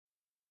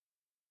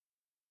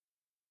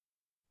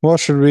Well,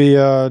 should we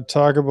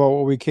talk about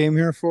what we came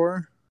here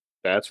for?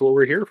 That's what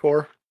we're here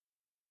for.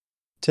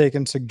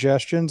 Taking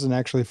suggestions and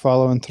actually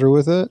following through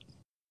with it?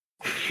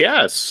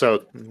 Yes.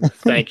 So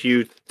thank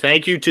you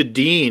to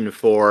Dean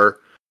for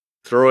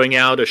throwing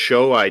out a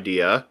show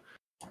idea.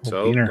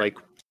 So Beaner. like,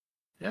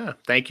 yeah,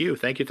 thank you.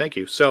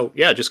 So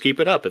yeah, just keep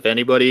it up. If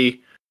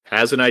anybody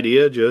has an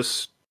idea,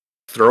 just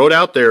throw it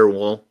out there.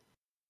 We'll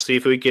see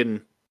if we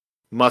can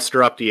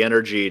muster up the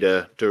energy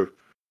to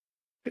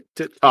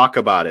talk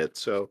about it.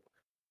 So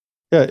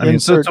Yeah, I mean,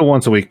 it's a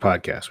once a week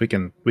podcast. We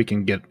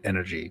can get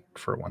energy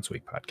for a once a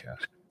week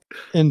podcast.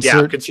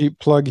 Insert cheap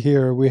plug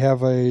here. We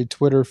have a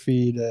Twitter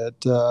feed at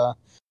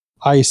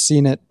I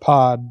Seen It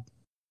Pod.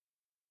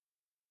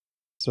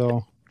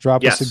 So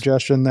drop a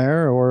suggestion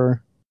there,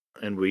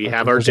 and we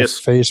have our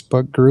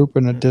Facebook group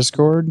and a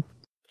Discord.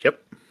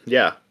 Yep.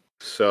 Yeah.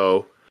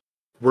 So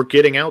we're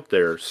getting out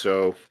there.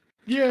 So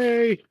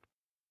yay.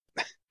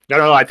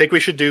 No, I think we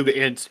should do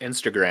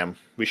Instagram.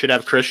 We should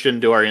have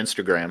Christian do our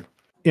Instagram.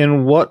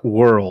 In what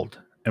world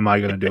am I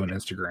going to do an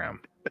Instagram?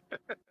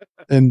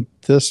 In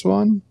this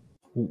one?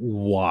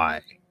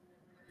 Why?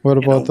 What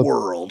about the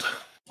world?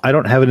 I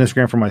don't have an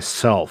Instagram for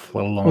myself,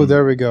 let alone. Oh,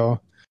 there we go.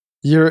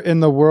 You're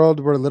in the world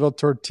where little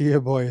tortilla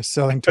boy is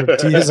selling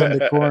tortillas on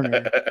the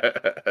corner.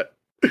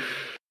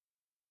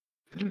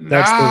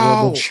 That's the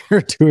world that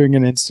you're doing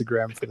an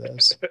Instagram for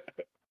this.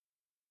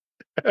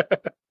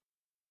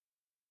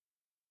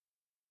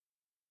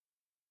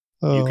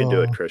 You can do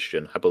it,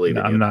 Christian. I believe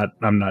in you.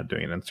 I'm not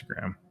doing an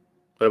Instagram.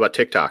 What about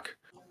TikTok?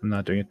 I'm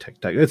not doing a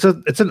TikTok.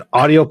 It's an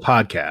audio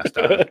podcast.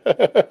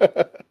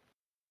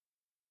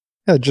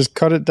 Yeah, just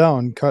cut it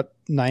down. Cut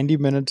 90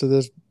 minutes of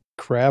this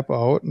crap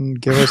out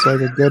and give us like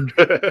a good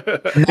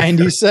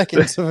 90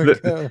 seconds of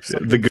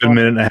the good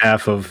minute and a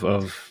half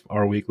of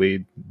our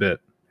weekly bit.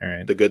 All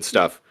right. The good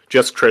stuff.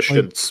 Just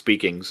Christian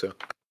speaking. So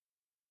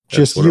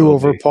just you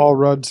over Paul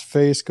Rudd's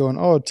face going,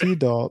 "Oh,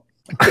 T-Dalt."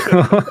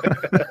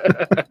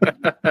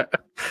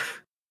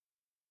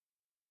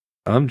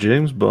 I'm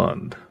James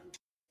Bond.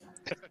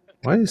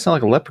 Why do you sound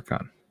like a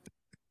leprechaun?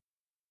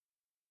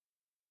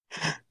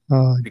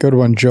 Good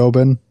one,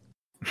 Jobin.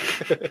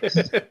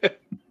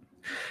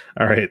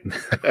 All right,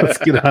 let's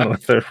get on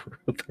with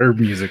our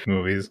music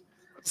movies.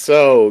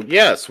 So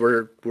yes,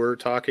 we're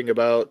talking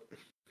about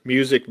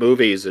music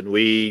movies, and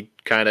we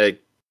kind of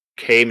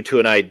came to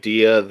an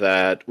idea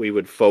that we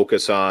would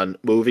focus on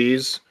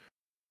movies.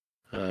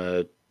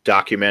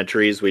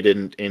 Documentaries we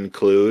didn't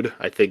include.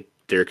 I think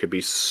there could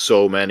be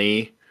so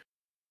many.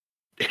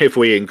 If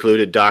we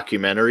included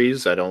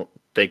documentaries, I don't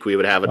think we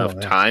would have enough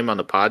time on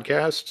the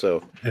podcast.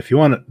 So if you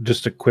want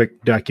just a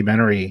quick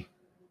documentary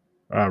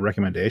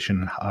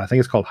recommendation, I think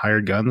it's called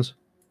Hired Guns.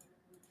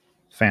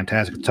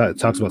 Fantastic. It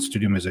talks about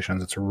studio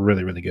musicians. It's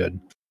really, really good.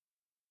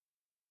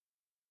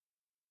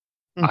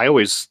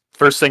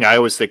 First thing I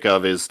always think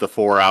of is the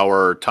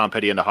 4-hour Tom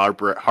Petty and the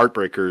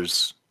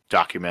Heartbreakers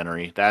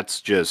documentary. That's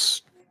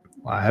just...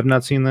 I have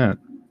not seen that.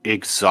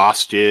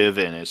 Exhaustive,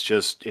 and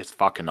it's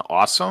fucking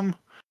awesome.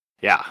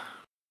 Yeah.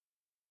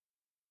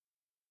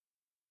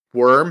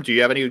 Worm, do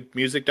you have any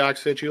music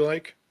docs that you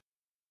like?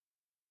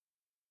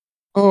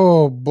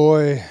 Oh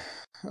boy.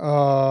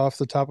 Off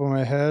the top of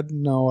my head,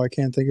 no, I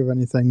can't think of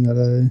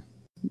anything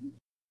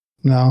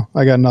No,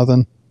 I got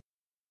nothing.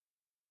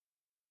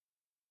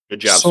 Good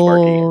job,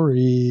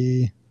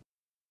 Sparky. Sorry.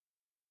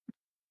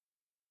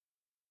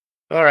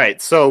 All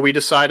right, so we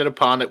decided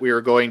upon that we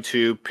were going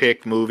to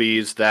pick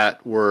movies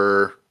that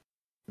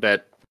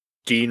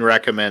Dean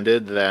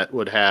recommended that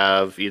would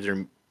have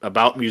either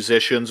about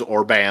musicians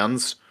or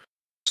bands.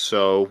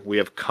 So we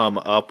have come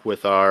up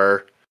with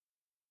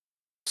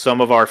some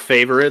of our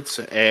favorites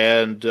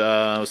and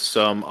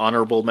some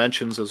honorable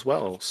mentions as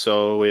well.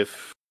 So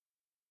if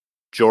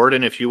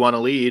Jordan, if you want to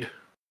lead.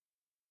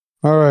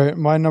 All right,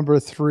 my number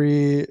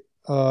 3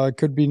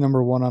 could be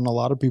number 1 on a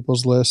lot of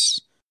people's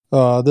lists.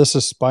 This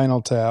is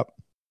Spinal Tap.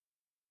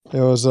 It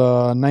was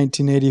a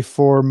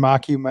 1984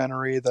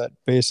 mockumentary that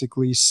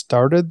basically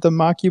started the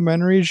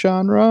mockumentary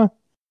genre.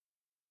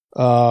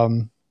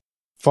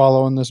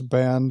 Following this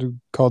band who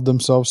called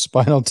themselves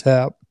Spinal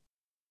Tap.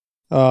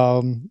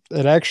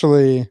 It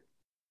actually,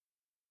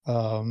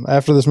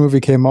 after this movie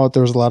came out,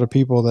 there was a lot of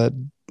people that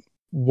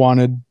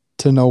wanted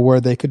to know where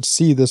they could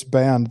see this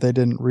band. They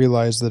didn't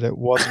realize that it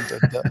wasn't.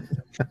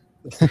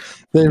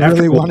 They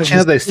really wanted.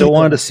 They still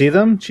wanted to see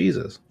them.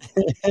 Jesus.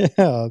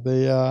 Yeah,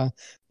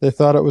 they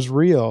thought it was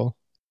real.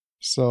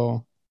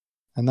 So,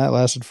 and that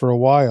lasted for a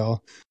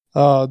while.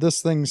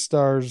 This thing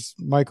stars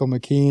Michael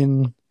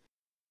McKean,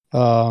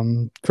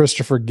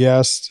 Christopher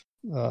Guest,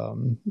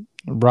 Rob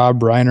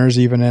Reiner's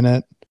even in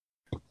it.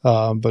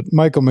 But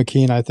Michael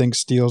McKean, I think,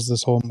 steals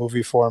this whole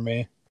movie for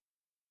me.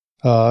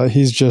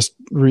 He's just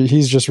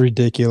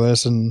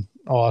ridiculous and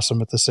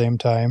awesome at the same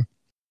time.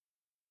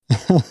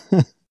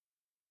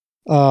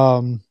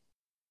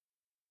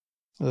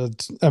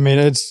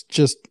 It's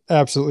just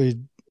absolutely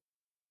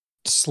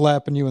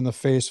slapping you in the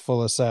face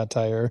full of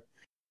satire.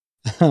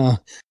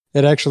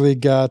 It actually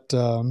got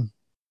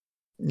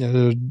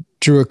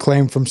drew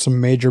acclaim from some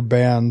major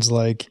bands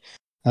like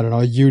I don't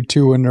know,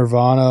 U2 and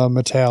Nirvana,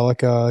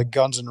 Metallica,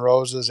 Guns N'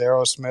 Roses,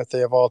 Aerosmith, they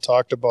have all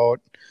talked about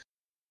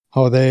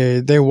how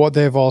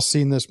they've all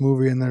seen this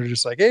movie and they're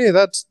just like, hey,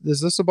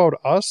 is this about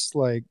us?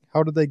 Like,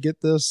 how did they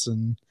get this?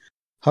 And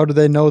how did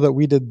they know that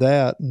we did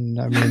that? And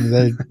I mean,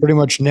 they pretty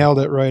much nailed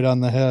it right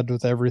on the head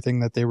with everything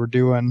that they were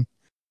doing.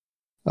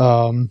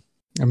 I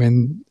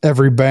mean,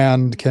 every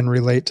band can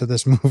relate to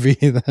this movie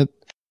that,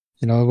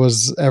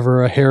 was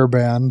ever a hair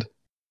band.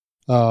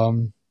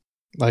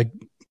 Like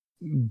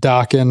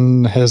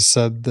Dokken has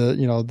said that,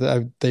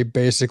 that they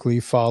basically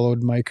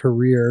followed my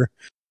career.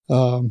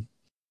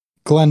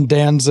 Glenn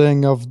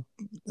Danzig of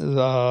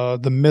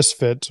the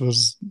Misfits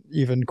was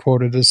even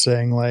quoted as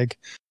saying, like,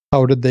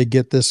 how did they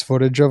get this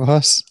footage of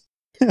us?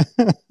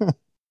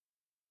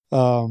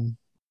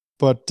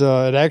 But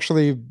it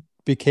actually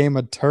became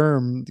a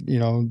term,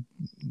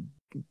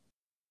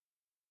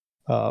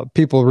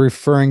 people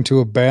referring to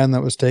a band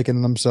that was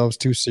taking themselves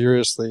too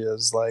seriously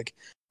as like,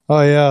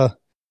 oh yeah,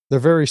 they're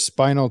very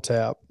Spinal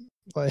Tap.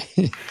 Like,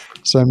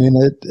 so I mean,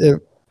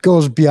 it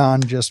goes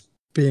beyond just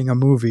being a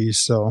movie.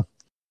 So,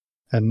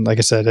 and like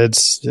I said,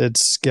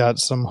 it's got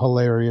some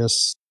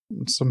hilarious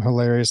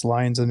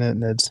lines in it,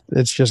 and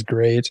it's just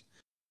great.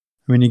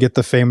 I mean, you get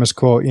the famous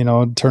quote,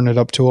 turn it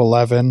up to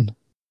 11.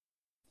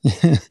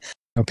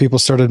 People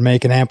started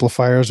making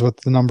amplifiers with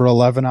the number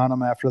 11 on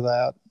them after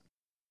that.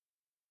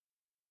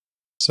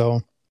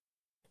 So,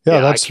 yeah,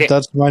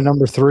 that's my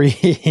number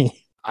 3.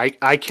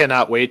 I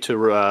cannot wait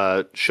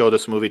to show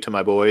this movie to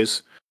my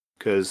boys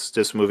because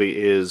this movie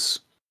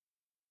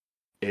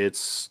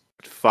it's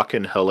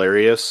fucking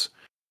hilarious.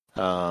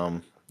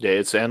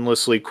 It's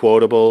endlessly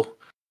quotable.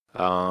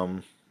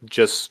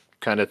 Just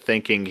kind of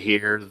thinking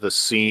here, the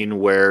scene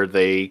where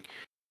they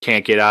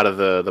can't get out of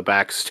the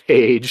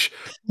backstage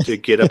to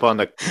get up on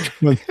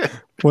the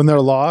when they're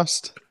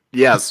lost.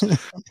 Yes,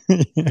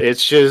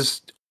 it's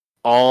just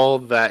all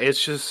that.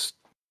 It's just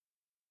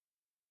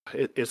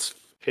it's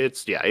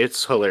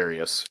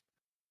hilarious.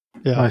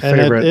 Yeah, my and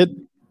favorite.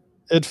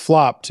 It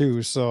flopped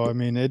too. So I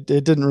mean, it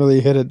didn't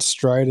really hit its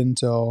stride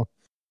until,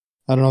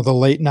 I don't know, the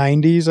late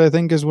 90s, I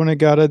think, is when it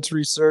got its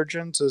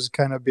resurgence as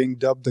kind of being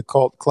dubbed the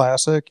cult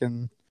classic,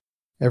 and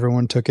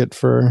everyone took it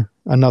for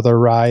another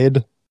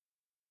ride.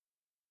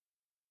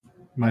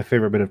 My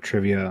favorite bit of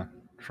trivia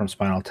from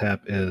Spinal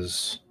Tap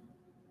is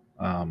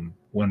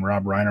when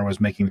Rob Reiner was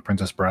making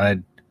Princess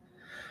Bride,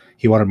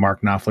 he wanted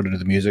Mark Knopfler to do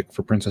the music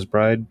for Princess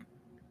Bride,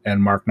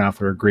 and Mark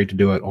Knopfler agreed to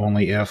do it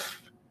only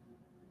if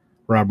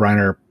Rob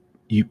Reiner,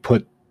 you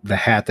put the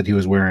hat that he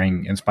was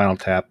wearing in Spinal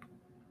Tap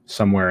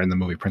somewhere in the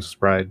movie Princess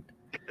Bride.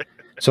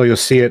 So you'll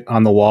see it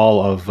on the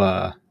wall of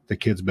the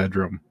kid's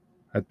bedroom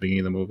at the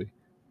beginning of the movie.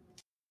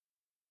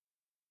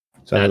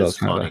 So that is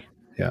funny.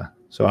 Yeah.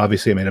 So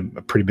obviously it made a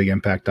pretty big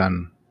impact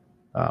on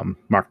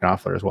Mark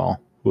Knopfler as well,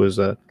 who was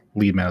a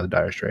lead man of the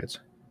Dire Straits.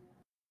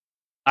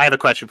 I have a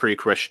question for you,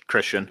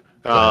 Christian.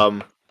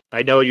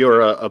 I know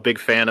you're a big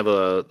fan of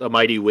a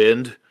Mighty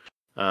Wind.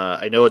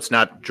 I know it's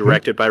not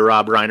directed by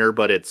Rob Reiner,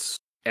 but it's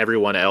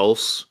everyone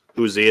else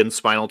who's in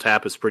Spinal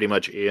Tap is pretty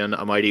much in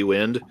A Mighty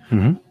Wind.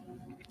 Mm-hmm.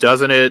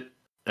 Doesn't it?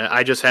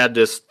 I just had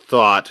this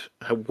thought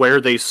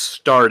where they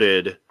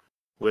started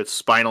with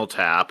Spinal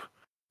Tap,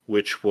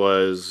 which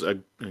was a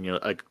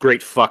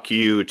great fuck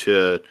you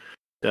to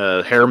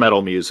hair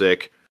metal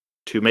music,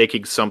 to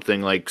making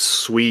something like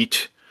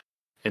sweet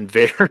and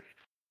very,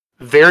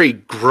 very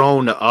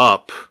grown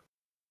up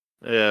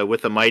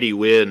with A Mighty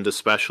Wind,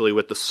 especially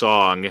with the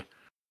song,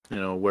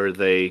 where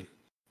they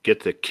get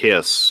the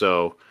kiss.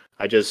 So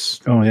I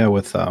just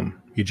with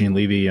Eugene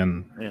Levy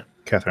and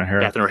Catherine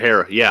O'Hara. Catherine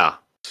O'Hara, yeah.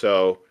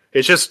 So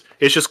it's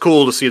just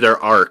cool to see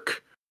their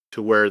arc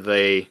to where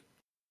they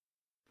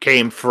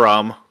came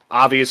from.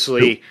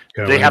 Obviously,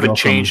 they haven't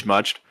changed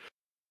much.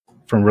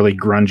 From really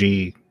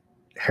grungy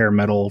hair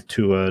metal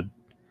to a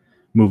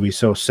movie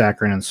so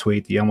saccharine and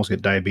sweet that you almost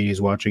get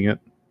diabetes watching it.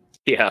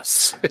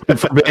 Yes.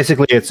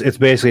 Basically, it's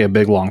basically a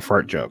big long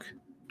fart joke.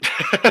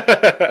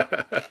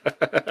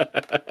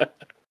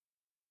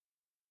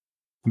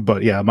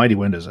 But yeah, Mighty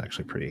Wind is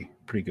actually pretty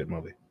good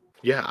movie.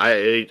 Yeah,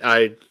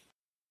 I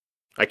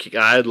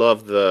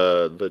love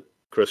the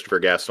Christopher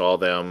Guest, all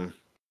them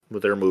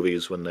with their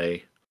movies when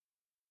they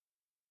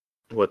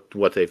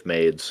what they've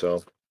made.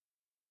 So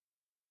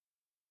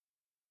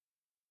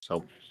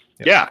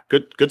yeah,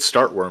 good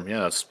start, Worm.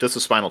 Yeah, this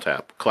is Spinal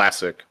Tap,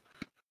 classic.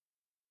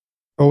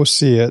 Go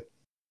see it.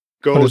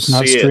 Go it's see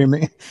not it.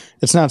 Streaming.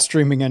 It's not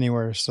streaming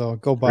anywhere, so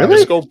go buy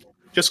it.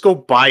 Just go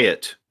buy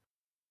it.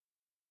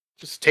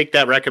 Just take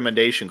that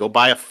recommendation. Go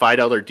buy a $5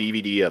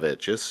 DVD of it.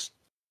 Just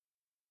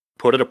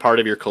put it a part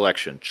of your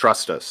collection.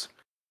 Trust us.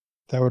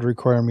 That would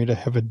require me to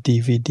have a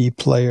DVD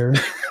player.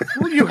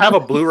 Well, you have a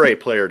Blu-ray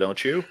player,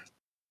 don't you?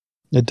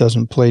 It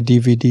doesn't play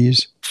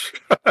DVDs.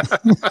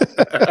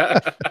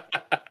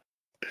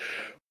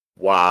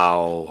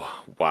 Wow.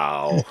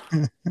 Well,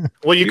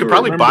 you could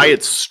probably buy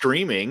it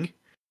streaming.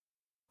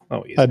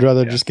 Oh, yeah. I'd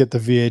rather just get the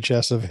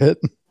VHS of it.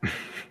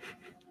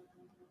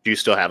 Do you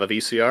still have a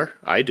VCR?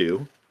 I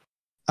do.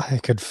 I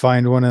could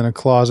find one in a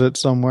closet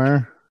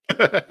somewhere.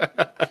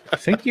 I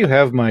think you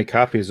have my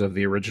copies of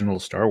the original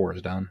Star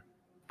Wars down.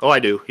 Oh, I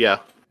do. Yeah,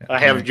 I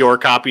have your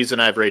copies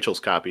and I have Rachel's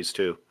copies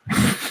too.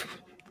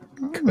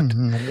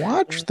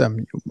 Watch them,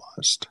 you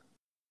must.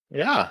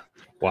 Yeah.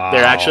 Wow.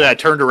 They're actually. I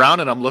turned around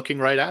and I'm looking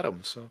right at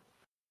them. So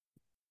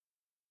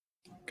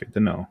good to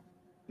know.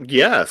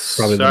 yes.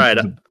 Probably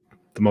the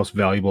most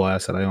valuable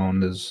asset I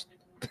own is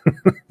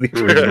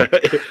the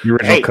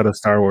original cut of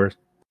Star Wars.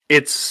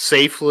 It's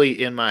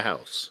safely in my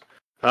house.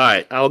 All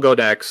right, I'll go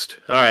next.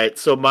 All right,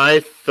 so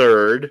my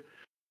third,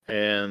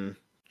 and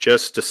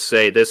just to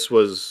say, this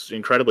was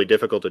incredibly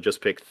difficult to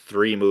just pick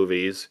 3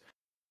 movies.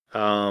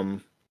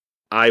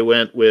 I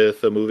went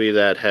with a movie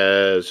that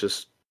has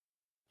just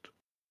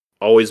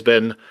always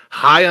been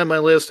high on my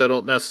list. I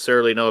don't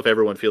necessarily know if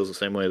everyone feels the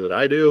same way that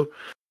I do.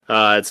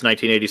 It's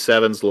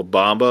 1987's La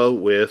Bamba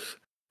with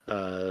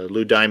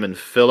Lou Diamond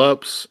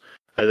Phillips.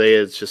 I think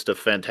it's just a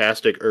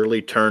fantastic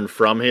early turn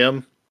from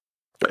him.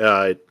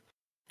 It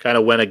kind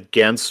of went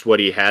against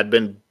what he had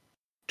been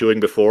doing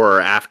before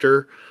or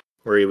after,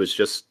 where he was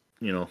just,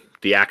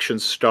 the action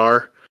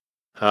star.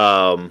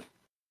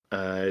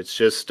 It's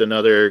just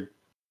another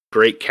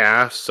great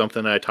cast,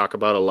 something I talk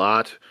about a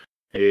lot.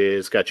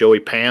 It's got Joe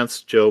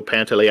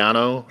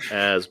Pantoliano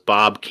as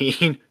Bob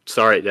Keane.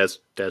 Sorry, that's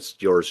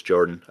yours,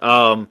 Jordan.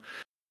 Love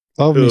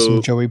me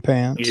some Joey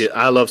Pants. Yeah,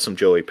 I love some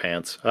Joey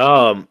Pants.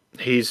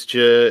 He's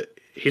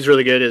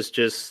really good. It's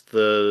just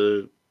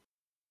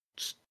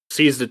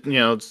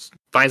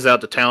finds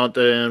out the talent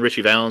in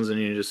Richie Valens, and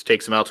he just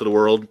takes him out to the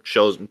world,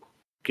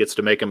 gets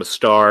to make him a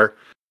star.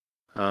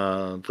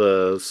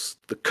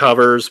 The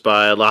covers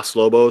by Los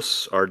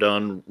Lobos are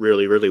done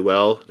really, really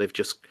well. They've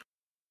just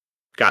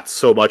got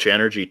so much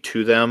energy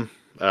to them,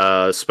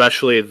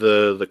 especially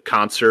the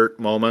concert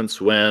moments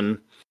when,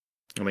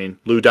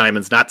 Lou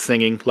Diamond's not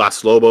singing,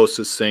 Los Lobos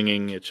is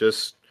singing. It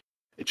just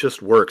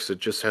works. It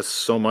just has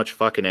so much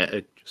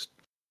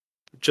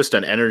just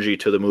an energy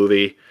to the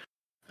movie.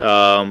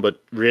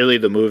 But really,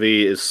 the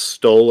movie is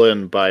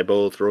stolen by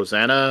both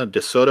Rosanna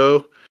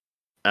DeSoto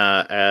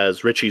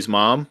as Richie's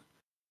mom.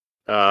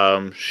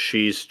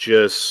 She's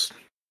just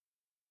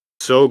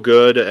so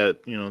good at,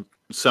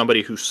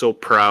 somebody who's so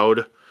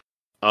proud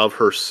of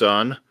her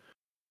son.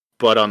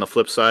 But on the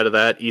flip side of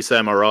that,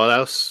 Isai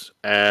Morales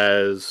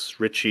as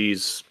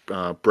Richie's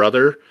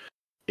brother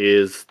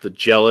is the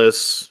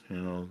jealous,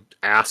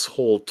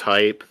 asshole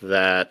type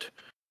that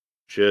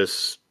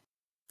just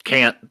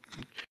can't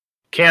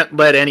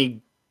let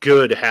any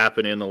good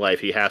happen in the life.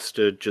 He has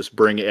to just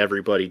bring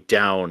everybody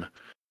down.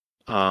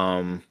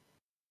 And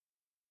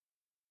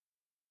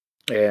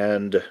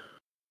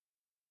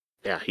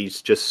yeah,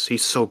 he's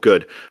so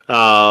good.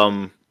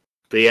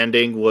 The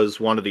ending was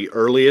one of the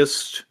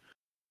earliest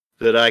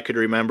that I could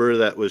remember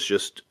that was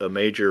just a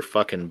major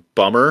fucking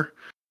bummer.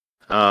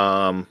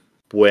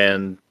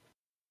 When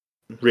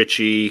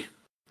Richie,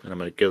 and I'm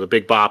going to give a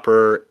Big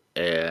Bopper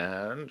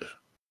and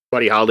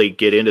Buddy Holly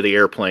get into the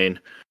airplane,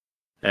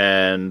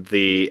 and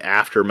the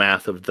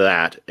aftermath of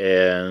that,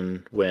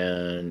 and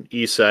when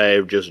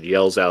Isai just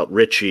yells out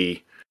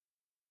Richie.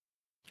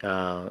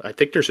 I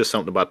think there's just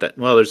something about that.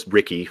 Well, there's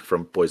Ricky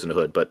from Boys in the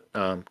Hood, but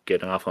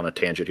getting off on a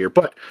tangent here.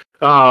 But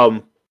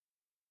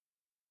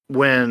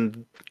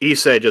when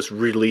Isai just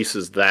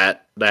releases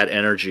that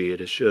energy,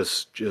 it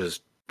is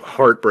just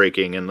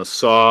heartbreaking. And the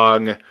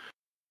song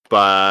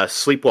by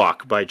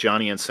Sleepwalk by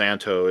Johnny and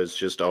Santo has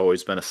just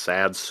always been a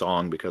sad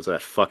song because of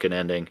that fucking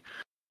ending.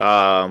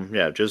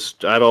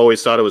 I've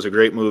always thought it was a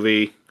great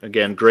movie.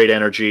 Again, great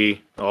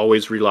energy,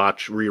 always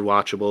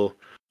rewatchable.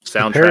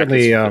 Soundtrack.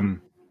 Apparently,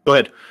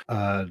 go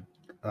ahead.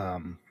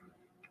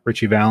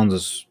 Richie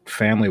Valens'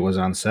 family was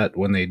on set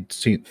when they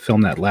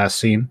filmed that last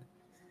scene.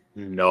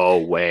 No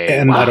way.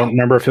 And wow. I don't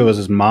remember if it was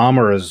his mom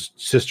or his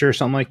sister or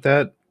something like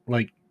that,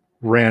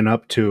 ran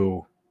up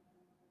to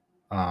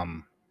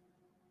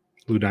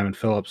Lou Diamond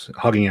Phillips,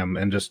 hugging him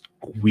and just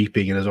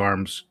weeping in his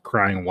arms,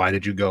 crying, "Why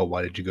did you go?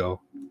 Why did you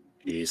go?"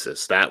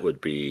 Jesus, that would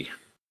be...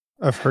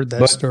 I've heard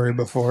that story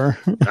before.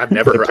 I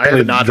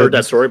have not heard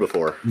that story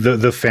before.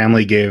 The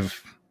family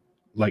gave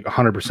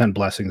 100%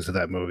 blessings to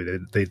that movie.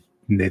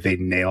 They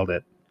nailed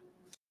it.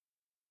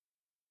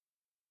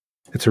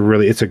 It's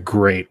a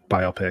great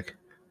biopic.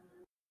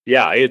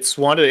 Yeah, it's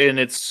one of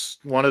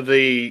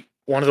the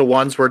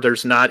ones where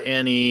there's not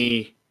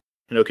any,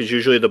 because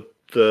usually the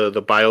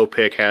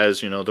biopic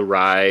has, the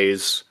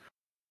rise,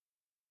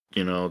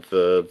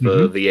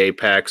 the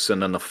apex,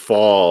 and then the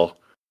fall.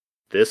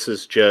 This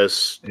is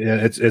just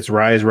it's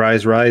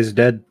rise,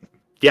 dead.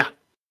 Yeah.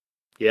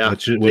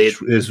 Which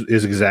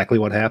is exactly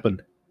what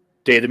happened.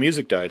 Day the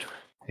music died.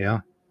 Yeah.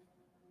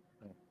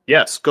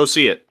 Yes, go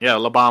see it. Yeah,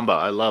 La Bamba.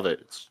 I love it.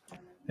 It's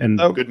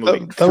good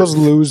movie. That was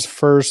Lou's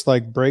first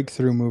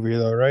breakthrough movie,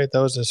 though, right? That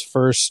was his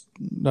first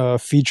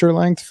feature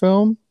length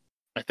film.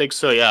 I think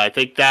so. Yeah, I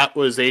think that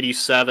was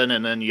 87,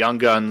 and then Young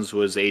Guns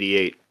was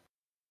 88.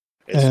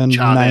 It's and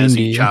Chavez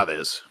 90.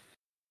 Chavez.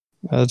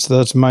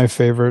 That's my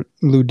favorite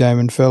Lou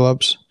Diamond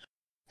Phillips.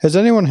 Has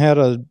anyone had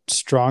a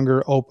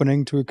stronger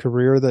opening to a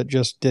career that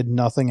just did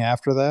nothing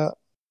after that?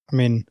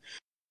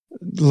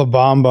 La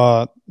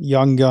Bamba,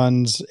 Young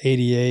Guns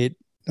 88,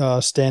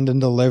 Stand and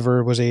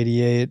Deliver was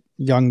 88,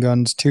 Young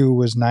Guns 2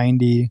 was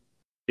 90.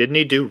 Didn't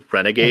he do I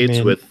Renegades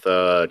mean, with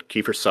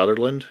Kiefer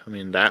Sutherland? I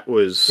mean, that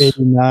was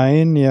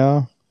 89,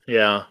 yeah.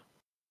 yeah,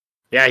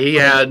 yeah. He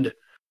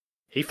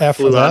After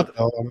flew that, out.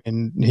 though, I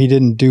mean, he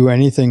didn't do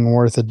anything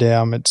worth a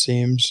damn, it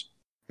seems.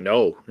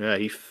 No, yeah,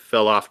 he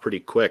fell off pretty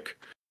quick.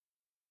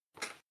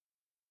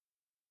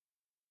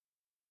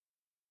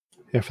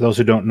 Yeah, for those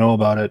who don't know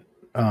about it,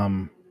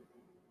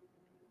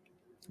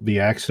 the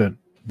accident,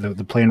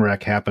 the plane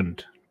wreck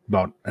happened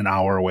about an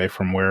hour away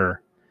from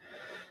where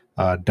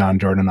Don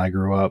Jordan and I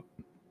grew up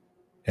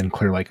in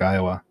Clear Lake,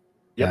 Iowa.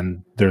 Yep.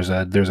 And there's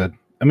a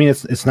I mean,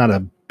 it's not a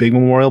big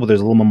memorial, but there's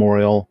a little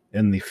memorial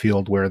in the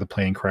field where the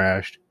plane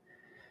crashed.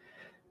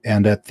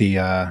 And at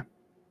the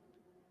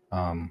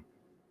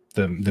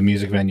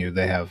music venue,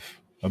 they have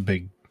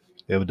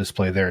a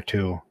display there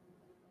too.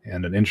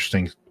 And an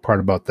interesting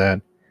part about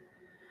that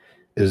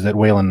is that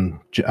Waylon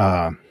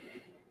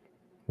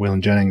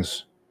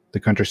Jennings, the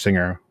country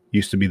singer,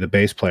 used to be the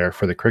bass player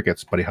for the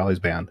Crickets, Buddy Holly's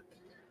band.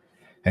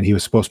 And he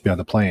was supposed to be on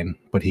the plane,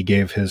 but he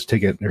gave his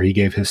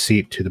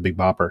seat to the Big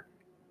Bopper.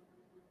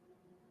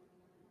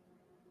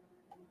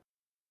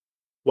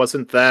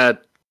 Wasn't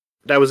that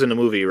was in the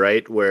movie,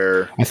 right?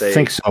 Where I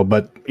think so,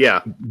 but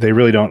yeah, they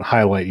really don't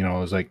highlight, it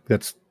was like,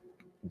 that's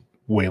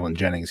Waylon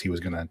Jennings. He was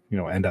going to,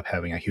 end up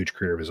having a huge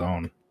career of his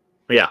own.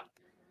 Yeah.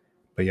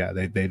 But yeah,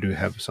 they do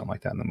have something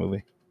like that in the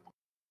movie.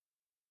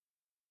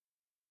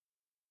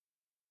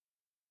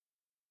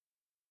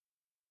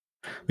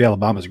 Yeah,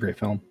 Alabama's a great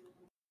film.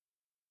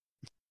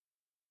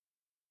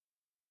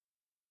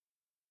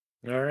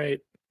 All right.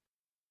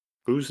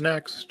 Who's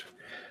next?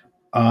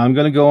 I'm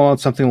going to go on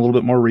something a little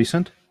bit more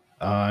recent.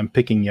 I'm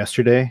picking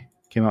Yesterday.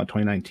 Came out in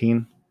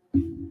 2019.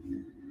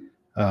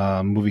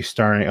 Movie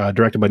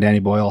directed by Danny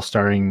Boyle,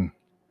 starring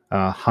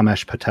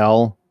Hamesh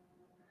Patel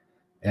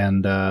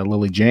and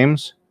Lily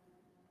James.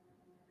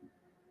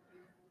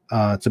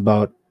 It's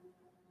about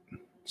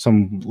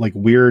some like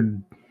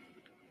weird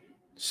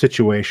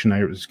situation.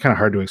 It's kind of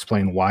hard to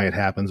explain why it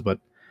happens, but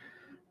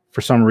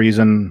for some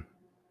reason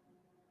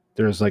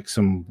there's like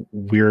some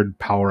weird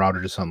power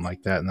outage or something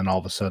like that, and then all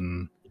of a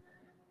sudden,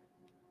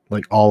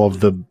 like all of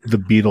the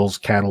Beatles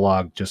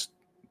catalog just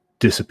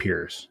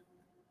disappears,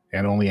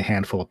 and only a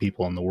handful of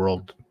people in the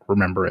world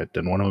remember it,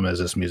 and one of them is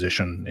this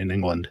musician in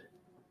England.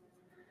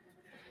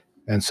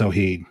 And so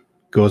he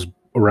goes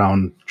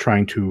around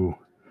trying to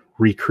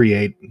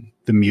recreate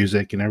the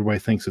music, and everybody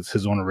thinks it's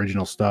his own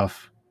original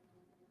stuff.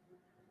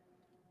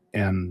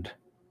 And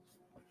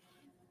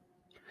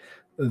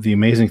the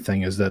amazing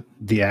thing is that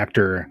the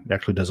actor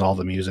actually does all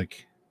the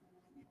music.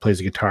 He plays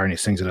the guitar and he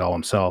sings it all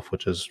himself,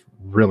 which is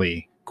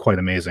really quite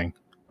amazing.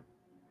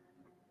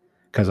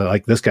 Because I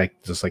like this guy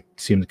just like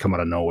seemed to come out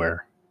of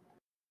nowhere.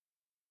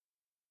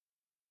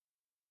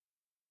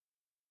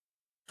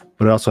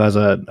 But it also has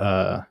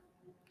a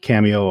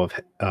cameo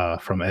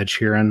of from Ed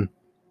Sheeran,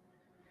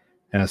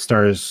 and it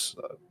stars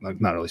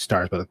not really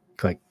stars, but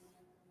like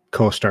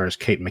co-stars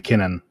Kate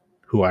McKinnon,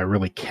 who I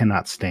really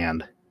cannot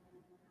stand.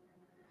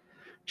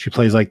 She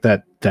plays like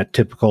that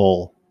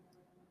typical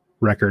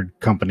record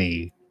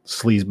company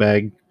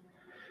sleazebag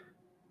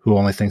who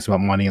only thinks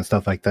about money and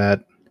stuff like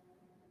that.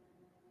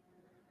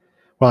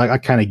 Well, I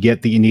kind of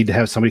get that you need to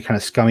have somebody kind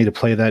of scummy to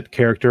play that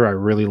character. I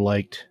really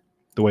liked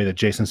the way that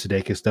Jason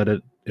Sudeikis did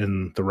it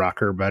in The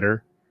Rocker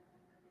better.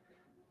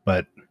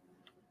 But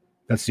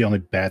that's the only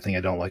bad thing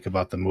I don't like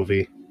about the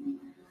movie.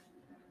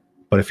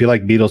 But if you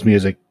like Beatles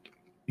music,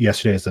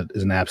 Yesterday is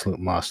an absolute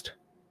must.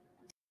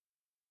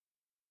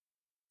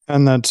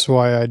 And that's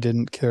why I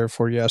didn't care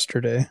for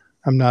Yesterday.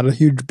 I'm not a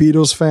huge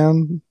Beatles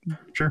fan.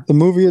 Sure. The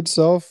movie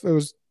itself, it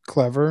was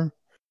clever.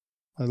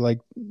 I like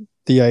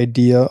the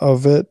idea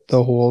of it.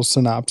 The whole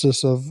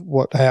synopsis of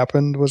what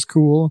happened was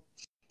cool.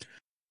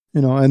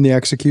 And the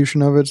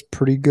execution of it's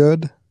pretty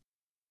good.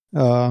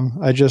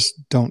 I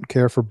just don't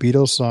care for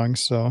Beatles songs,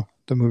 so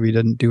the movie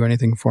didn't do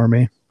anything for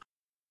me.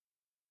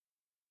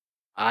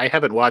 I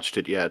haven't watched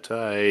it yet.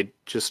 I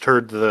just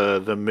heard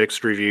the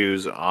mixed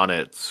reviews on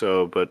it,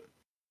 but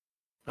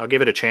I'll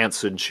give it a chance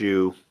since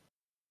you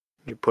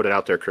put it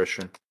out there,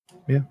 Christian.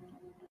 Yeah.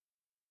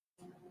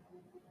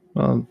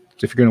 Well,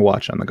 if you're going to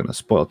watch it, I'm not going to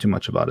spoil too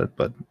much about it,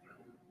 but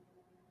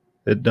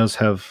it does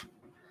have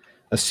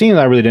a scene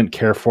that I really didn't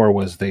care for.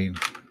 Was they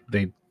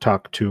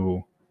talked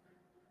to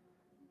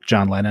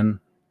John Lennon,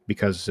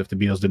 because if the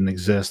Beatles didn't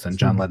exist, then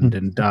John Lennon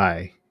didn't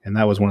die, and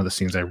that was one of the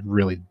scenes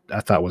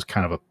I thought was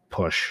kind of a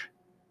push.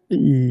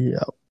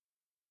 Yeah.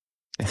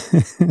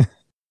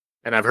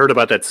 And I've heard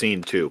about that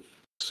scene too.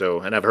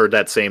 And I've heard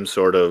that same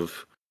sort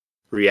of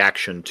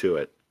reaction to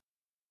it.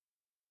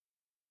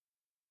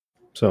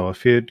 So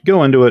if you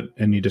go into it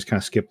and you just kind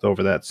of skipped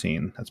over that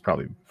scene, that's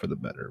probably for the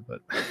better.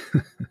 But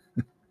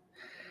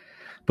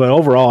but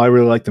overall, I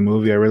really like the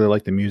movie. I really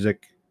like the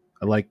music.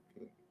 I like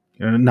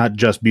not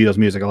just Beatles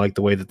music. I like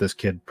the way that this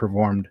kid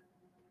performed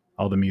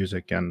all the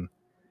music, and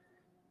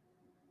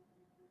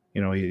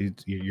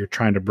you're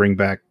trying to bring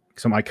back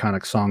some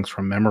iconic songs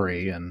from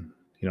memory, and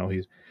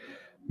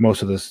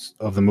most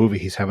of the movie,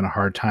 he's having a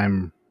hard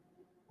time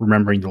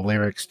remembering the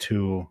lyrics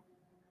to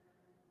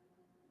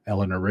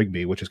Eleanor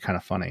Rigby, which is kind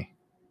of funny.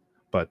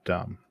 But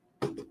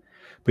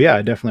yeah,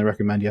 I definitely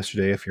recommend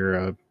Yesterday if you're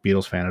a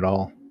Beatles fan at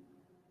all.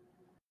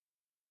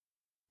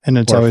 And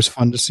it's always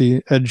fun to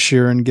see Ed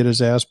Sheeran get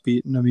his ass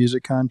beat in a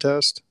music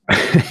contest.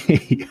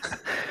 Yeah.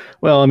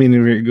 Well, I mean,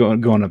 if you're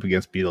going up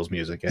against Beatles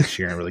music, Ed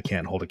Sheeran really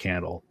can't hold a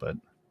candle. But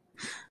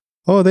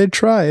they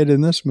tried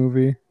in this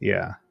movie.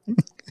 Yeah,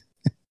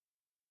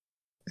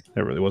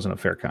 that really wasn't a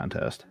fair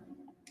contest.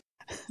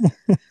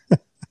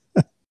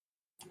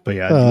 But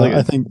yeah,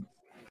 I think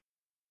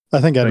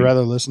I'd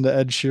rather listen to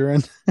Ed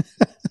Sheeran.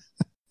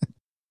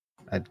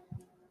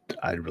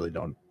 I really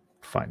don't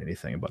find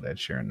anything about Ed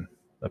Sheeran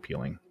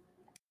appealing.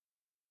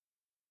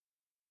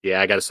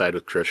 Yeah, I got to side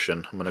with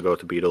Christian. I'm going to go with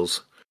the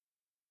Beatles.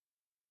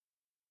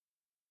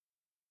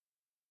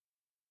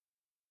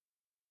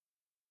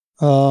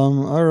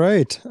 All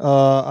right.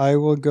 I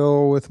will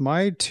go with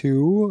my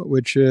 2,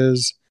 which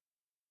is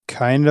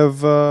kind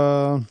of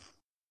a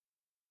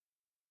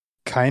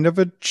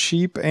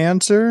cheap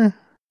answer.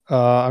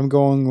 I'm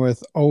going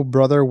with "Oh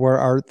Brother, Where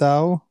Art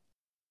Thou?"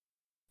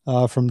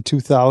 From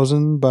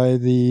 2000 by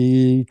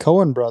the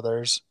Coen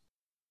brothers.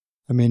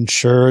 I mean,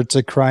 sure, it's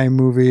a crime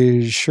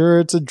movie. Sure,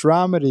 it's a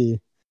dramedy.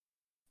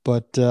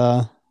 But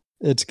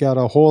it's got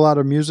a whole lot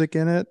of music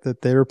in it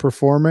that they're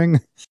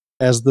performing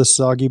as the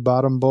Soggy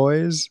Bottom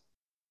Boys.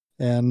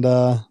 And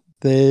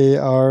they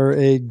are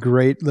a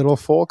great little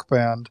folk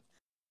band.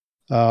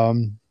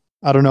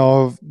 I don't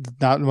know if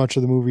not much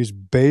of the movie's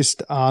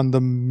based on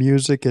the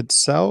music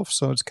itself,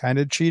 so it's kind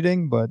of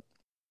cheating, but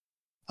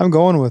I'm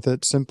going with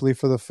it simply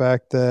for the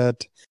fact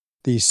that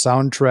the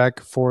soundtrack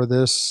for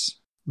this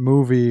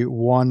movie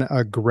won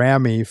a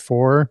Grammy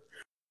for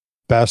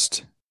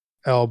Best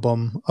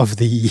Album of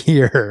the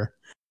Year.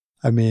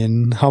 I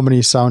mean, how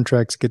many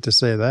soundtracks get to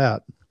say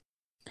that?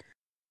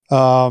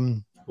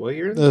 What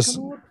year? This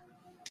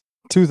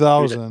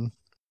 2000.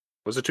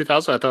 Was it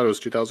 2000? I thought it was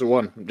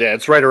 2001. Yeah,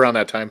 it's right around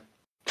that time.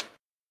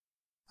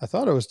 I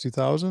thought it was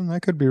 2000. I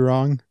could be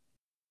wrong.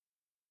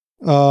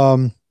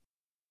 Yeah,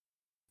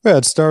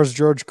 it stars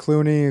George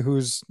Clooney,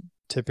 who's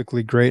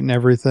typically great in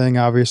everything.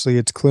 Obviously,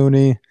 it's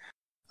Clooney.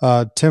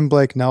 Tim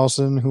Blake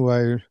Nelson, who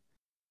I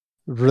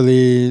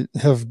really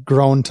have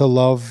grown to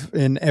love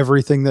in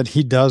everything that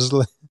he does.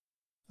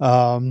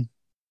 John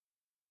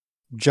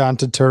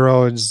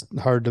Turturro is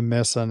hard to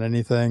miss on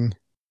anything.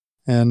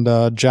 And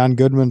John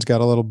Goodman's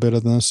got a little bit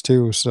of this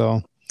too.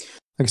 So,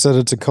 like I said,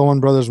 it's a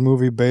Coen Brothers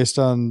movie based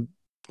on,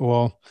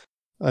 well,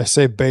 I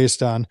say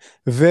based on,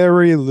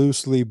 very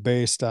loosely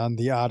based on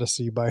the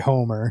Odyssey by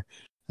Homer.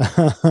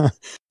 Yeah,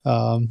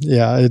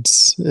 it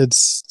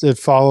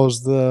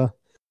follows the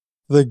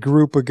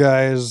group of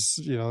guys,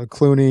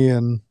 Clooney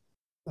and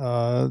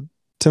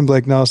Tim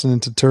Blake Nelson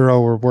and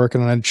Turturro were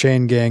working on a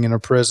chain gang in a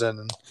prison,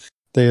 and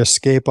they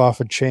escape off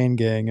a chain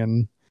gang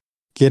and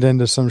get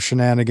into some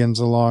shenanigans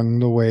along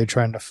the way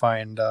trying to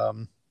find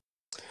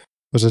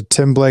was it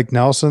Tim Blake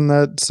Nelson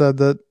that said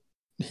that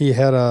he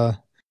had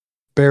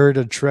buried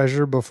a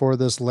treasure before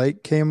this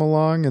lake came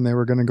along and they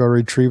were going to go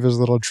retrieve his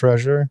little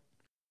treasure?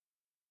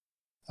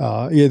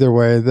 Either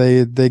way,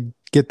 they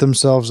get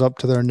themselves up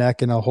to their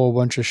neck in a whole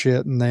bunch of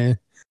shit, and they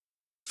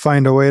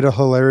find a way to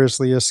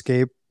hilariously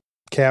escape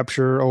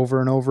capture over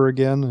and over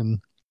again. And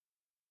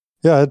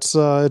yeah, it's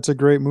a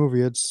great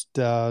movie. It's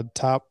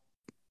top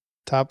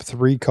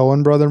 3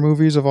 Coen brother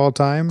movies of all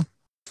time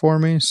for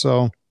me.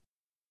 So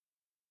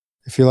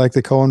if you like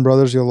the Coen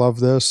brothers, you'll love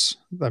this.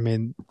 I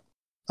mean,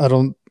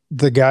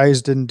 the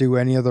guys didn't do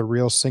any of the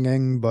real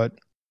singing, but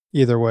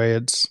either way,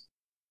 it's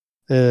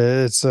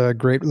a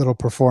great little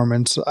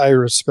performance. I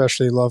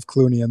especially love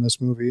Clooney in this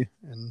movie,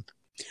 and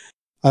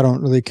I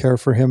don't really care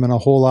for him in a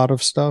whole lot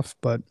of stuff,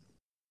 but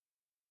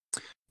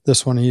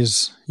this one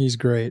he's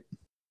great.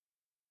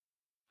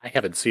 I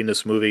haven't seen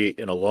this movie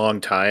in a long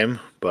time,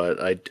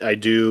 but I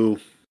do.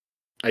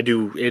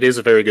 It is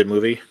a very good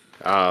movie.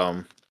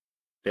 Yeah,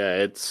 I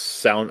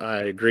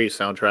agree.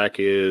 Soundtrack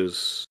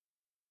is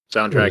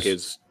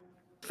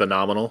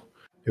phenomenal.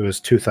 It was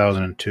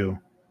 2002.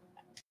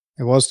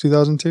 It was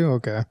 2002.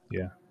 Okay.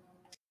 Yeah.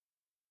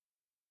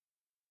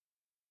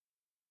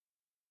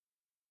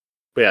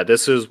 But yeah,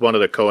 this is one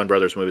of the Coen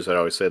brothers movies that I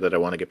always say that I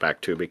want to get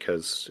back to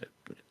because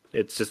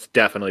it's just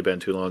definitely been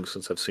too long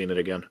since I've seen it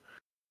again.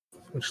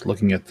 Just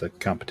looking at the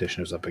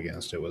competition it was up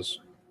against, it was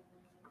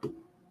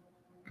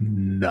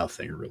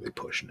nothing really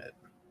pushing it.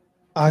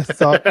 I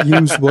thought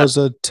Hughes was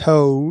a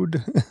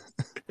toad.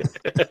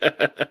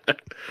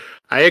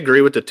 I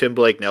agree with the Tim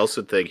Blake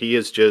Nelson thing. He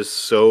is just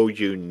so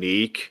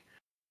unique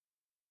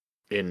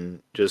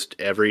in just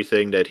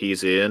everything that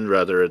he's in,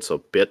 whether it's a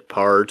bit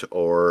part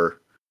or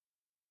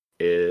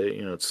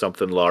it's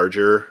something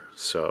larger.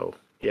 So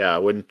yeah,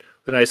 when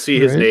I see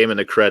his name in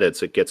the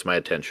credits, it gets my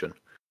attention.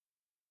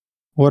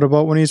 What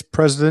about when he's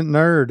President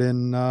Nerd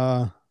in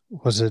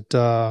was it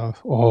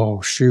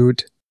oh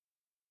shoot,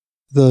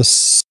 the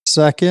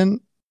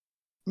second?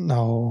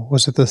 No,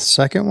 was it the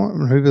second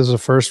one? Maybe it was the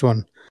first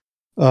one.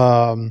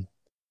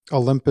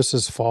 Olympus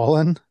Has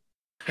Fallen.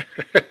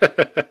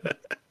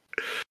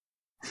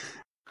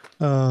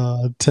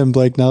 Tim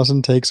Blake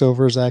Nelson takes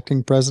over as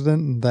acting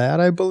president. That,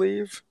 I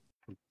believe.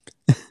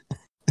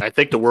 I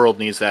think the world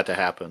needs that to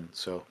happen.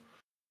 So,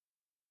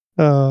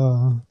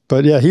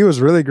 but yeah, he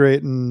was really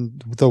great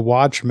in The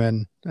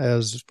Watchmen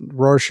as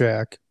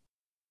Rorschach.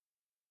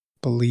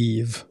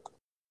 Believe.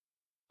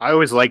 I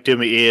always liked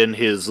him in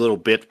his little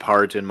bit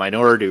part in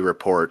Minority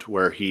Report,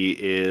 where he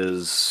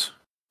is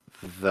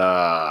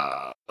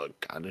I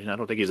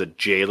don't think he's a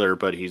jailer,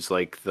 but he's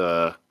like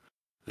the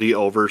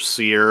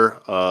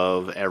overseer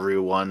of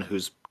everyone who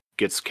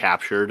gets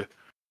captured.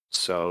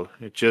 So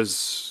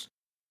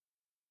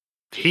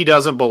he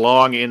doesn't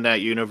belong in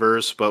that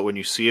universe, but when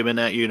you see him in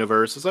that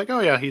universe, it's like, oh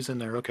yeah, he's in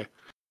there. Okay.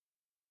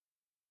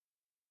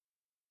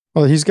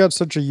 Well, he's got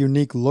such a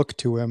unique look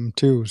to him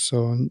too,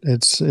 so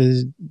it's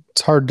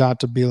hard not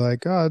to be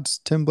like, oh, it's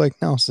Tim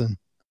Blake Nelson.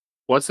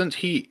 Wasn't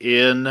he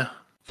in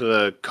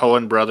the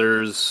Coen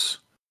Brothers,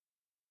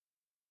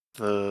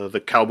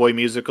 the cowboy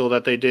musical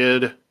that they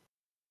did?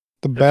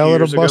 The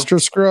Ballad of Buster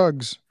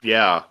Scruggs.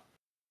 Yeah.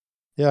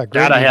 Yeah,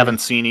 that I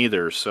haven't seen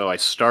either, so I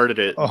started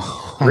it.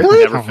 Oh, really?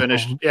 Never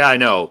finished. Yeah, I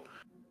know.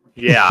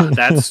 Yeah,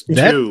 that's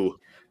two.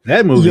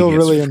 That movie You'll gets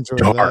really enjoy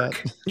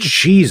dark. that.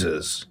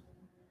 Jesus.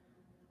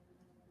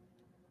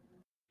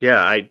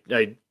 Yeah, I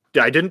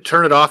didn't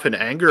turn it off in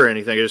anger or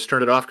anything. I just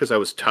turned it off because I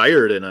was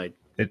tired, and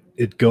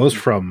it goes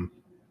from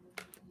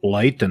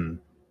light and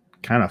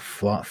kind of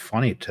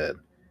funny to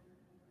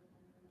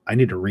I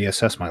need to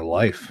reassess my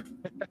life.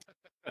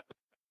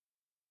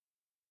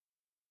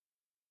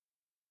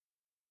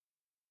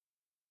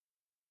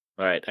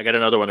 All right, I got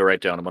another one to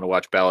write down. I'm going to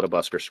watch Ballad of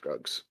Buster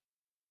Scruggs.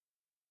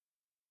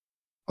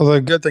 Well, the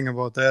good thing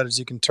about that is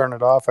you can turn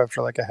it off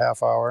after like a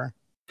half hour.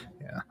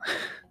 Yeah,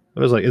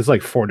 it's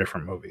like 4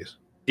 different movies.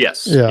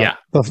 Yes. Yeah.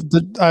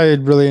 I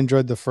really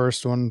enjoyed the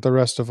first one. The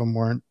rest of them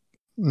weren't.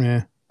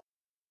 Yeah.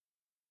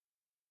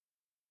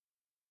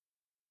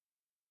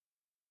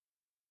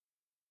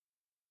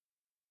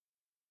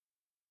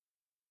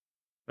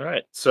 All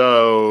right.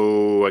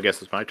 So I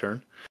guess it's my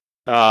turn.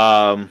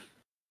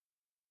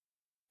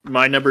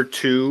 My number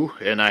 2,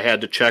 and I had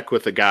to check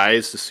with the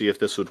guys to see if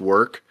this would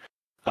work,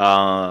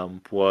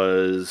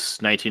 was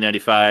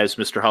 1995's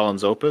Mr.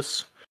 Holland's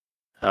Opus.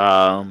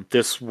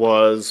 This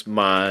was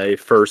my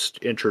first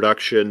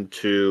introduction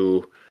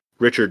to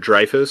Richard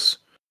Dreyfuss.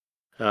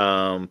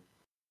 I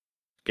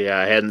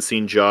hadn't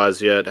seen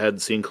Jaws yet,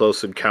 hadn't seen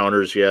Close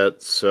Encounters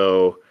yet,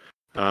 so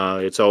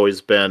it's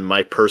always been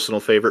my personal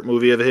favorite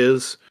movie of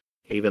his,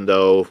 even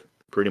though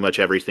pretty much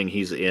everything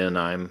he's in,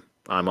 I'm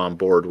on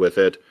board with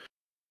it.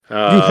 You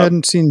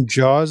hadn't seen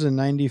Jaws in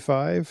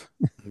 95?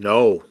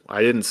 No,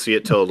 I didn't see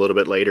it till a little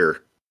bit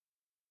later.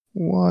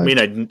 What? I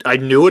mean, I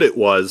knew what it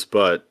was,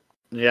 but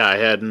yeah, I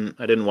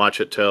didn't watch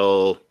it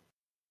till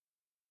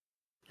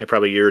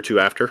probably a year or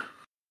two after.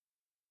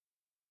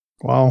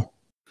 Wow.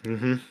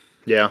 Mm-hmm.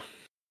 Yeah.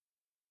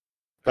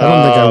 I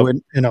don't think I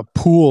went in a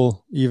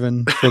pool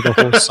even for the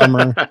whole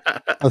summer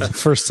of the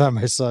first time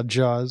I saw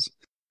Jaws.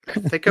 I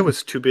think I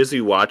was too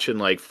busy watching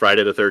like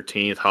Friday the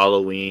 13th,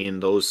 Halloween,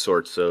 those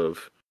sorts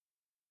of.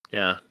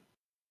 Yeah.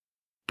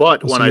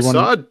 But when I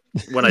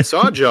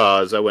saw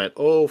Jaws, I went,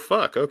 "Oh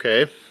fuck,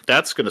 okay.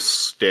 That's going to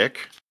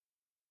stick."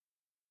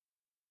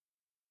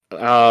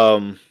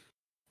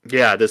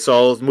 This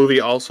movie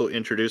also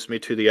introduced me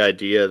to the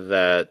idea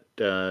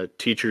that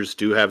teachers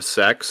do have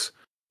sex,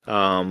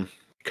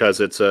 because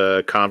it's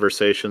a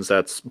conversations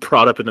that's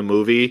brought up in the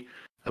movie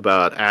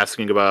about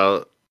asking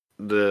about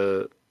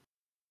the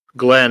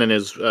Glenn and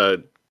his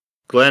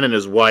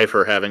wife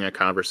are having a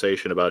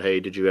conversation about, hey,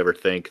 did you ever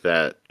think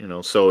that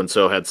so and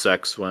so had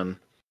sex when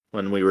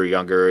we were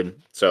younger? And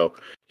so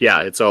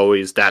it's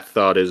always, that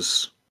thought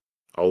is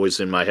always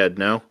in my head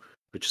now,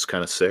 which is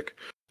kind of sick.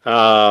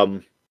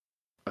 Glenn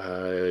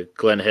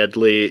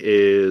Headley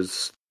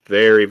is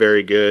very,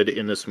 very good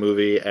in this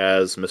movie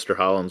as Mr.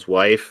 Holland's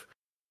wife.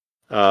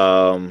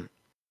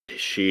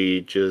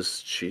 She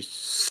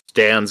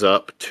stands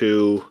up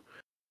to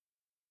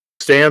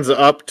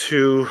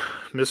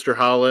Mr.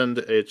 Holland.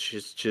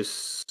 It's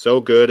just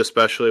so good,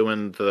 especially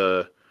when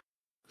the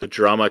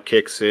drama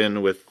kicks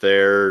in with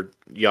their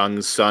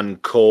young son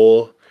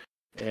Cole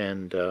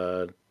and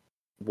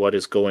what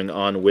is going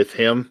on with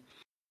him.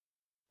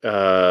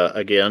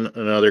 Again,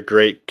 another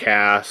great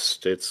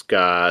cast. It's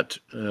got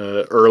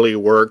early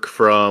work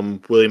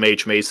from William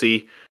H.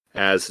 Macy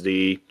as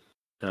the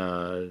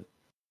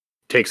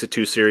takes it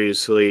too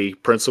seriously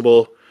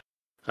principal.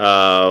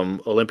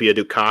 Olympia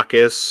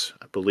Dukakis,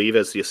 I believe,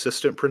 as the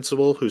assistant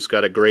principal, who's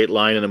got a great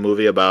line in the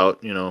movie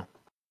about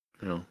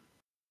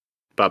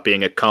about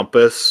being a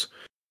compass.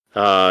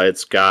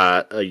 It's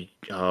got a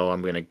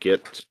young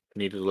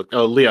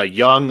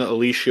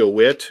Alicia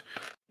Witt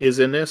is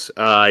in this.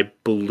 I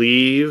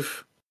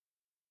believe.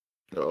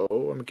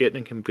 I'm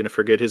going to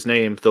forget his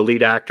name. The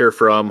lead actor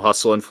from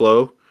Hustle and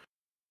Flow.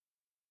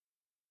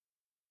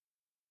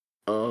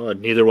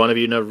 Neither one of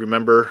you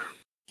remember.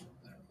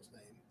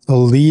 The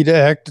lead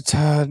actor,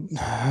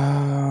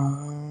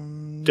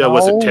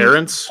 Was it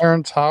Terrence?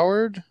 Terrence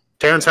Howard?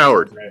 Terrence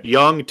Howard,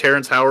 young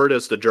Terrence Howard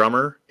as the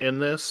drummer in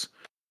this.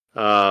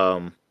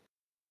 Got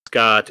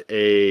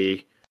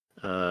a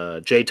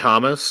Jay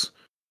Thomas,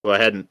 who I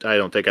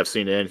don't think I've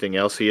seen anything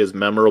else. He is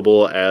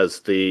memorable as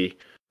the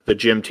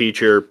gym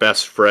teacher,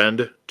 best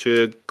friend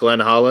to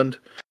Glenn Holland.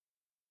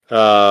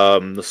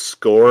 The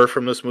score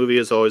from this movie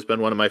has always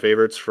been one of my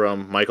favorites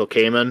from Michael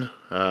Kamen.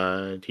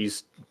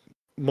 He's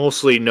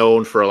mostly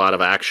known for a lot of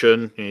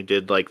action. He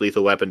did like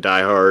Lethal Weapon,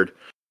 Die Hard,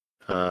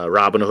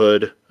 Robin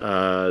Hood.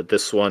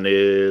 This one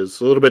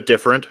is a little bit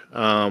different.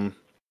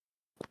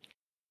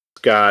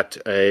 Got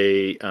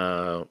a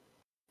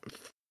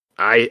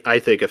I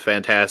think a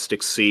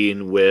fantastic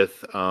scene with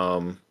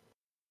the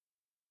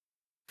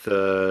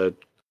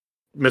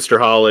Mr.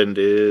 Holland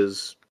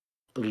is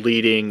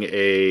leading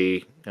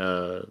a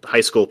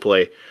high school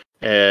play,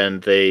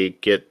 and they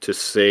get to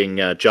sing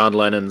John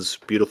Lennon's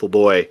 "Beautiful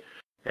Boy,"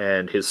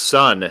 and his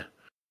son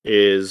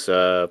is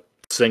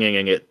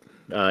singing it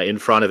in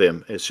front of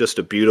him. It's just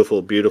a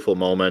beautiful, beautiful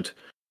moment.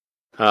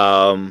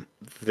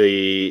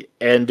 The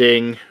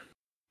ending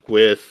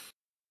with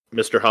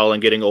Mr.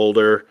 Holland getting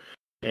older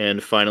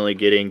and finally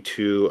getting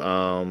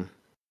to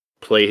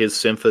play his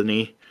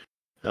symphony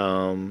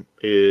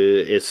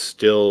is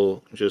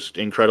still just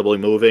incredibly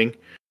moving.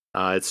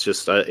 It's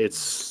just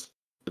it's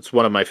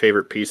one of my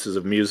favorite pieces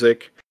of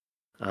music.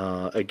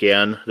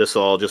 Again, this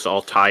will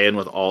all tie in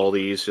with all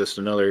these. Just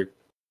another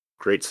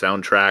great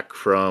soundtrack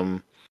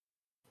from,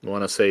 I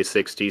want to say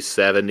 60s,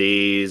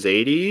 70s,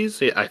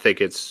 80s. I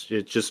think it's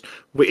just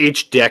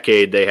each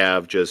decade they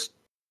have just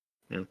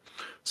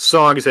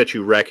songs that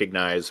you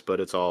recognize, but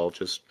it's all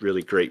just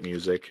really great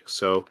music.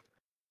 So,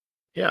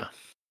 yeah.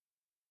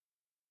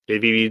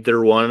 Have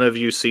either one of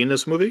you seen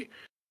this movie?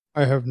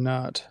 I have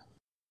not.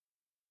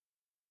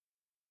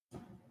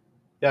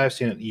 Yeah, I've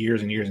seen it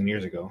years and years and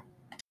years ago.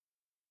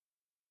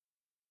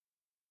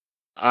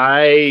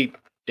 I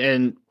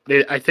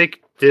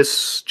think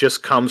this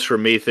just comes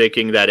from me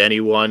thinking that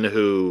anyone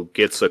who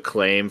gets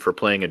acclaim for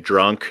playing a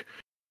drunk,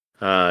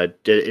 to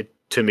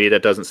me,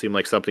 that doesn't seem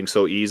like something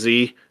so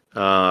easy.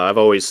 I've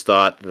always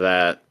thought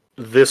that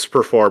this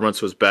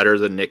performance was better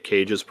than Nick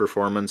Cage's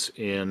performance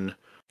in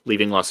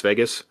Leaving Las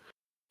Vegas.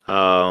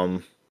 I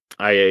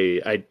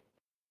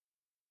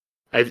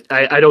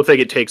don't think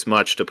it takes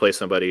much to play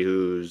somebody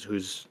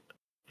who's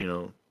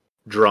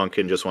drunk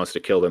and just wants to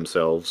kill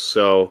themselves.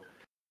 So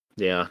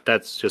yeah,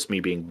 that's just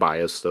me being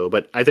biased though.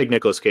 But I think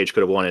Nicolas Cage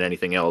could have won in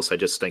anything else. I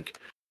just think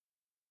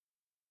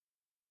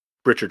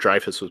Richard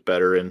Dreyfuss was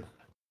better in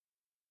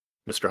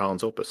Mr.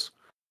 Holland's Opus.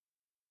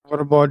 What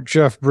about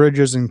Jeff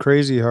Bridges and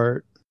Crazy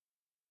Heart?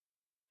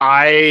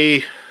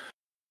 I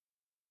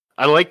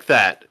like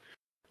that.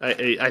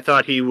 I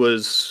thought it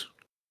was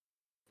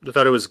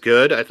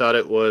good. I thought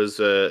it was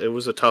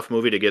a tough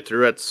movie to get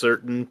through at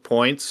certain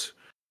points.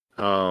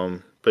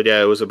 But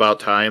yeah, it was about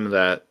time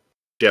that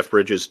Jeff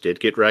Bridges did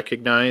get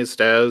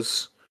recognized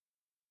as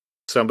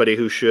somebody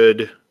who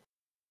should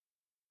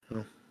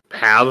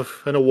have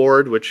an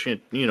award, which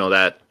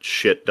that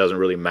shit doesn't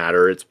really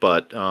matter.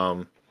 But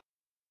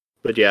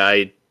yeah,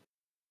 I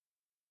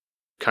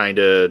kind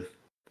of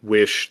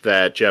wish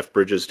that Jeff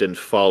Bridges didn't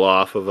fall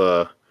off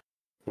of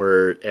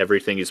where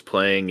everything he's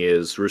playing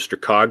is Rooster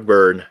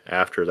Cogburn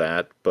after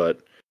that.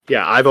 But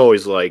yeah, I've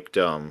always liked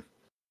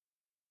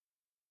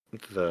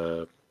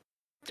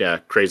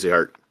Crazy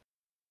Heart.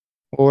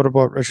 Well, what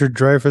about Richard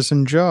Dreyfuss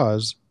and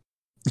Jaws?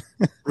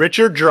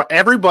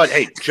 Everybody,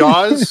 hey,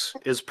 Jaws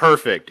is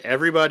perfect.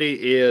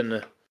 Everybody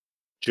in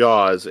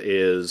Jaws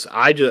is.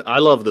 I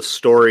love the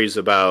stories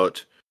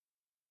about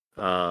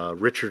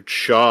Robert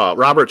Shaw.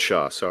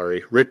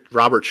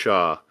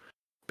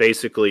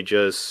 Basically,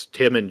 just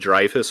him and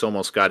Dreyfuss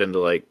almost got into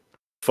like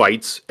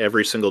fights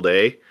every single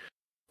day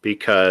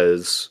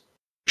because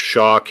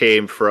Shaw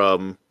came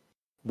from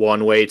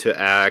one way to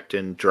act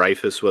and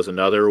Dreyfuss was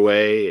another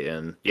way.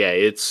 And yeah,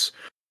 it's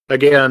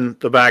again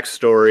the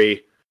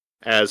backstory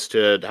as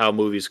to how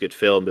movies get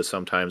filmed is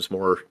sometimes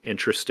more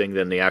interesting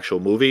than the actual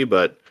movie,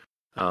 but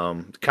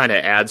kind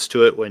of adds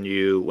to it when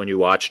you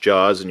watch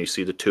Jaws and you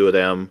see the two of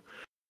them.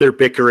 Their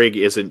bickering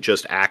isn't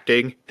just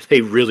acting; they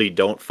really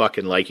don't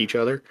fucking like each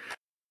other.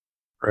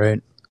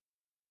 Right.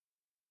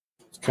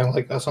 It's kind of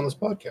like us on this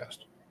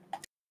podcast.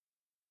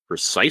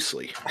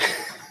 Precisely.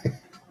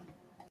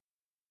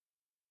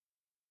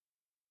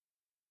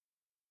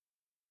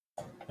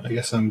 I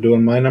guess I'm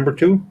doing my number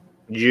two.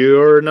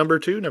 Your number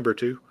two.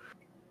 Did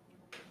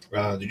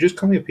you just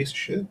call me a piece of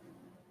shit?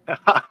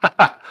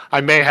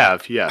 I may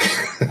have, yes.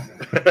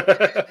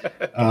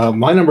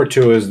 My number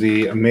two is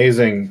the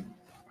amazing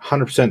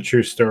 100%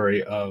 true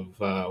story of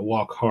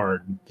Walk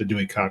Hard, the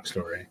Dewey Cox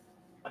story.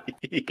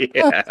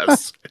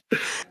 Yes.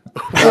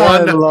 I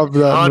love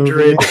that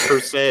movie.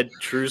 100%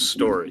 true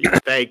story.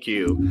 Thank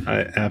you.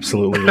 I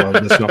absolutely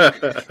love this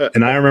one.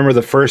 And I remember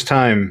the first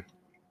time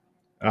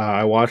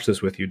I watched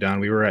this with you, Don.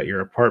 We were at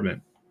your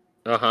apartment.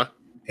 Uh-huh.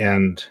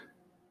 And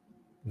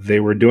they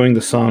were doing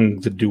the song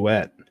The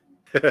Duet.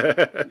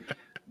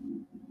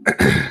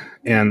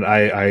 And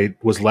I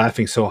was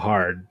laughing so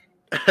hard.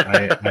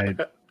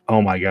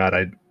 Oh my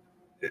God.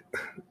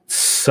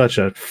 such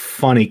a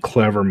funny,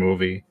 clever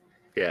movie.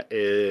 Yeah,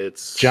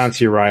 it's John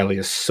C. Reilly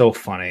is so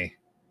funny.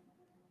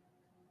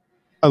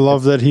 I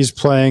love that he's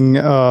playing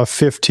a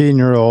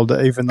 15-year-old,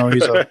 even though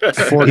he's a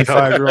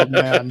 45-year-old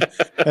man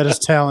at his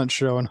talent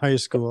show in high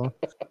school.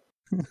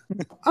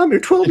 I'm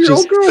your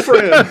 12-year-old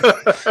girlfriend.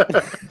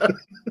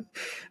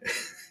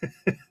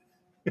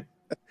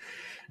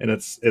 And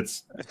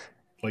it's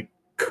like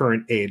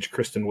current age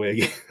Kristen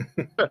Wiig.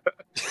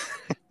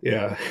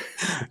 Yeah.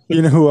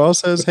 You know who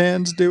else has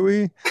hands,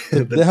 Dewey?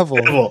 The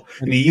devil.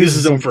 And he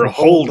uses them for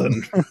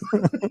holding.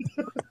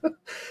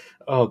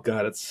 Oh,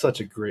 God, it's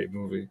such a great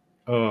movie.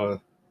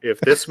 If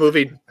this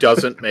movie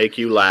doesn't make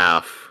you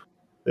laugh,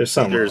 there's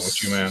something wrong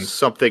with you, man.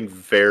 Something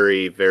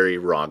very, very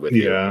wrong with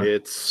you.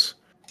 It's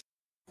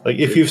like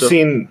if you've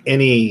seen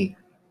any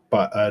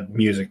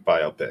music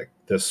biopic,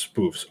 this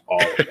spoofs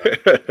all of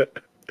them.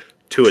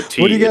 To a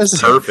T.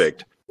 It's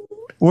perfect.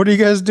 What are you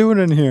guys doing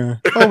in here?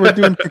 Oh, we're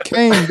doing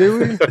cocaine,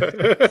 Dewey.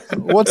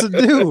 What's it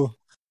do?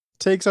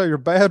 Takes out your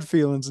bad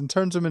feelings and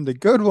turns them into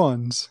good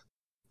ones.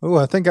 Oh,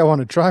 I think I want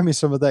to try me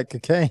some of that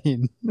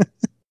cocaine.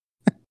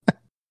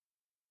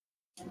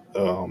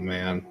 Oh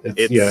man,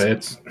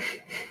 it's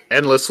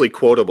endlessly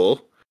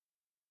quotable.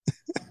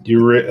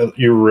 You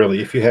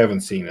really, if you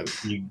haven't seen it,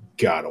 you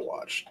gotta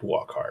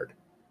Walk Hard.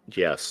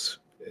 Yes,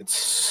 it's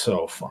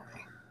so funny.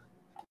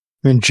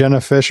 I mean,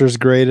 Jenna Fisher's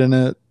great in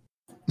it.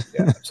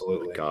 Yeah,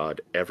 absolutely. God,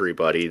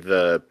 everybody.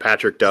 The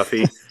Patrick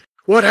Duffy.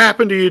 What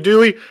happened to you,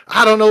 Dewey?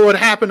 I don't know what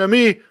happened to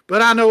me,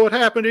 but I know what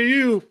happened to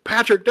you.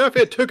 Patrick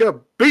Duffy took a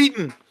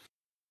beating.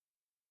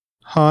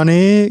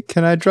 Honey,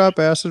 can I drop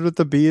acid with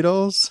the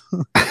Beatles?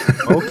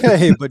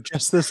 Okay, but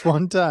just this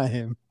one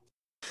time.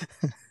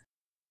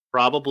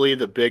 Probably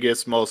the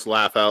biggest, most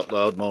laugh out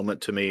loud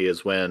moment to me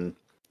is when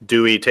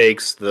Dewey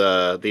takes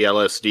the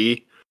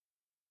LSD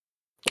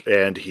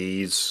and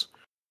he's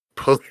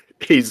so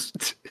his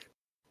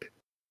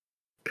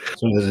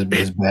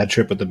bad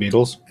trip with the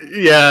Beatles.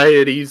 Yeah,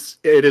 and he's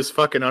in his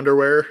fucking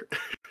underwear.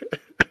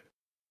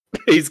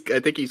 I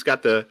think he's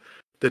got the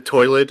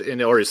toilet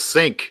or his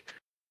sink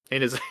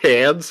in his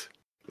hands.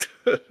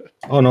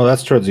 Oh no,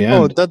 that's towards the end.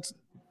 Oh,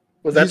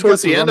 was that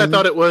towards the end? I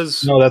thought it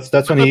was. No,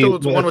 that's when he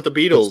was the one with the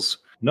Beatles.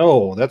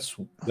 No, that's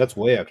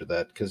way after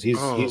that because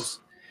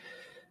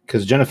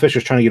because Jenna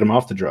Fisher's trying to get him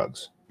off the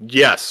drugs.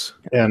 Yes,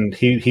 and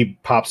he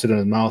pops it in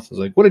his mouth. He's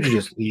like, "What did you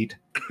just eat?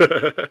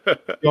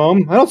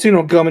 Gum? I don't see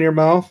no gum in your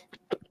mouth."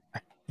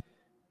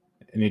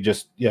 And he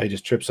just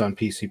trips on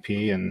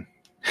PCP and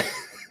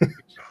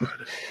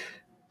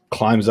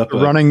climbs up a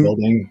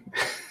building.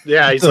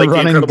 Yeah, he's like the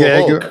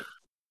Incredible Hulk.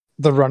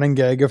 The running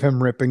gag of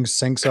him ripping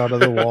sinks out of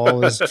the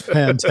wall is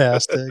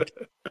fantastic.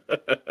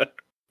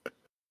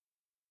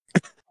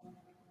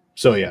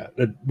 So yeah,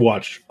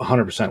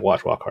 100%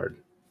 watch Walk Hard.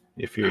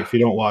 If you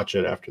don't watch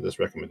it after this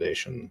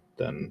recommendation,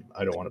 then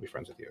I don't want to be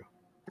friends with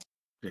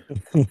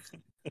you.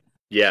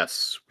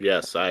 Yes,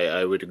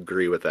 I would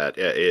agree with that.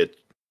 It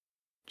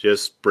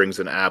just brings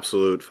an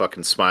absolute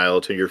fucking smile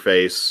to your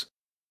face.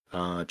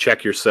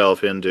 Check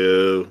yourself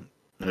into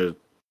the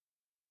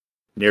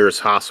nearest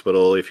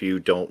hospital if you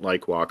don't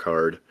like Walk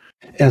Hard.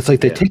 And it's like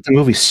they take the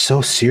movie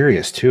so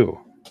serious too.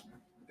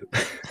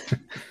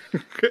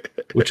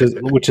 which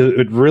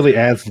it really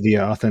adds to the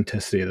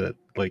authenticity that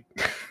like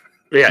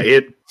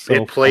it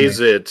plays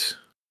it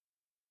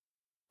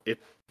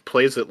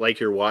like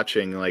you're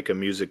watching like a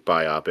music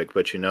biopic,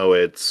 but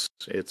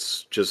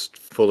it's just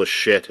full of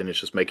shit and it's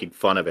just making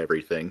fun of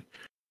everything.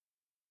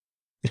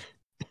 The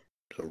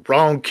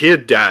wrong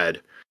kid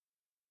died.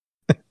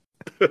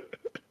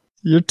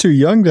 You're too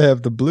young to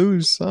have the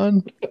blues,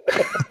 son.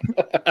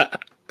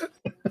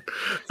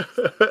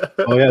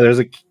 Oh yeah, there's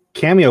a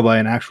cameo by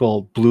an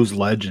actual blues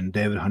legend,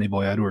 David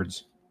Honeyboy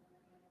Edwards.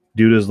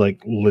 Dude is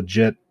like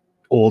legit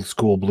old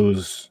school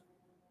blues,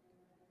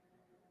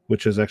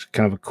 which is actually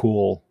kind of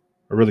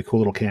a really cool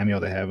little cameo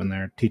they have in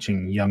there,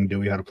 teaching young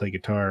Dewey how to play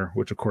guitar,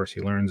 which of course he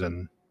learns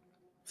in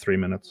 3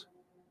 minutes.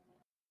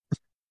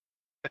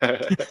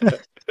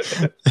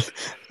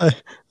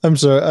 I'm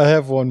sorry, I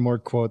have one more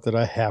quote that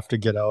I have to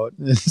get out.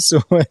 So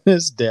when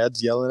his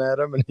dad's yelling at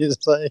him and he's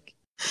like,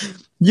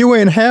 "You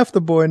ain't half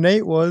the boy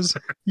Nate was.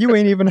 You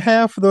ain't even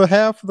half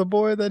the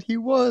boy that he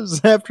was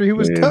after he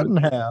was cut in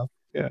half."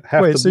 Yeah,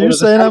 wait, so you're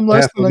saying I'm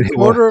less than a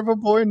quarter of a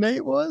boy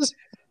Nate was?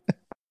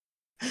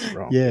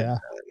 Wrong. Yeah,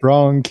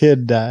 wrong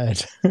kid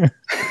died.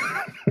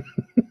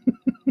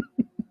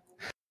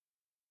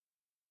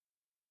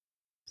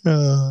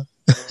 Oh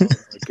my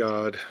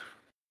God.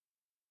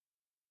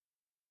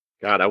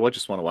 God, I would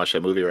just want to watch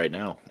that movie right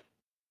now.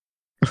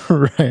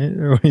 Right,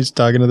 when he's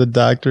talking to the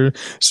doctor.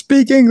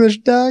 Speak English,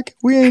 doc.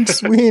 We ain't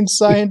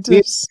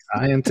scientists.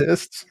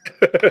 Scientists.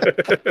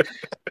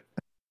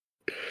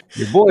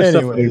 Your boy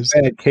suffered a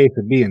bad case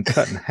of being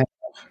cut in half.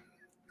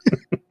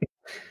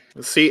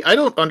 See, I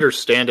don't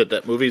understand it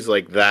that movies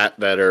like that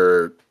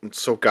are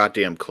so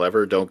goddamn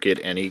clever don't get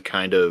any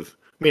kind of.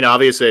 I mean,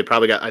 obviously,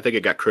 I think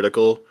it got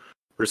critical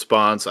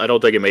response. I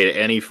don't think it made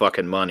any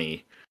fucking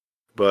money.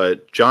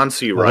 But John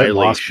C.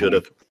 Reilly should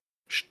have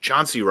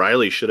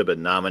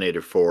been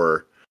nominated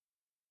for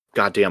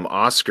goddamn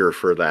Oscar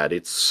for that.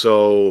 It's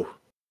so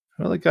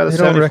Well, it got a They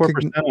don't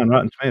 74% on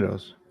Rotten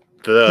Tomatoes.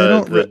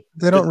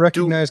 They don't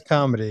recognize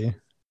comedy.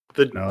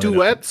 The No, they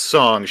duet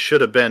song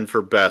should have been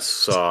for best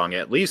song,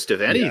 at least if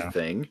Yeah.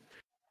 anything.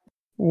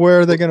 Where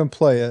are they going to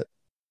play it?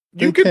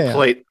 You They can can't.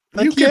 play.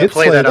 They You can't can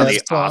play play that on that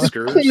the song.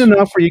 Clean Oscars.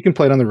 enough where you can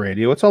play it on the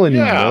radio. It's all they need.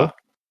 Yeah,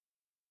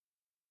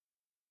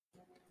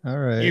 All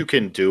right. you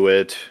can do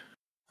it.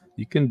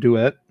 You can do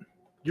it.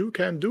 You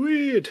can do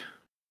it.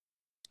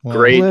 Well,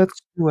 Great. Let's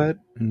do it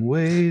in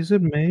ways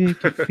that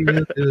make you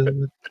feel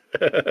good.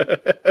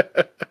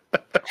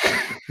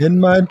 In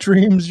my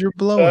dreams, you're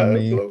blowing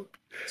me.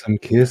 Some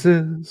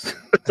kisses.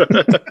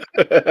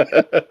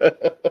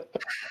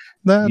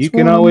 That's You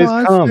can one of always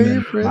my come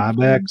in favorite my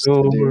back things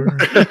to do. door.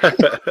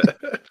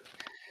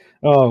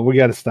 Oh, we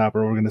got to stop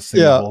her. We're going to sing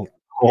Yeah. the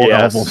whole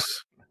album.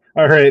 Yes.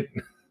 All right.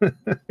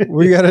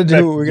 We gotta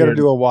do Jared.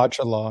 a watch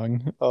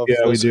along of Yeah,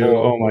 we this do. whole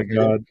Oh my movie.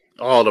 god.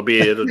 Oh, it'll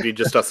be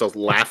just us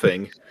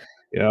laughing.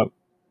 Yep.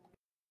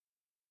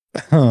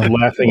 Huh.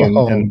 Laughing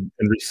Whoa. and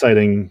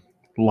reciting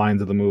lines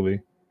of the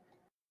movie,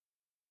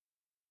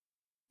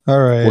 All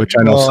right. which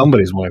I know well,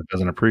 somebody's wife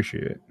doesn't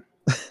appreciate.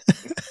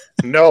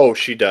 No,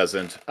 she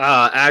doesn't.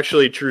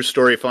 Actually, true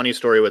story, funny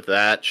story with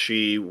that.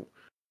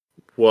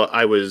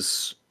 I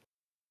was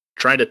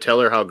trying to tell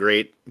her how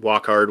great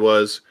Walk Hard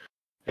was,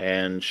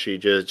 and she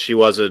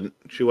wasn't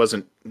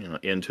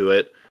into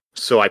it.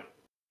 So I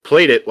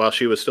played it while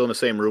she was still in the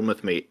same room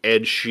with me,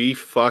 and she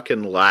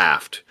fucking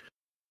laughed.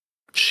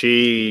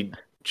 She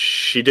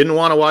didn't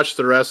want to watch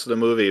the rest of the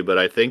movie, but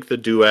I think the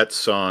duet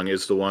song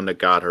is the one that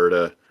got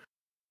her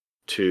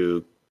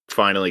to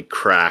finally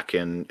crack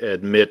and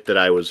admit that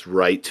I was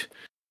right,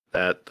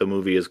 that the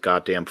movie is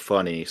goddamn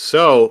funny.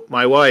 So,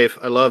 my wife,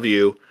 I love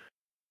you.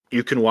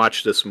 You can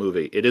watch this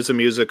movie. It is a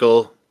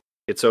musical.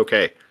 It's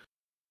okay.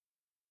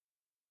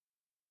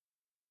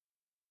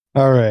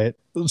 all right.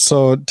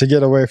 So to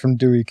get away from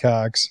Dewey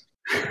Cox,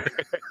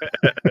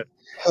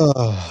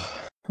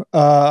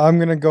 I'm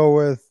gonna go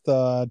with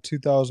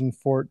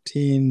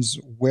 2014's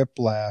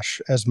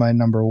Whiplash as my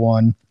number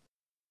one.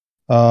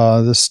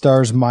 This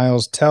stars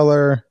Miles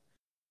Teller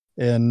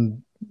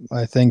in,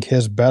 I think,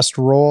 his best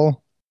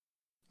role.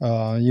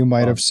 You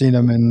might have seen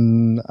him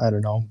in, I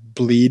don't know,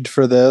 Bleed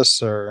for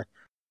this, or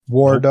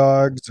War Nope.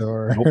 Dogs,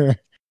 or Nope.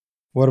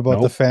 what about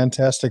the Nope.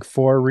 Fantastic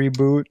Four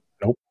reboot?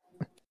 Nope.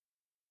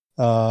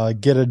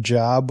 Get a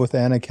Job with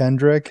Anna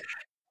Kendrick.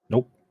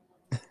 Nope.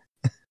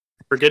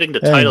 Forgetting the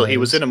title, he Anyways.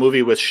 was in a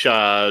movie with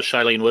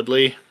Shailene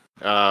Woodley.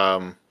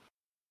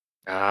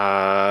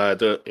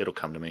 It'll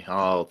come to me.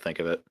 I'll think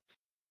of it.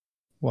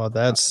 Well,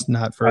 that's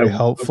not very I-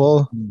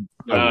 helpful.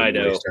 I I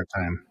wouldn't know. waste our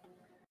time.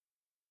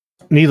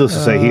 Needless to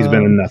say, he's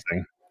been in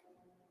nothing.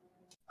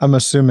 I'm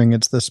assuming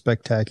it's The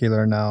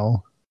Spectacular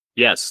Now.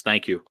 Yes,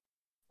 thank you.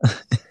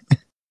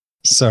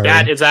 Sorry.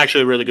 That is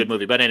actually a really good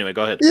movie. But anyway,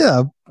 go ahead.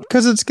 Yeah,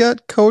 because it's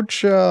got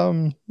Coach.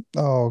 Oh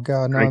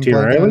God, now I'm Frank T. blanking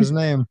on Riley? his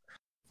name.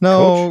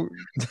 No,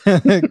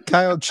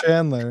 Kyle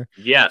Chandler,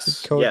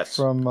 Yes, Coach yes.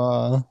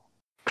 from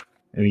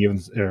Any given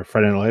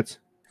Friday Night Lights?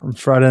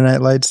 Friday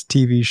Night Lights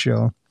TV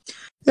show.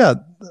 Yeah.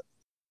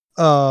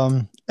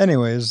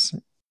 Anyways,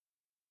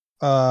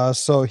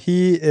 so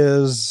he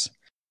is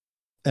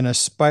an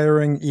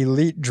aspiring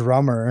elite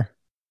drummer,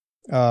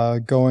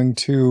 going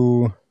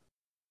to.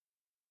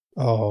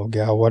 Oh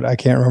God, I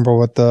can't remember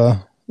what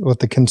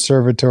the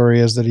conservatory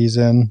is that he's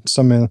in.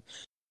 Some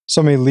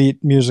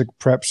elite music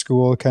prep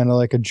school, kind of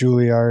like a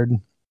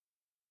Juilliard,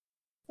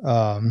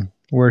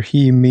 where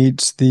he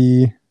meets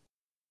the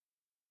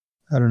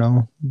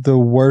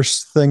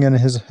worst thing in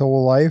his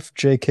whole life,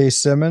 J.K.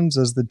 Simmons,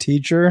 as the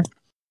teacher,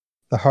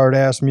 the hard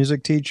ass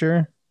music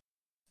teacher.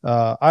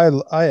 I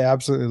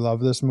absolutely love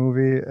this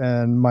movie,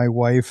 and my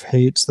wife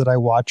hates that I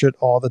watch it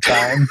all the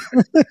time.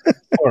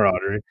 Poor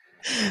Audrey.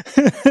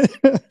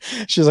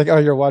 She's like, "Oh,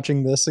 you're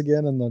watching this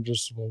again?" And then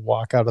just will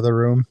walk out of the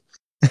room.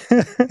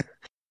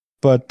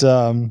 But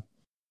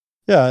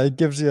yeah, it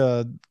gives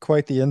you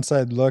quite the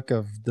inside look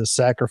of the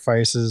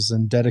sacrifices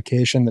and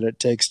dedication that it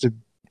takes to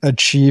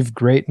achieve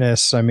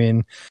greatness. I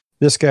mean,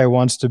 this guy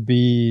wants to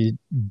be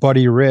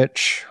Buddy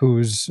Rich,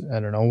 who's, I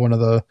don't know, one of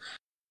the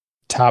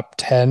top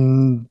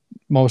 10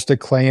 most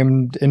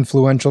acclaimed,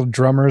 influential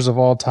drummers of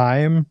all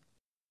time.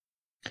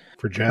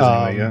 For jazz,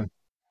 anyway,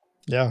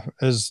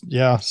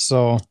 yeah.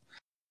 So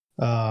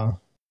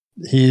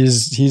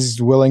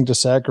he's willing to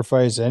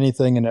sacrifice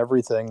anything and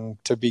everything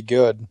to be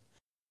good.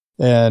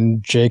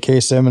 And J.K.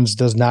 Simmons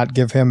does not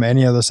give him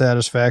any of the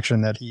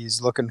satisfaction that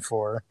he's looking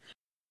for.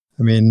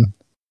 I mean,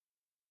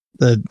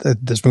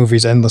 this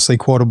movie's endlessly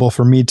quotable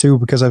for me too,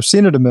 because I've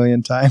seen it a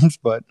million times.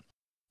 But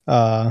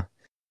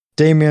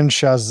Damien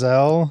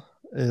Chazelle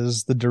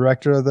is the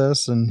director of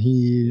this, and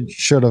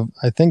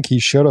I think he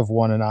should have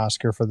won an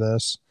Oscar for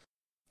this.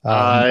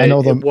 I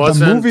know the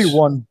movie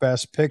won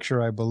Best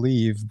Picture, I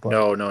believe. But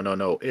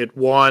No.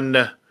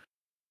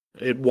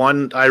 It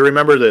won. I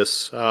remember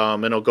this,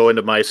 and I'll go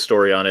into my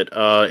story on it.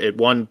 It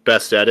won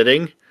Best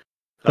Editing.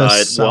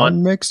 Best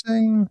sound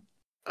mixing.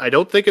 I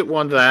don't think it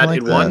won that. Like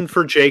It won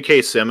for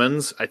J.K.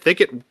 Simmons. I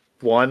think it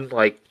won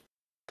like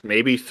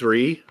maybe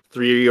three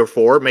or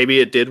four. Maybe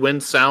it did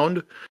win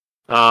sound.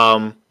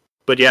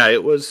 But yeah,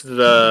 it was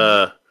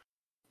the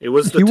He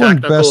won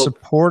technical Best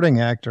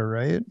Supporting Actor,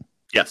 right?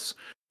 Yes.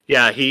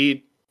 Yeah,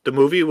 the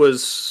movie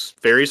was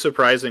very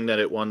surprising that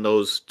it won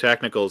those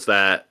technicals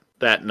that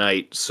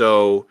night.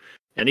 So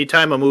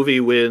anytime a movie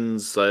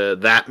wins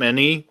that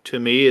many, to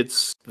me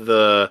it's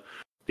the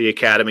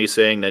Academy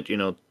saying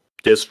that,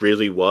 this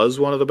really was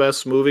one of the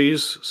best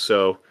movies.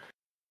 So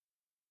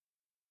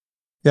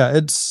yeah,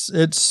 it's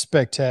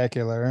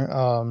spectacular.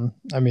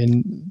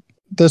 Damien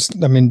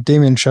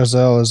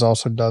Chazelle has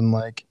also done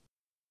like,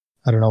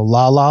 I don't know,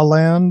 La La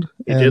Land.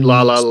 He did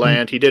La La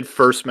Land. He did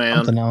First Man.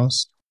 Something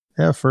else.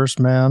 Yeah, First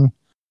Man.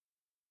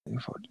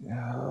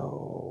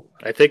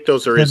 I think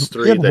those are his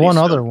three. He had one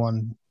other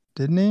one,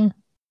 didn't he?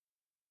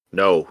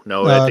 No.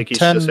 I think he's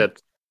just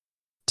had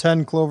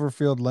 10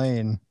 Cloverfield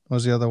Lane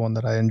was the other one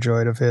that I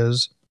enjoyed of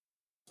his.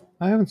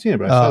 I haven't seen it,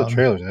 but I saw the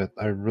trailers.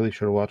 I really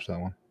should have watched that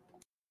one.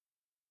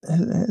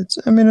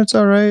 It's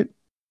all right.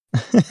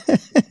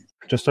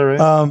 Just all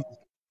right.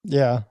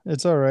 Yeah,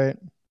 it's all right.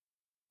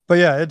 But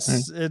yeah,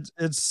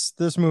 it's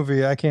this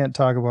movie. I can't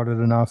talk about it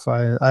enough.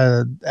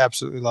 I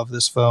absolutely love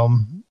this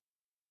film.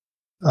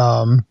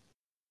 The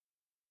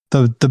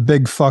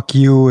big fuck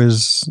you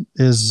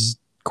is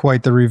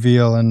quite the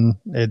reveal, and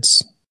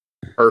it's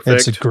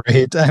perfect. It's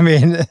great. I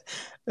mean,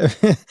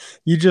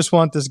 you just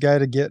want this guy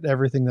to get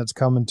everything that's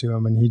coming to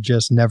him, and he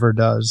just never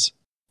does.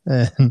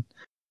 And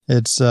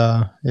it's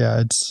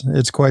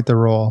quite the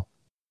role.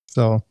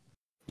 So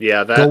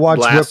yeah, go watch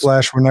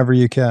Whiplash whenever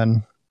you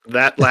can.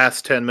 That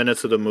last 10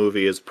 minutes of the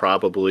movie is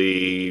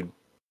probably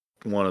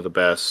one of the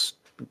best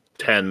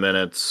 10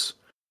 minutes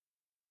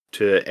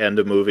to end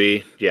a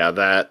movie. Yeah,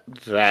 that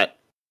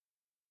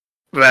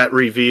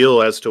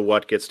reveal as to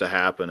what gets to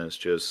happen is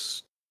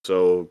just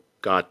so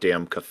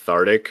goddamn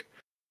cathartic.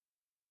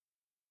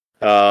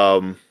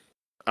 I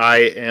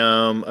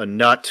am a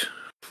nut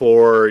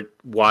for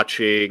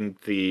watching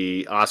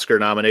the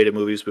Oscar-nominated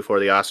movies before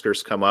the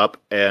Oscars come up,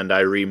 and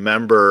I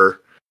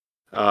remember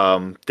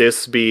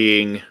this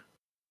being...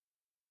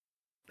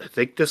 I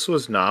think this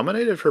was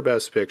nominated for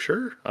Best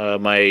Picture.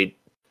 My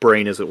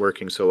brain isn't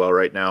working so well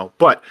right now.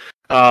 But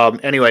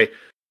anyway,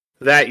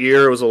 that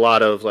year was a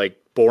lot of like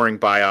boring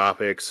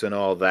biopics and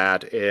all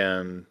that.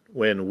 And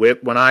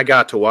when I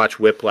got to watch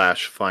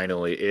Whiplash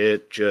finally,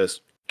 it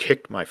just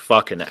kicked my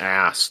fucking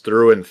ass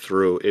through and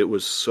through. It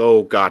was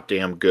so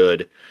goddamn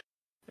good.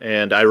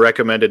 And I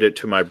recommended it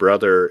to my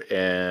brother,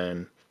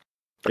 and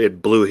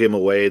it blew him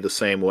away the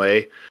same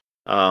way.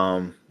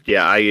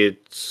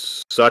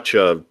 It's such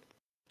a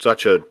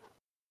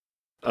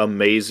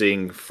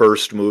amazing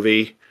first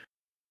movie.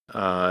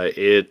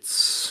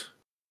 It's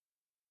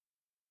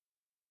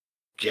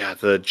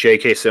the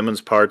J.K.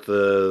 Simmons part,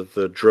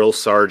 the drill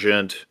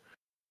sergeant,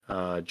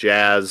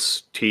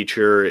 jazz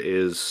teacher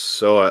is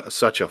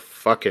such a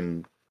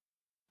fucking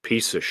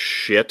piece of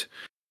shit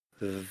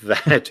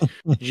that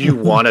you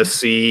want to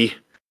see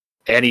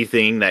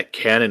anything that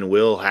can and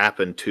will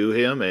happen to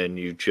him, and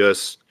you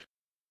just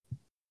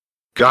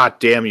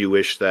goddamn you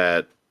wish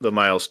that the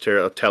Miles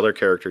Teller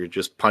character could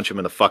just punch him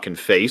in the fucking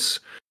face.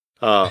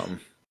 I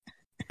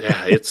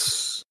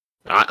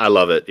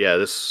love it. Yeah,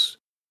 this is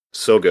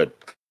so good.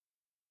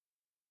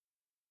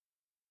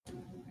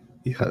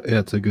 Yeah,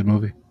 it's a good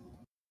movie.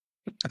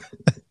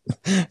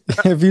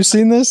 Have you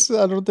seen this?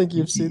 I don't think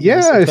you've seen this.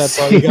 Yeah, that's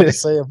all you got to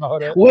say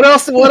about it. What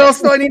else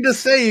do I need to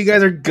say? You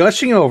guys are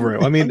gushing over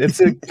it. I mean, it's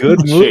a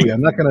good movie.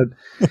 I'm not gonna.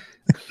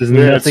 There's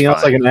nothing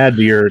else I can add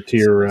to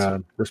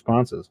your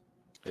responses.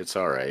 It's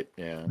all right.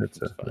 Yeah,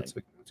 it's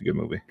a good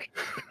movie.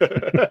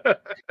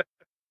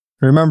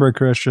 Remember,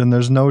 Christian,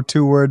 there's no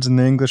two words in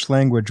the English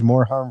language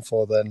more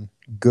harmful than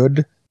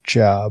good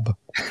job.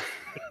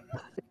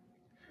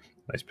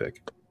 Nice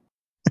pick.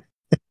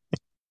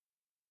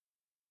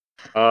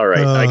 All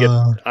right,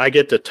 I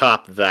get to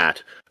top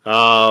that.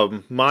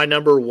 My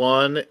number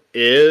one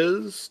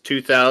is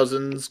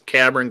 2000's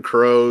Cameron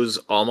Crowe's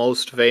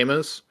Almost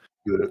Famous.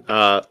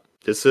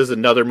 This is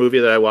another movie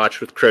that I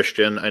watched with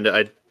Christian,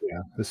 and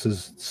this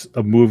is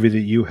a movie that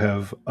you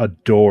have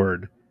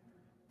adored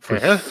for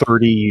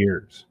 30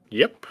 years.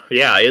 Yep.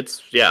 Yeah,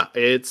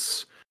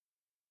 it's.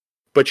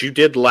 But you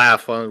did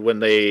laugh when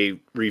they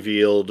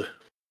revealed,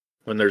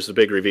 when there's a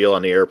big reveal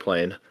on the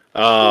airplane.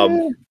 I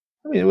mean,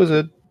 it was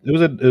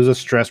a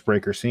stress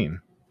breaker scene.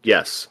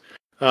 Yes.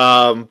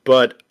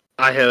 But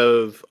I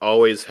have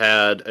always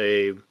had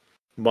a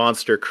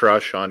monster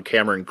crush on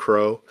Cameron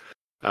Crowe.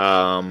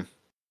 I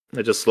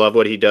just love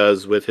what he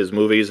does with his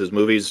movies. His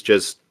movies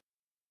just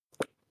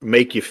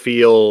make you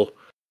feel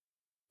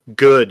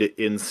good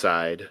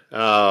inside.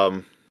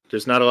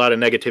 There's not a lot of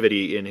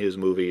negativity in his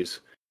movies.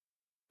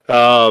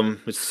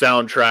 His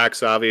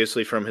soundtracks,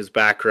 obviously, from his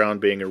background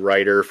being a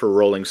writer for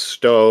Rolling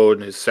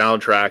Stone, his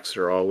soundtracks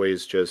are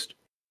always just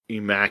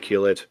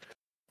immaculate.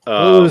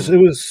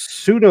 It was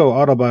pseudo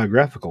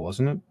autobiographical,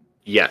 wasn't it?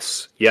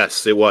 Yes,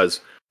 it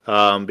was.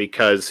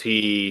 Because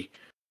he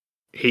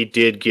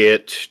did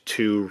get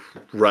to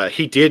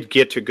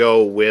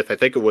go with, I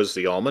think it was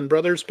the Allman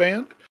Brothers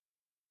Band.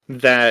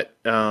 that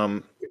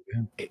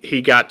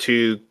he got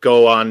to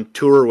go on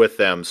tour with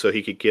them so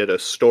he could get a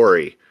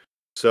story.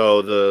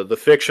 So the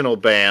fictional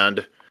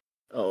band,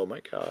 oh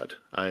my god,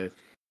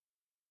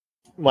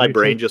 my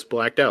brain just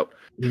blacked out.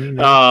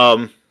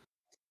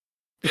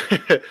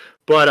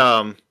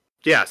 But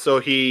yeah, so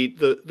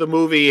the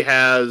movie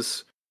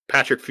has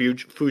Patrick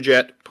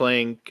Fugit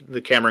playing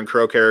the Cameron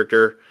Crowe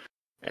character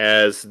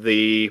as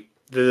the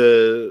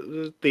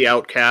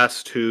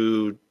outcast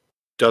who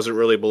doesn't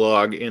really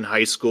belong in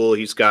high school.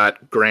 He's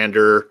got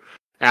grander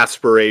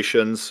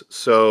aspirations,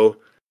 so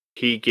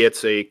he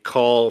gets a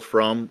call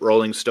from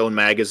Rolling Stone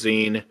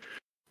magazine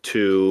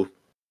to,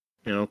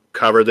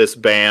 cover this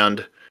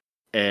band,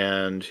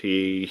 and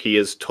he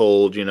is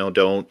told,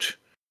 don't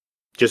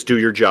just do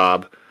your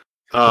job.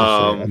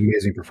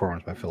 Amazing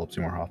performance by Philip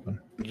Seymour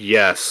Hoffman.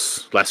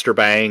 Yes, Lester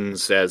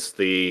Bangs as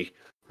the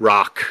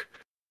rock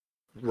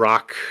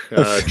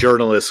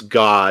journalist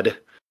god.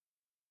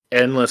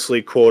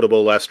 Endlessly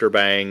quotable Lester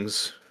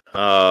Bangs.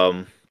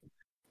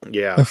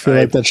 Yeah, I feel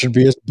like that should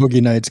be his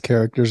Boogie Nights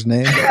character's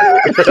name.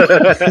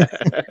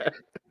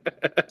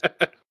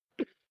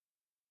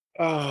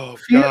 Oh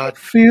God!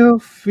 Feel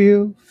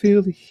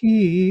the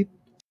heat.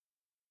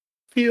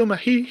 Feel my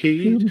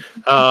heat.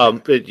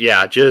 But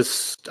yeah,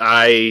 just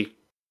I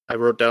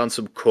wrote down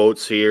some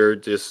quotes here.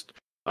 Just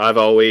I've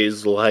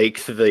always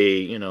liked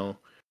the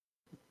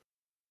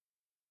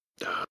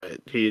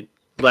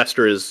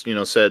Lester has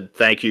said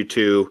thank you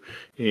to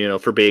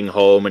for being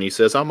home, and he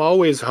says I'm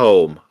always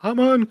home. I'm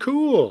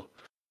uncool.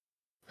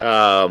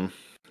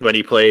 When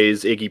he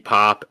plays Iggy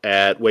Pop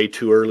at way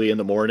too early in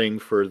the morning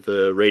for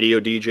the radio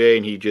DJ,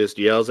 and he just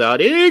yells out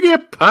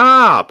Iggy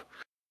Pop.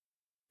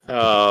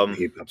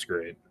 Iggy Pop's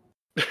great.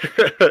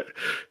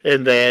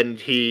 And then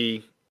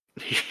he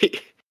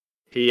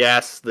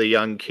asks the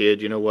young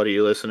kid, what are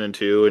you listening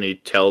to? And he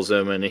tells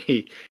him, and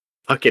he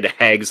fucking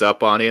hangs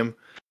up on him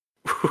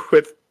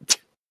with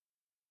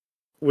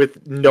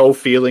no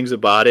feelings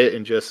about it,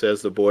 and just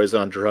says the boy's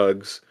on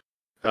drugs.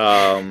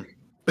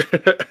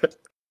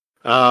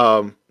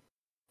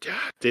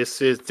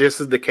 This is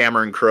the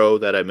Cameron Crowe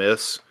that I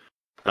miss.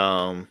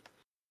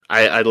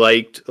 I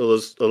liked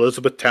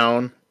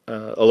Elizabethtown.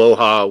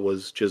 Aloha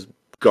was just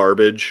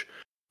garbage,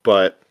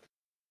 but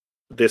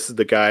this is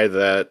the guy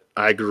that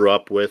I grew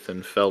up with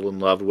and fell in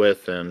love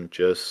with, and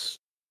just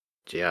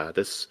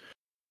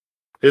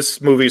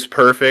this movie's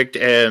perfect.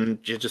 And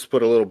you just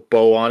put a little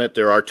bow on it.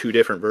 There are two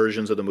different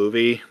versions of the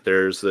movie.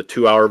 There's the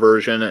 2-hour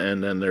version,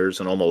 and then there's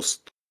an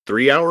almost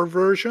 3-hour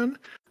version.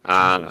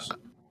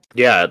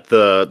 Yeah,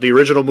 the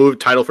original movie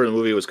title for the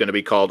movie was going to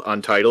be called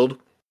Untitled,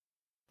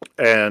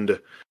 and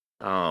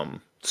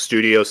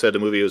studio said the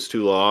movie was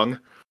too long,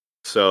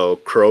 so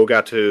Crowe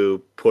got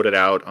to put it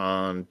out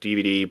on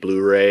DVD,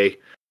 Blu-ray,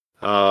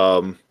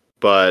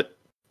 but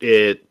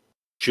it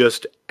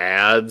just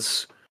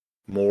adds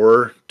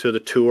more to the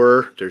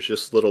tour. There's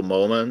just little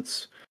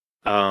moments.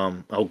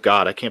 Oh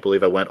God, I can't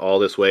believe I went all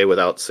this way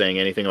without saying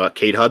anything about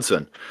Kate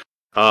Hudson.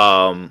 Kate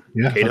Hudson.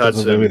 That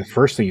was the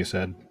first thing you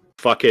said.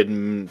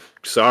 Fucking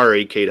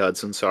sorry, Kate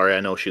Hudson. Sorry, I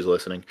know she's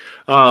listening.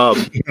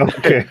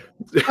 Okay.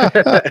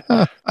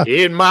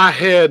 In my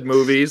head,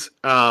 movies.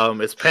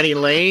 It's Penny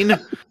Lane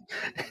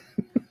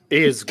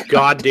is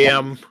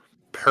goddamn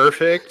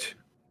perfect.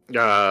 You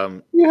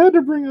had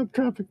to bring up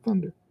Tropic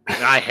Thunder.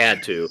 I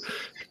had to.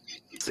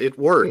 It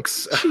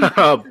works.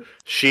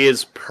 She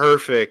is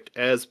perfect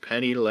as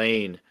Penny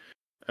Lane.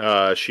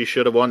 She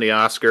should have won the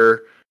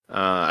Oscar.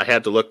 I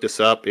had to look this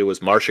up. It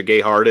was Marcia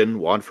Gay Harden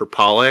won for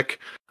Pollock.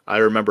 I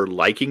remember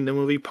liking the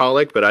movie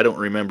Pollock, but I don't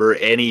remember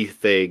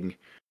anything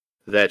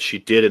that she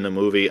did in the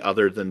movie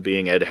other than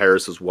being Ed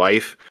Harris's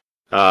wife.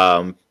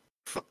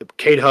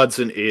 Kate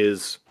Hudson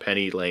is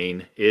Penny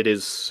Lane. It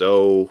is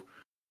so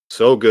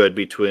good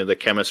between the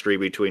chemistry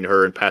between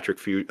her and Patrick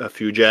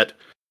Fugit.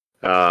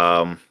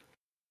 God,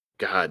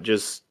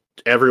 just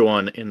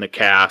everyone in the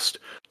cast.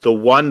 The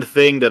one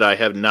thing that I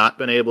have not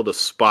been able to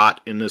spot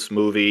in this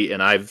movie,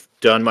 and I've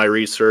done my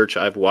research,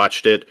 I've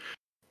watched it,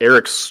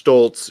 Eric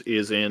Stoltz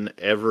is in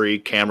every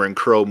Cameron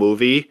Crowe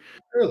movie.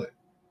 Really?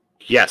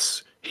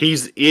 Yes.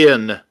 He's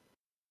in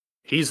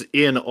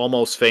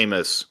Almost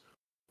Famous,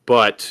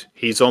 but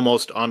he's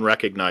almost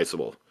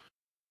unrecognizable.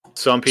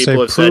 Some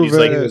people have said he's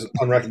like... He was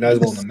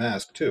unrecognizable in The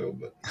Mask, too.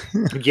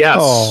 But yes.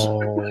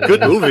 Oh. Good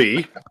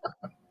movie.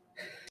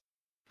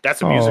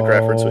 That's a music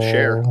reference with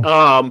Cher.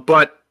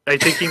 But I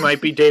think he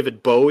might be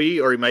David Bowie,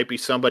 or he might be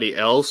somebody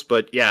else.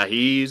 But yeah,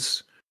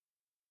 he's...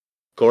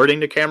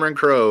 According to Cameron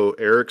Crowe,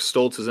 Eric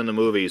Stoltz is in the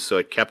movie, so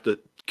it kept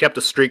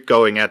the streak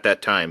going at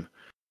that time,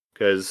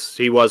 because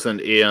he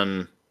wasn't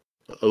in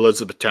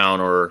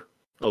Elizabethtown or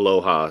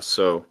Aloha.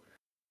 So,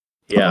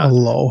 yeah,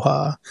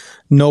 Aloha.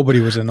 Nobody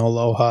was in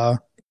Aloha.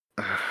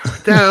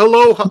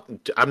 Aloha.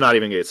 I'm not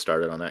even gonna get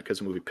started on that because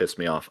the movie pissed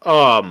me off.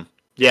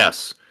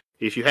 Yes,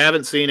 if you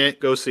haven't seen it,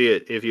 go see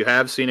it. If you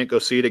have seen it, go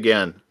see it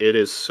again. It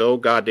is so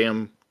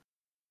goddamn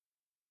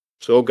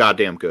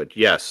good.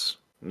 Yes.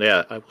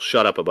 Yeah, I will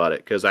shut up about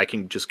it because I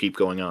can just keep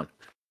going on.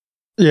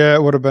 Yeah,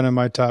 it would have been in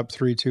my top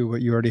 3 too,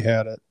 but you already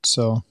had it.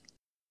 So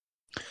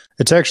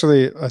It's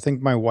actually, I think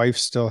my wife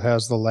still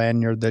has the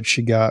lanyard that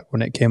she got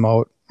when it came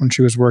out when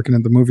she was working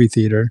at the movie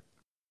theater.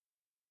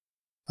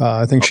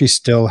 I think she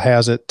still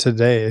has it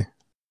today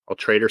I'll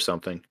trade her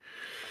something.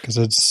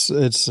 because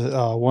it's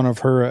one of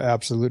her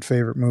absolute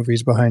favorite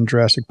movies behind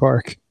Jurassic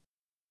Park.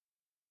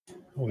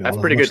 That's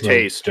pretty good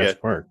taste.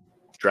 Jurassic Park.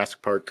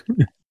 Jurassic Park.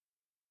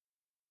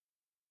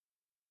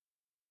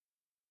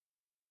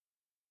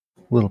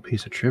 Little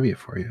piece of trivia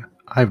for you.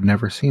 I've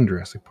never seen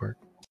Jurassic Park.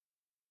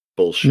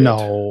 Bullshit.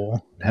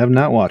 No. Have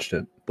not watched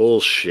it.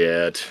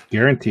 Bullshit.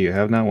 Guarantee you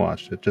have not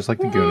watched it. Just like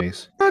the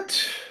Goonies.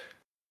 What?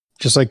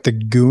 Just like the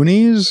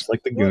Goonies? Just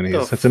like the What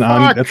Goonies. the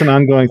That's an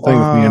ongoing thing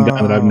with me and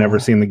Don that I've never Wow.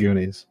 seen the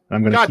Goonies.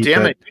 I'm gonna God keep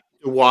damn that. it. You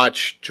need to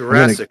watch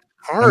Jurassic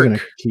I'm Park. gonna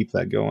keep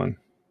that going.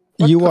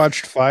 What You the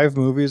watched 5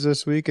 movies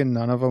this week and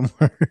none of them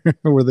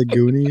were the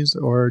Goonies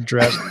or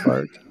Jurassic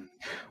Park.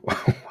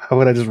 Why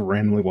would I just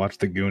randomly watch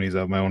the Goonies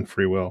of my own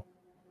free will?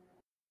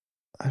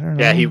 I don't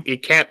know. Yeah, he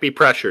can't be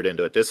pressured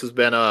into it. This has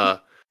been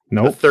a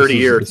Nope.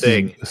 30-year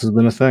thing. This has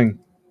been a thing.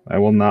 I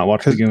will not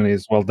watch the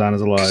Goonies while Don is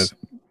alive.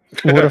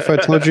 What if I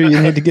told you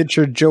need to get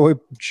your Joe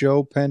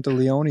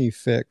Pantaleone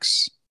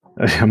fix?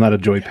 I'm not a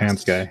Joey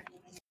Pants guy.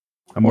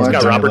 I'm more Well, of a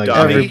got Johnny Robert Legs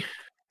Downey. guy.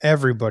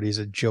 Everybody's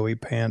a Joey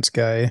Pants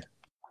guy.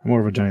 I'm more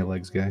of a Johnny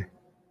Legs guy.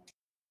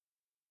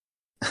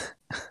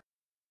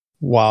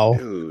 Wow.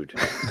 Dude.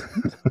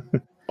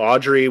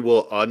 Audrey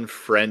will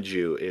unfriend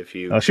you if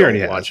you She already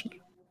don't has. watch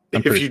I'm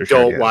if pretty you sure she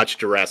already don't has. watch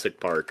Jurassic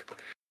Park.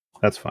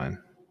 That's fine.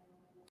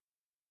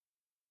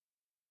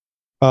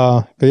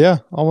 But yeah,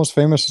 Almost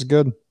Famous is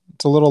good.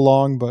 It's a little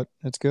long, but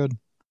it's good.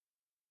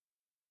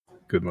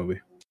 Good movie.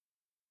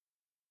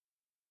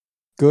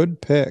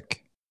 Good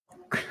pick.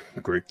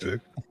 Great pick.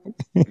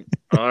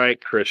 All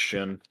right,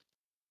 Christian.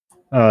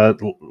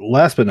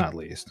 Last but not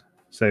least,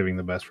 saving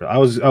the best for I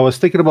was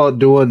thinking about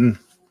doing,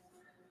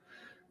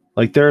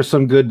 like, there are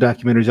some good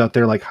documentaries out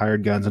there like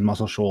Hired Guns and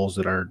Muscle Shoals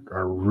that are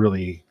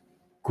really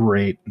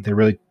great. They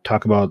really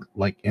talk about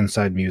like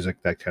inside music,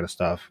 that kind of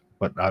stuff,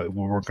 but we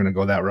weren't going to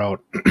go that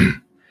route.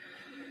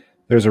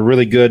 There's a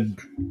really good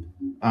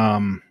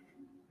I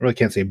really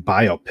can't say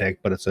biopic,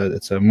 but it's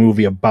a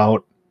movie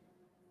about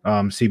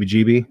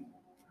CBGB,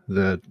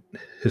 the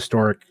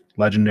historic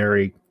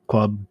legendary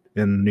club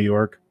in New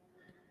York.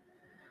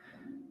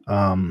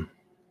 But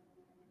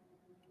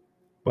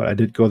I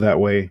did go that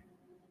way.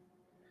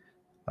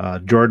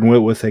 Jordan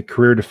Witt with a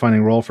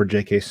career-defining role for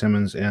J.K.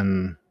 Simmons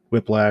in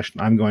Whiplash.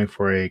 I'm going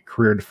for a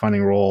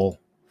career-defining role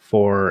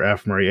for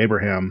F. Murray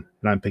Abraham,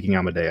 and I'm picking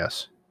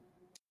Amadeus.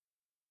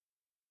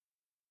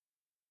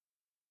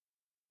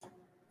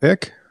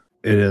 Pick?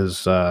 It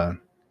is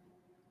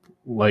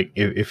like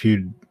if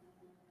you,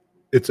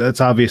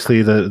 it's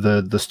obviously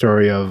the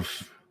story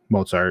of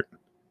Mozart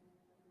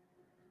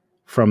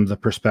from the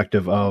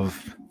perspective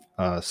of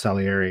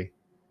Salieri.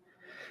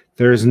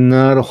 There's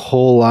not a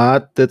whole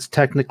lot that's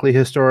technically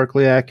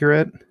historically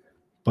accurate,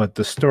 but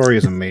the story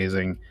is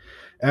amazing.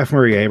 F.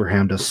 Murray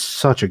Abraham does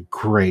such a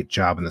great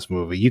job in this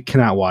movie. You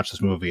cannot watch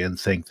this movie and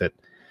think that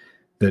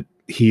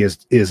he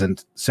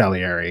isn't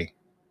Salieri.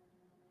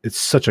 It's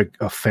such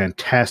a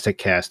fantastic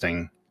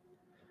casting.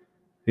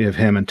 You have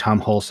him and Tom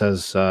Hulce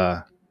as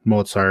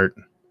Mozart,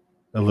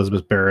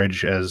 Elizabeth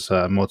Berridge as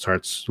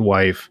Mozart's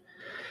wife.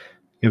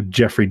 You have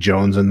Jeffrey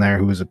Jones in there,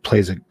 who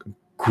plays a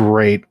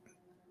great.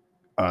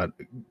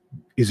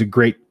 He's a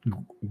great,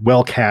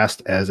 well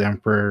cast as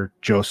Emperor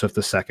Joseph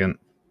II.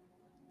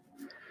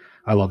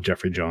 I love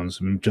Jeffrey Jones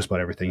and just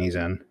about everything he's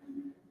in.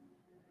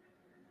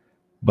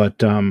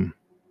 But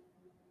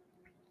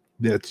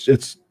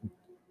it's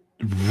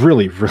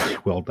really, really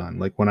well done.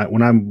 Like when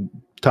I'm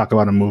talk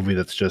about a movie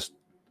that's just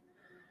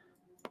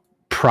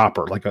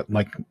proper, like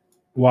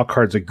Walk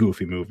Hard's a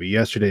goofy movie.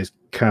 Yesterday's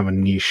kind of a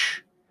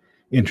niche,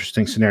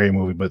 interesting scenario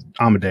movie, but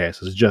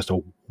Amadeus is just a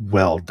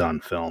well done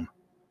film.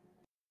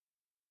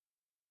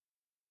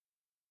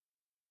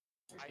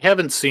 I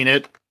haven't seen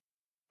it.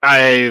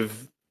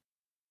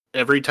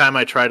 Every time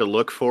I try to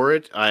look for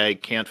it, I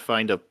can't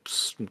find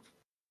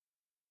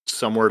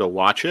somewhere to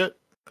watch it.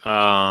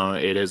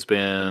 It has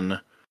been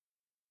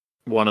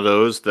one of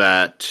those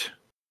that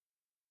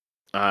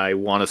I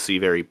want to see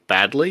very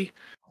badly.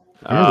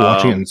 I remember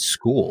watching it in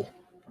school.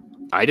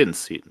 I didn't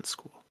see it in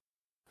school.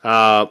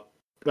 Have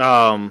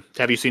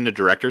you seen the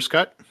director's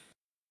cut?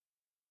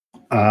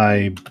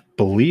 I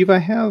believe I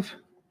have.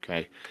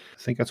 Okay. I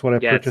think that's what I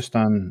purchased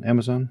on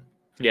Amazon.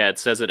 Yeah, it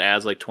says it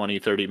adds like 20,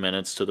 30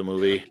 minutes to the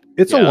movie.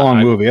 It's a long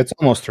movie. It's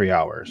almost 3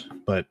 hours,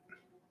 but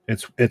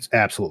it's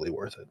absolutely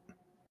worth it.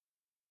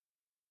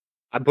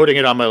 I'm putting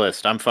it on my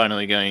list. I'm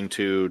finally going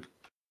to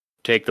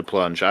take the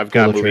plunge. I've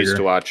got movies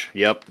to watch.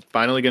 Yep,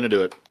 finally going to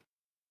do it.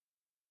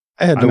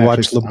 I had to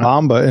watch La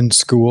Bamba in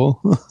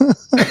school.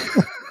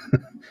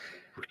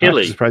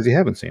 Really? I'm surprised you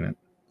haven't seen it.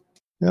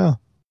 Yeah.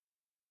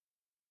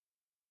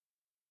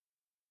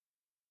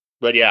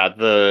 But yeah,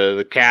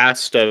 the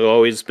cast have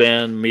always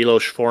been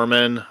Milos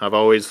Forman. I've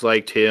always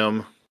liked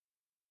him.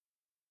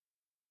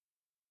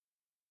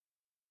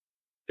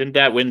 Didn't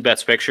that win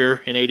Best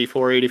Picture in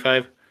 84,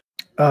 85?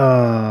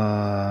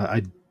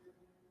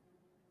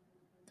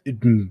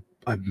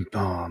 I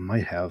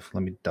might have.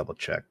 Let me double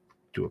check.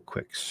 Do a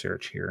quick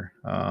search here.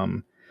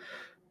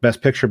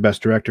 Best Picture,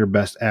 Best Director,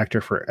 Best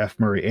Actor for F.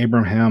 Murray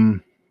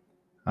Abraham.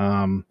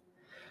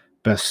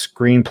 Best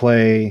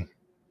Screenplay,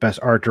 Best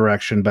Art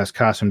Direction, Best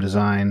Costume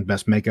Design,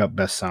 Best Makeup,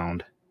 Best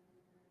Sound.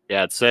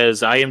 Yeah, it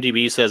says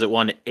IMDb says it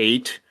won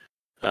 8.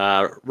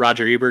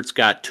 Roger Ebert's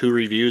got 2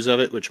 reviews of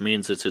it, which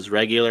means it's his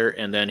regular,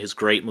 and then his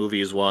great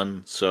movie is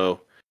 1.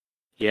 So,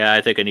 yeah,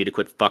 I think I need to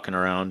quit fucking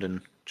around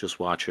and just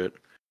watch it.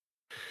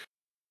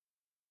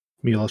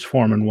 Milos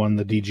Forman won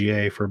the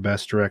DGA for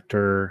Best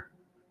Director,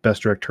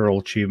 Best Directorial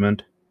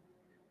Achievement.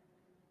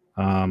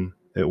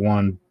 It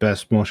won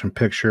Best Motion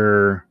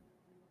Picture,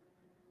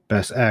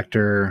 Best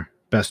Actor,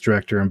 Best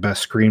Director, and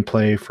Best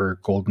Screenplay for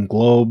Golden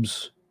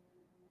Globes.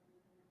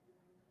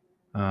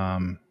 It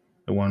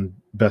won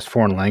Best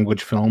Foreign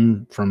Language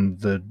Film from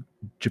the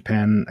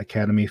Japan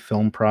Academy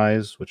Film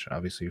Prize, which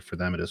obviously for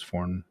them it is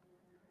foreign.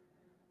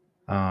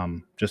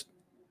 Just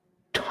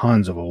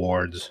tons of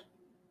awards.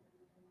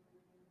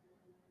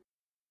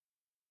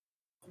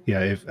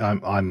 Yeah,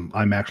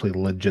 I'm actually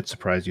legit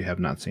surprised you have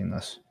not seen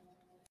this.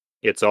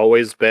 It's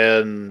always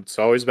been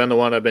the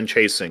one I've been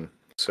chasing.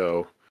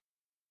 So,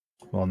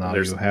 well, now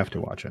you have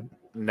to watch it.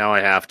 Now I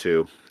have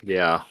to.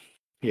 Yeah.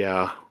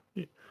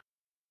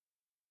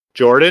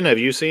 Jordan, have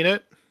you seen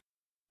it?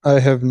 I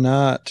have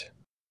not.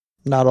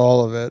 Not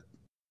all of it.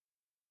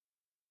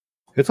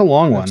 It's a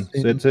long one.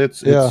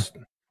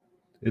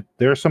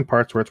 There are some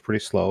parts where it's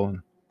pretty slow,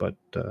 but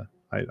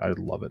I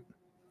love it.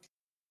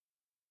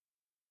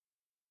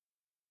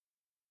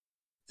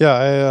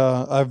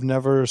 Yeah, I've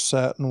never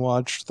sat and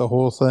watched the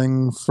whole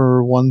thing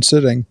for one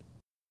sitting.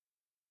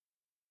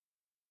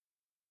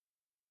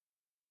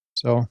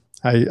 So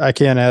I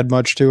can't add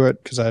much to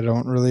it because I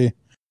can't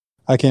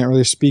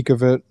really speak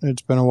of it.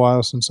 It's been a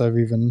while since I've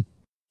even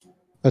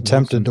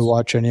attempted to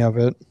watch any of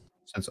it.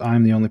 Since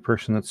I'm the only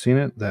person that's seen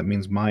it, that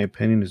means my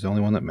opinion is the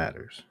only one that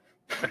matters.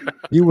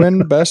 You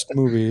win best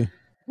movie.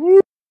 Yeah.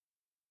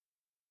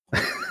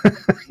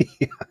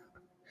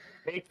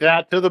 Take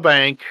that to the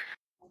bank.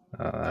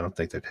 I don't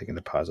think they're taking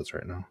deposits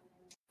right now.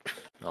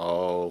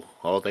 Oh,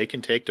 they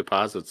can take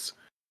deposits.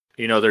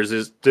 You know,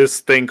 there's this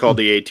thing called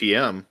the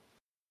ATM.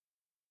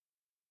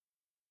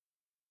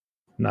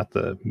 Not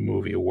the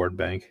movie award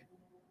bank.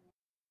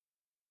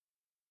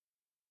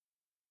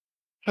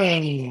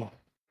 So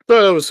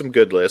it was some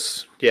good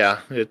lists. Yeah,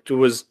 it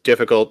was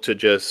difficult to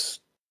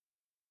just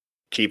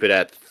keep it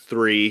at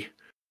 3.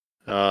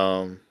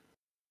 I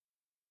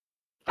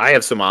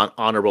have some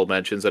honorable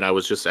mentions, and I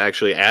was just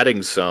actually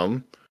adding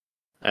some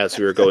as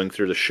we were going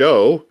through the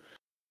show.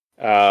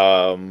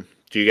 Do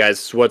you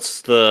guys? Who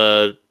wants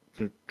to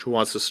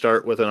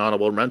start with an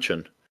honorable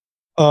mention?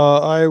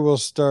 I will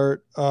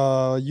start.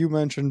 You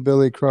mentioned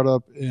Billy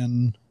Crudup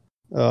in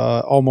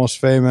Almost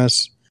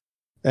Famous,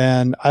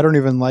 and I don't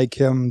even like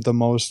him the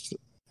most.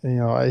 You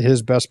know,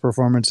 his best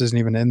performance isn't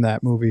even in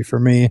that movie for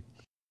me.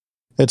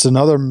 It's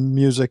another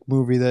music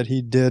movie that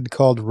he did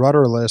called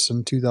Rudderless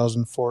in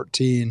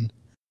 2014.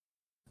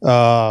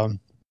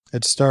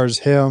 It stars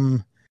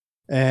him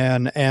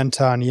and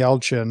Anton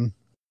Yelchin.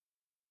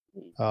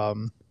 I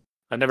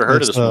never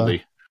heard of this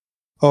movie.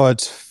 Oh,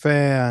 it's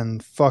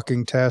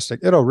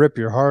fan-fucking-tastic. It'll rip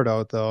your heart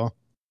out, though.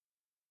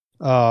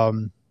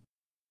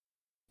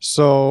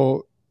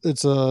 So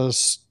it's a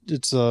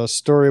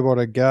story about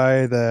a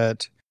guy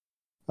that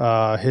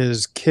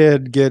his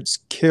kid gets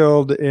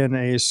killed in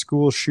a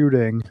school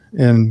shooting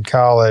in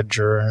college,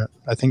 or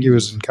I think he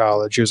was in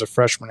college. He was a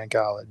freshman in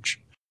college.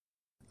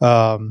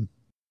 And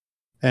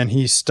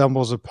he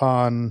stumbles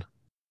upon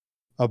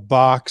a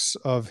box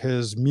of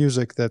his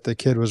music that the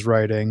kid was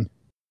writing.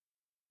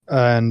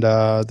 And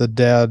the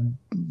dad,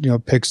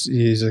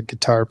 he's a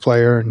guitar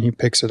player, and he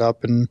picks it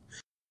up and,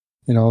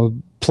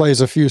 plays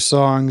a few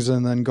songs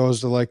and then goes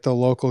to like the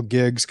local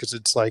gigs because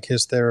it's like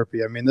his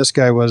therapy. I mean, this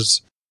guy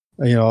was,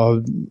 had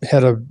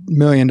a $1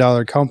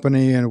 million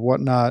company and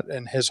whatnot,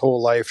 and his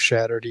whole life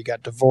shattered. He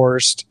got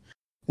divorced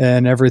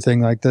and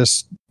everything. Like,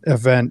 this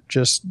event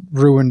just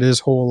ruined his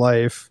whole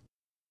life.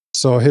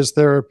 So his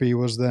therapy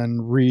was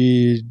then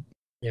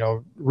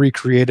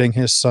recreating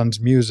his son's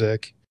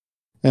music,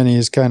 and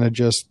he's kind of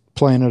just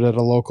playing it at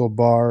a local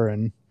bar.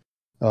 And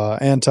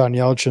Anton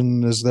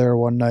Yelchin is there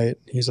one night.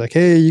 He's like,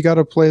 "Hey, you got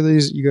to play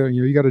these.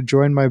 You got to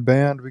join my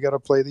band. We got to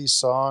play these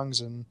songs."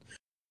 And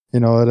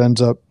it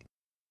ends up,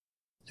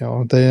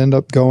 they end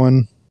up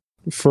going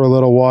for a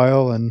little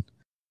while, and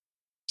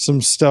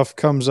some stuff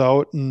comes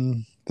out,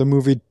 and the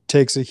movie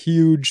takes a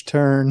huge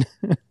turn.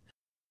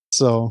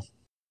 So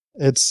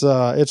it's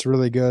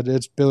really good.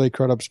 It's Billy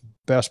Crudup's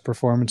best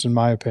performance, in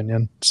my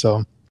opinion.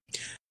 So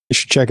you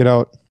should check it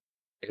out.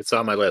 It's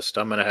on my list.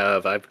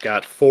 I've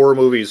got 4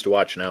 movies to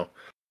watch now.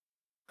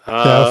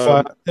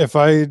 If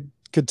I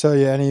could tell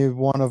you any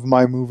one of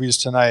my movies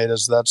tonight,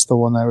 that's the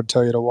one I would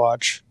tell you to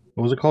watch.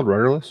 What was it called?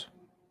 Rudderless?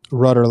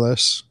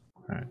 Rudderless.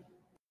 All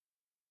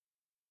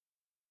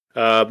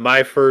right.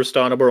 My first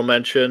honorable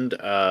mention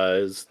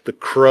is The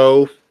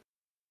Crow,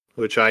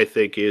 which I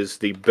think is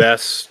the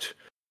best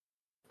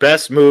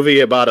Best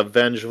movie about a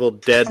vengeful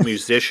dead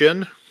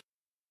musician.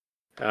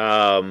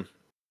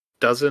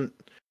 Doesn't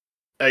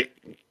I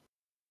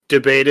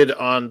debated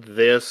on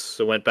this?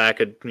 So went back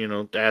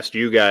and asked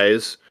you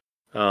guys.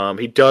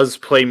 He does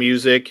play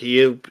music. He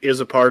is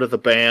a part of the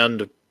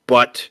band,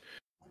 but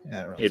Yeah,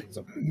 I don't think it's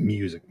a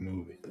music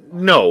movie.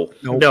 no.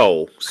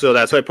 So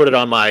that's why I put it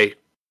on my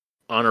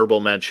honorable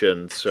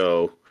mention.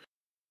 So,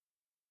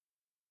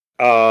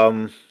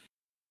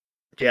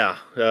 yeah.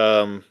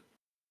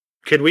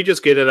 Can we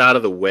just get it out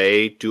of the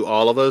way? Do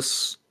all of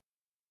us?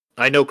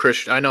 I know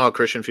how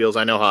Christian feels.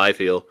 I know how I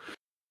feel.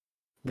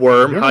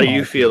 Worm, how do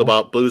you feel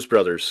about Blues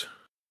Brothers?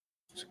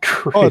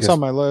 It's on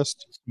my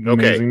list.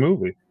 Amazing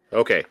movie.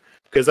 Okay.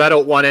 Because I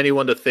don't want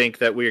anyone to think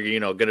that we're,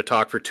 going to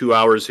talk for 2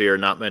 hours here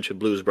and not mention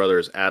Blues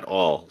Brothers at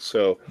all.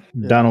 So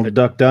Donald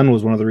Duck Dunn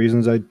was one of the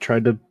reasons I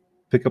tried to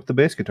pick up the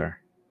bass guitar.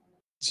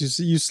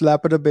 You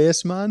slap at a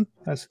bass, man?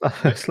 I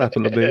slap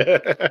at a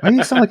bass. Why do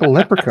you sound like a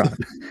leprechaun?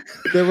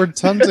 There were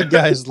tons of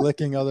guys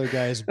licking other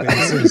guys'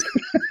 basses.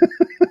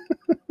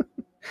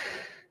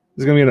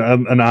 There's going to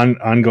be an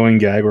ongoing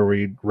gag where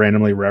we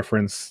randomly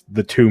reference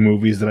the 2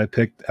 movies that I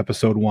picked,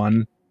 episode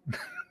 1.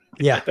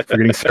 Yeah.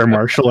 Forgetting Sarah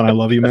Marshall and I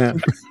Love You,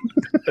 Man.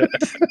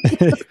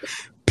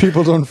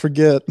 People don't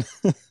forget.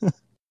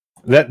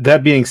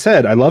 That being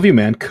said, I Love You,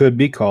 Man could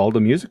be called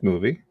a music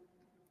movie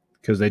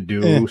because they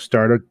do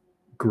start a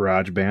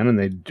garage band and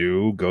they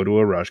do go to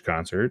a Rush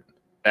concert.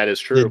 That is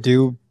true.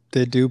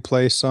 They do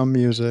play some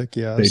music,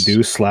 yes. They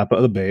do slap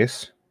at the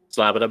bass.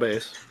 Slap at a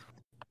bass.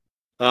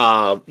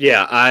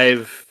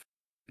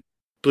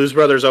 Blues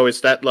Brothers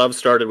always, that love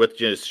started with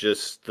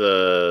just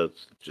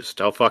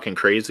how fucking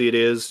crazy it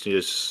is.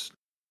 Just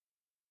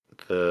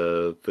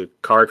the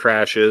car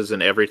crashes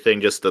and everything,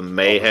 just the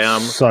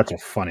mayhem. Such a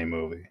funny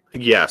movie.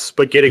 Yes,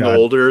 but getting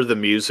older, the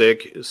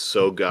music is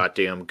so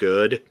goddamn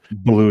good.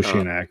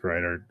 Belushi and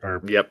Aykroyd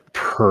are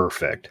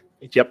perfect.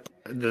 Yep.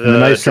 The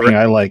nice thing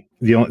I like,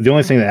 the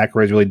only thing that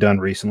Aykroyd's really done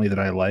recently that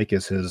I like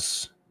is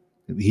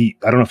I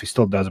don't know if he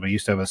still does it, but he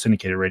used to have a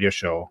syndicated radio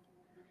show.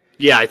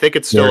 Yeah, I think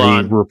it's still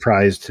on. He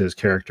reprised his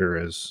character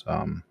as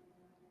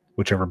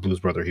whichever blues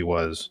brother he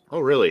was. Oh,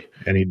 really?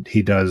 And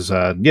he does.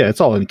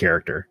 It's all in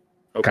character.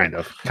 Okay.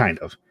 Kind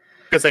of.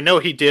 Because I know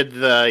he did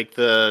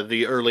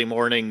the early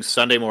morning,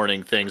 Sunday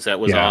morning things that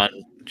was on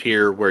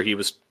here where he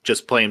was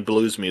just playing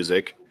blues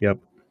music. Yep.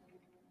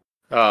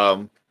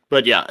 But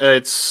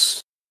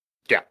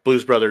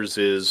Blues Brothers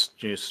is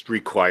just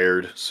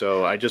required.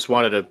 So I just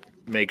wanted to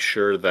make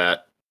sure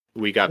that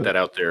we got that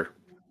out there.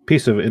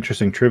 Piece of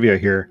interesting trivia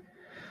here.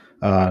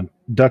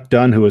 Duck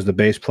Dunn, who was the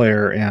bass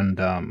player, and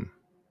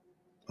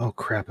oh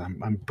crap,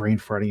 I'm brain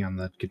farting on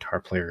the guitar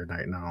player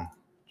right now.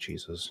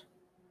 Jesus,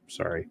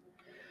 sorry.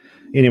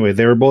 Anyway,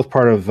 they were both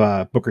part of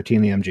Booker T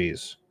and the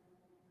MGs,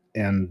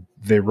 and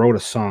they wrote a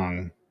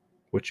song,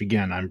 which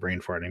again I'm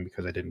brain farting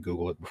because I didn't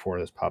Google it before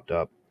this popped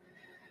up.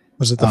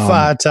 Was it the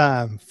five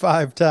time?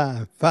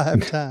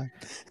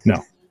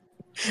 No.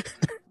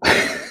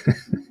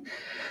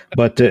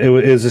 But it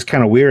was just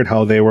kind of weird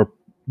how they were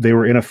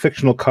in a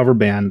fictional cover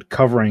band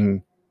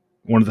covering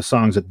one of the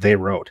songs that they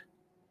wrote,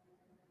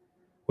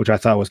 which I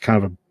thought was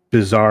kind of a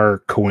bizarre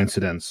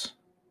coincidence.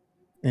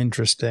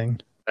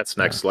 Interesting. That's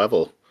next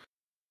level.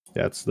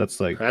 That's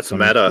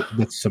meta.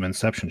 That's some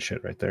Inception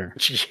shit right there.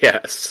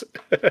 Yes.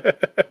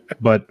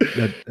 But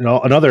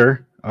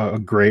another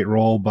great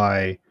role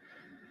by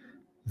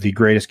the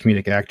greatest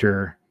comedic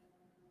actor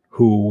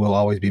who will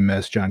always be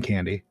missed, John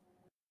Candy.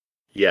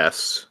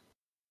 Yes.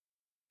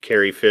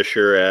 Carrie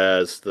Fisher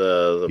as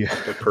the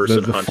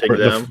person hunting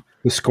them.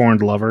 The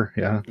scorned lover,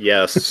 yeah.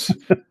 Yes.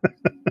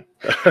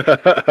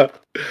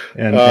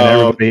 and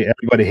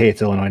everybody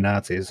hates Illinois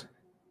Nazis.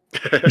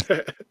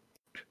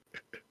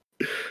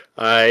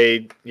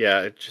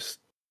 Just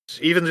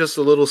even just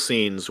the little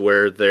scenes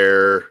where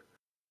they're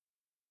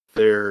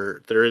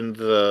in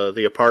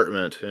the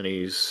apartment and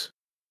he's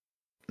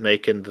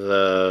making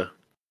the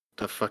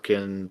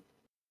fucking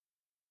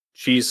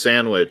cheese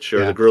sandwich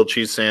or the grilled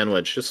cheese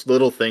sandwich. Just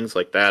little things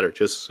like that are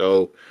just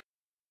so,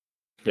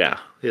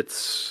 it's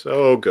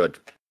so good.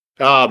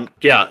 And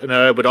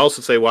I would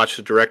also say watch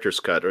the director's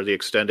cut or the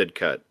extended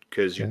cut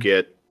because you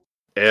get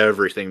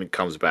everything that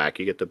comes back.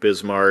 You get the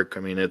Bismarck.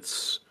 I mean, I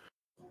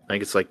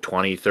think it's like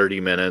 20,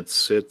 30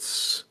 minutes.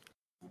 It's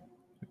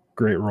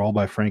great role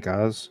by Frank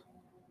Oz.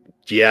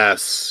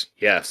 Yes.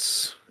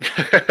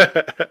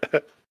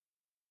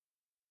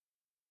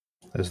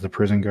 As the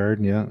prison guard,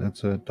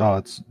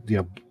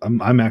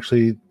 I'm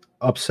actually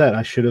upset.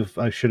 I should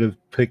have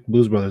picked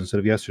Blues Brothers instead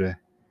of yesterday.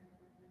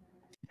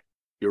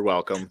 You're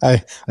welcome.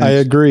 I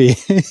agree.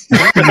 You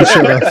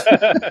should have.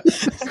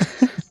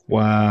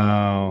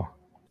 Wow.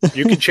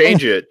 You can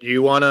change it.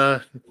 You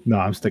wanna? No,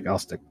 I'll stick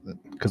with it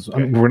because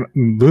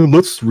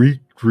let's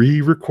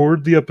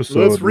re-record the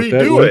episode. Let's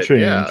redo it.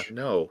 Change. Yeah.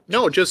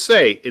 No. Just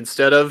say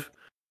instead of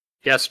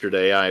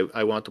yesterday,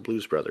 I want the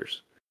Blues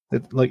Brothers.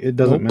 It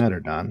doesn't matter,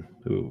 Don.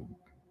 Ooh.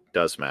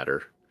 Does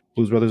matter.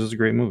 Blues Brothers is a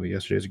great movie.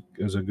 Yesterday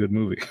is a good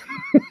movie.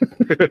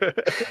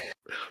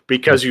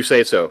 Because you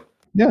say so.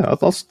 Yeah,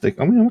 I'll stick.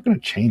 I'm not going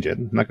to change it.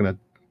 I'm not going to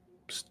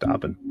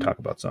stop and talk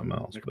about something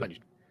else. But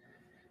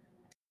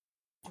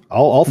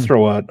I'll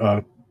throw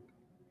a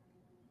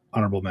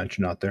honorable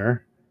mention out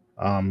there.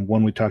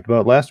 One we talked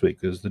about last week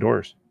is The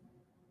Doors.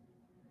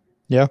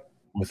 Yeah.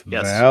 With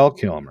Val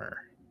Kilmer.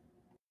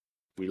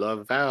 We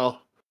love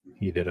Val.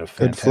 He did a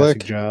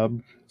fantastic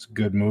job. It's a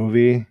good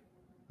movie.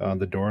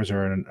 The Doors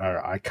are an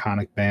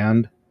iconic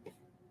band.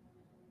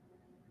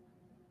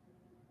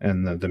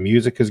 And the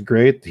music is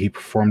great. He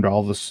performed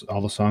all the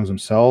songs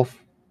himself.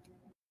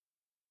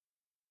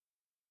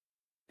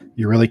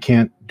 You really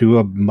can't do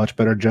a much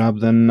better job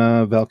than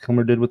Val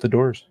Kilmer did with The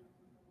Doors.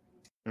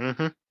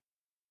 Mm-hmm.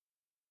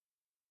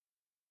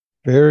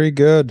 Very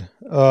good.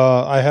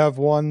 I have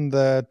one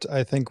that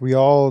I think we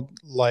all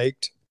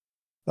liked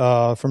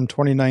from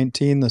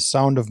 2019, The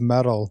Sound of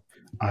Metal.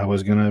 I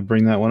was going to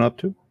bring that one up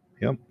too.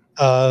 Yep.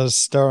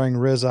 Starring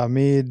Riz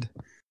Ahmed.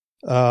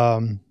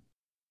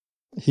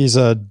 He's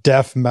a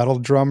deaf metal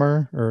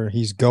drummer, or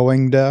he's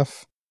going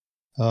deaf,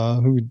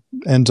 who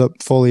ends up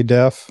fully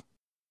deaf.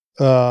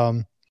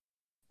 But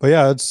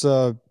yeah, it's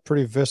a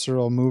pretty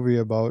visceral movie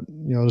about,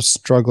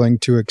 struggling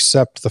to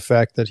accept the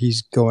fact that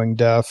he's going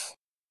deaf.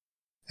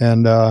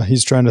 And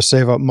he's trying to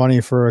save up money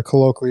for a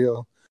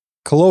colloquial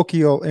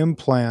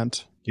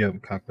implant. Yep,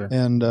 cochlear.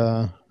 And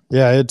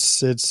yeah,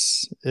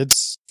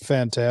 it's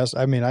fantastic.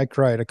 I mean, I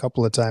cried a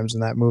couple of times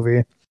in that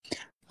movie.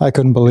 I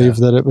couldn't believe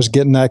that it was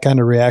getting that kind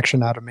of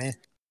reaction out of me.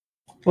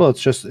 Well,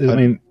 it's just, I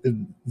mean,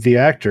 the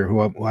actor who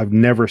I've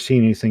never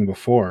seen anything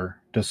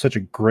before does such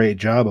a great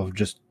job of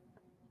just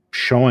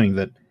showing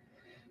that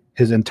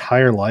his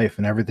entire life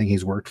and everything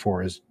he's worked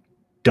for is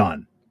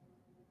done.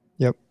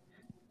 Yep.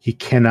 He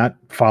cannot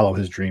follow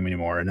his dream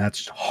anymore, and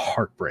that's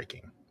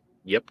heartbreaking.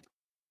 Yep.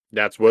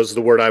 That was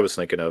the word I was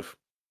thinking of.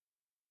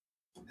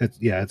 At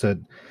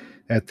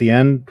the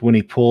end when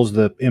he pulls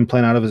the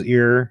implant out of his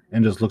ear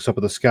and just looks up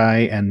at the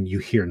sky and you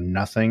hear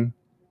nothing.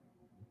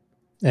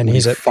 And when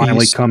he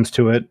finally comes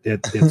to it,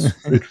 it's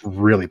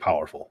really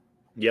powerful.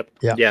 Yep.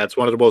 Yeah, it's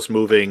one of the most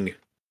moving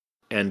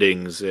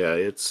endings.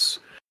 Yeah,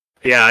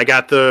 I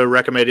got the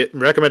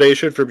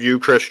recommendation from you,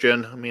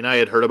 Christian. I mean, I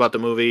had heard about the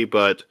movie,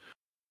 but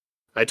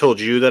I told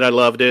you that I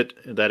loved it,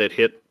 that it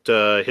hit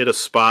a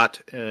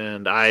spot,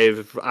 and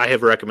I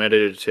have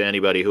recommended it to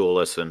anybody who will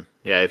listen.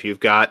 Yeah, if you've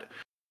got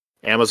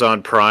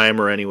Amazon Prime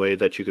or any way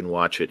that you can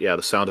watch it,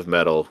 The Sound of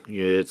Metal,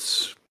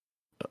 it's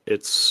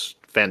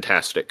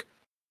fantastic.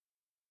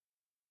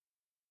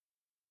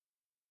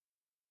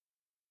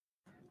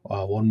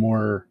 One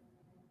more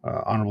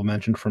honorable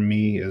mention from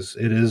me is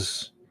it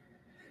is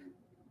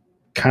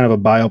kind of a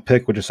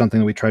biopic, which is something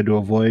that we tried to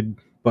avoid,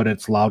 but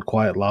it's Loud,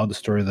 Quiet, Loud, the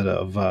story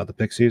of the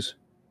Pixies.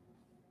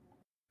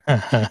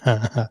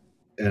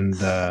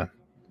 And I'm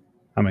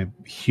a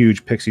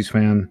huge Pixies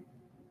fan.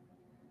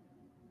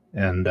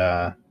 And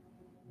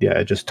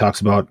it just talks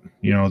about,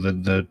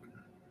 the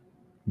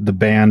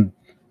band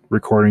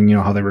recording,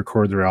 how they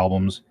record their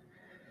albums,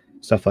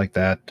 stuff like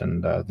that,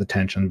 and the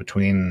tension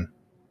between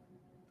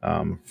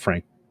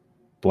Frank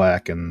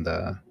Black and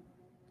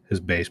his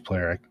bass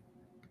player,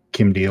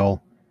 Kim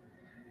Deal.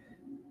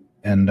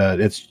 And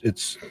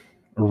it's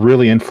a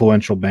really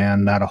influential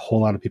band. Not a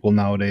whole lot of people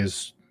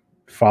nowadays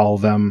follow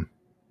them.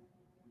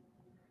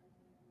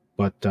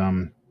 But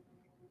the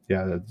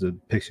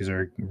Pixies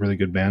are a really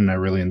good band, and I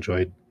really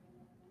enjoyed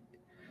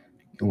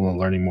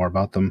learning more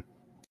about them.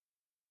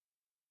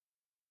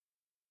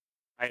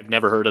 I have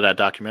never heard of that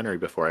documentary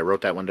before. I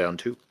wrote that one down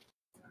too.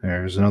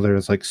 There's another.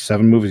 It's like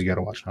 7 movies you got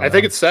to watch now. I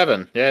think it's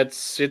 7. Yeah,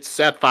 it's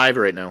at 5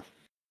 right now.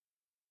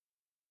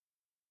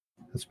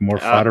 It's more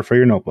fodder for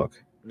your notebook.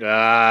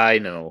 I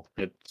know.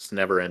 It's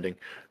never ending.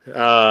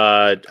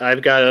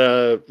 I've got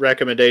a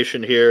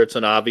recommendation here. It's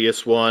an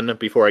obvious one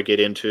before I get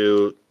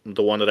into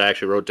the one that I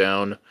actually wrote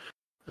down.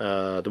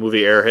 The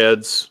movie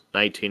Airheads,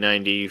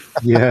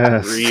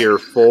 1993 or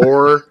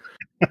 4.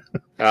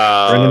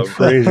 Brendan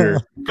Fraser.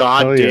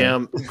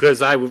 Goddamn,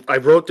 because I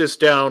wrote this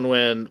down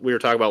when we were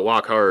talking about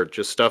Walk Hard,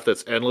 just stuff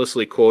that's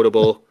endlessly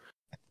quotable.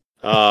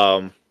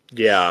 It's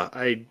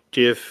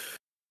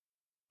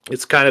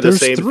kind of the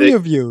same thing. There's 3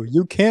 of you.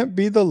 You can't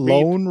be the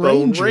Lone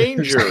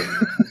Ranger.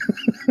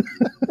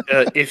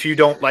 If you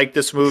don't like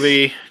this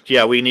movie,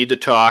 we need to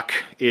talk.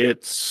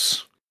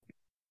 It's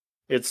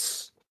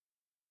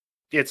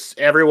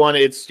everyone.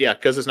 Because it's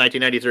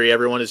 1993.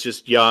 Everyone is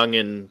just young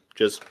and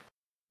just.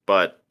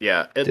 But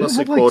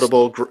endlessly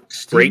quotable.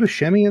 Steve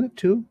Buscemi in it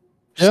too.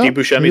 Steve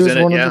Buscemi's in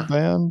it. One of the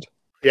band.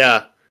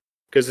 Yeah,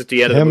 because at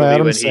the end of the movie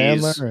Adam when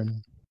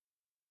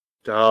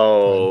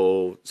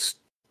Sandler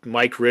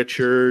Michael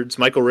Richards,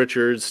 Michael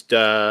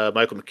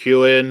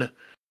McEwen,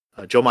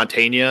 Joe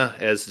Mantegna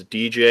as the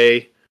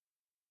DJ,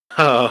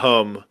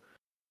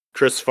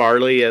 Chris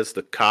Farley as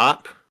the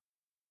cop.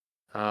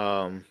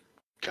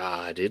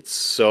 God, it's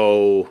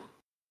so.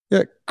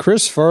 Yeah,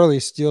 Chris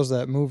Farley steals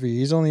that movie.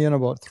 He's only in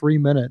about 3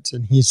 minutes,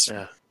 and he's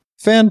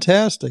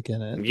fantastic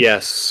in it.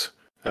 Yes.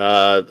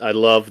 I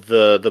love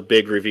the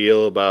big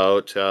reveal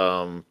about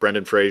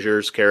Brendan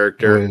Fraser's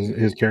character.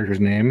 His character's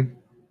name?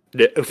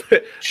 No.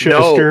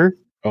 Chester?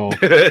 Oh.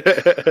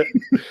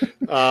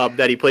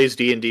 That he plays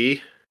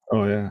D&D.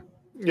 Oh yeah.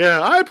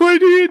 Yeah, I play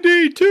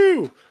D&D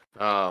too.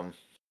 Um,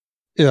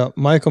 Yeah,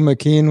 Michael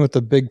McKean with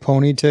the big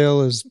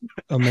ponytail is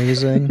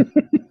amazing.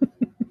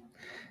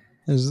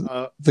 Is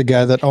the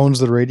guy that owns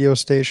the radio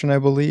station, I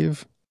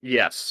believe.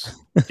 yes.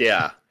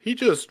 Yeah. He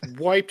just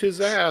wiped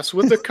his ass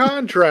with the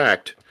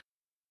contract.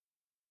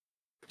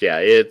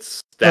 Yeah,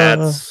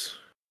 that's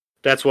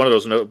one of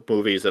those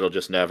movies that'll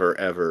just never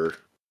ever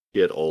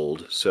get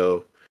old.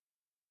 So,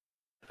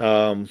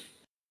 do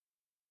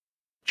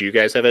you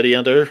guys have any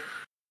other?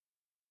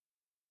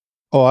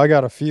 Oh, I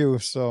got a few,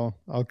 so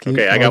I'll keep.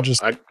 Okay, I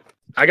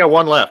got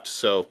one left.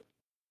 So,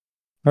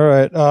 All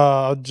right,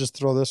 I'll just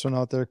throw this one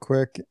out there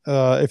quick.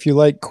 If you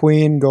like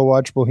Queen, go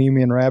watch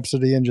Bohemian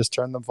Rhapsody and just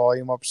turn the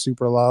volume up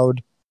super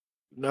loud.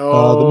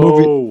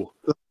 no.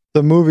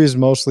 The movie's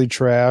mostly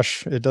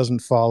trash. It doesn't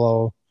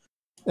follow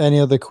any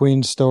of the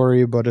Queen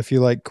story, but if you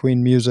like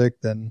Queen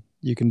music, then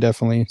you can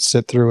definitely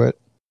sit through it.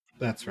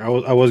 That's right.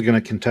 I was going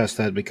to contest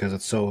that because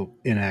it's so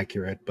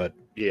inaccurate, but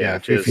Yeah,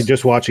 if you're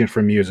just watching it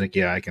for music,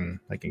 yeah, I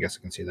guess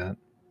I can see that.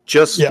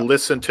 Just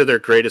listen to their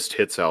greatest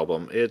hits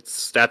album.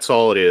 That's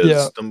all it is.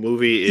 Yeah. The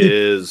movie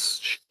is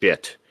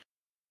shit.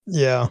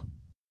 Yeah.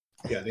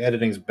 Yeah, the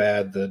editing's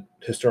bad. The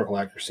historical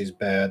accuracy's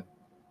bad.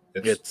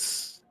 I'm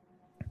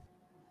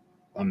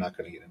not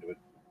going to get into it.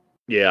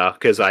 Yeah,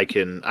 because I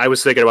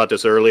was thinking about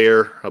this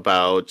earlier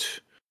about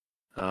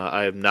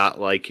I'm not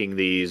liking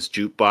these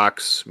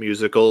jukebox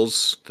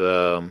musicals.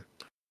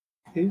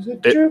 He's a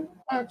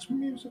jukebox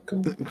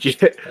musical.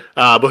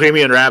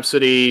 Bohemian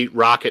Rhapsody,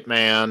 Rocket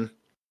Man.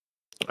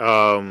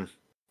 We're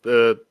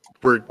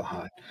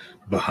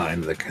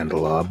behind the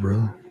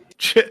candelabra.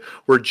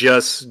 We're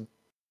just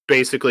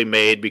basically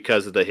made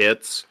because of the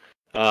hits.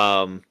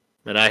 And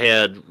I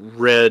had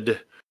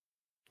read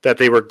that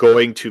they were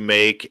going to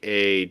make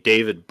a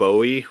David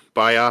Bowie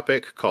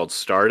biopic called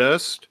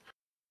Stardust,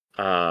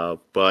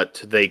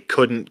 but they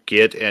couldn't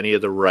get any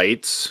of the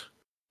rights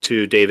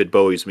to David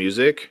Bowie's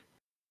music.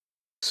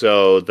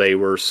 So they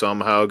were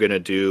somehow going to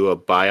do a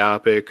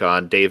biopic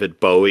on David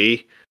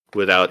Bowie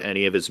without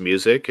any of his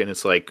music. And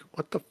it's like,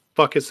 what the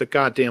fuck is the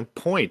goddamn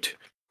point?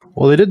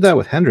 Well, they did that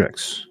with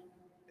Hendrix.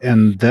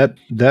 And that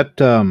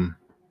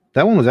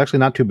one was actually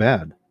not too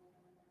bad.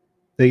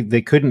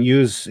 They couldn't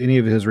use any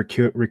of his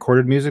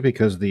recorded music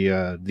because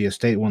the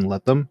estate wouldn't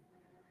let them.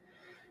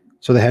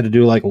 So they had to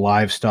do like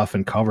live stuff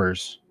and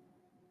covers.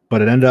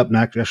 But it ended up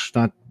not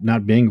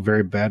being a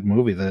very bad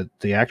movie.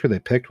 The actor they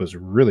picked was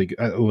really good.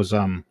 It was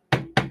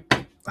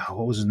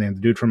what was his name?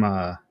 The dude from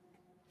God,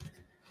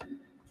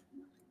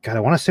 I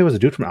want to say it was the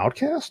dude from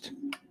Outkast.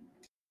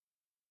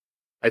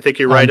 I think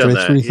you're right on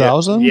that.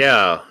 3000?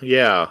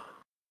 Yeah.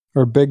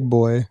 Or Big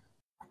Boy.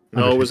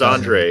 No, it was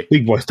Andre.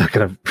 Big Boy's not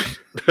gonna.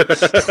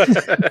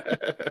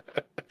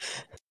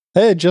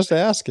 Hey, just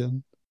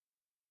asking.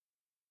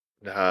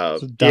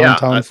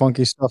 Downtown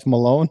funky stuff,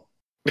 Malone.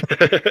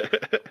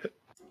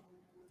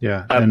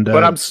 Yeah,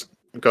 but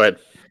go ahead.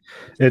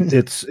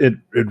 It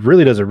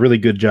really does a really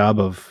good job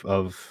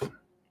of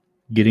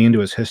getting into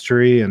his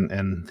history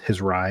and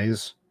his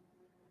rise,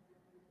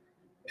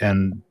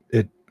 and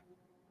it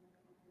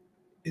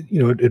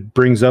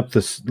brings up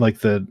this,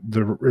 like it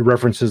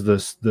references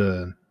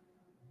the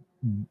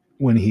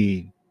when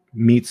he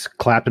meets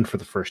Clapton for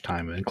the first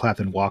time and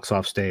Clapton walks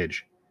off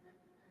stage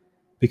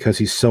because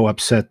he's so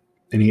upset,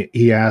 and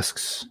he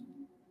asks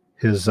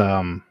his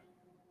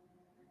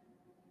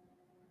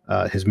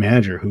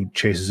manager, who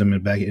chases him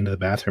back into the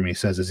bathroom. He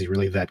says, "Is he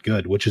really that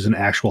good?" Which is an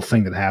actual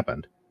thing that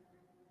happened.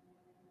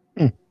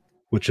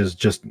 Which is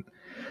just,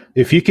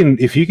 if you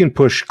can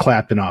push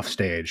Clapton off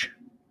stage,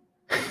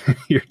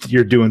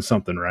 you're doing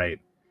something right.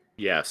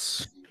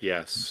 Yes.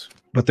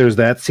 But there's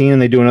that scene,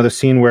 and they do another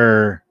scene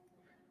where,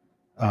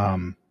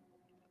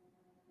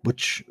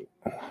 which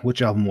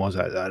album was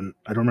that?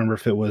 I don't remember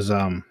if it was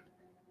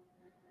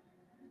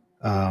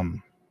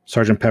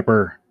Sgt.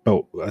 Pepper.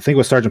 Oh, I think it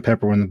was Sgt.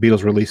 Pepper when the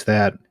Beatles released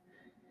that.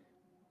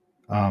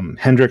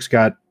 Hendrix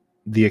got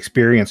the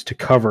Experience to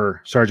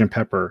cover Sgt.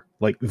 Pepper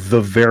like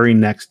the very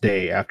next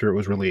day after it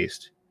was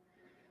released,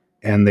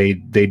 and they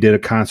did a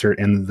concert,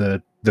 and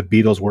the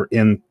Beatles were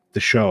in the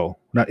show,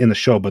 not in the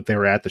show, but they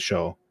were at the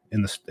show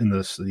in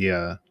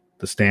the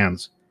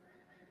stands,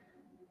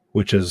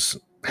 which is,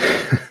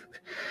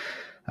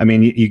 I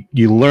mean,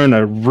 you learn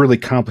a really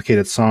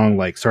complicated song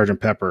like Sgt.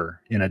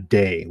 Pepper in a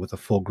day with a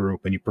full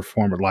group, and you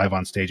perform it live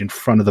on stage in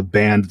front of the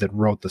band that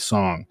wrote the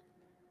song.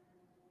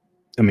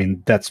 I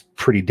mean, that's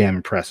pretty damn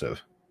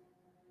impressive.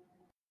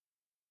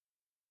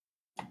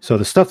 So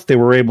the stuff that they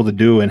were able to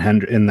do in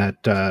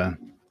that,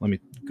 let me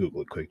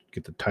Google it quick,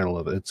 get the title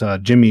of it. It's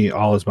Jimmy,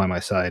 All Is By My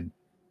Side.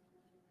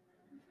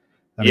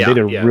 I mean, they did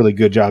a really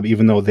good job,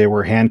 even though they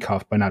were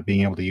handcuffed by not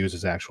being able to use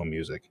his actual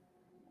music.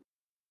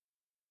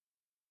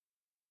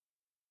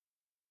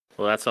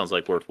 Well, that sounds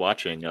like worth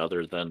watching,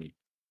 other than.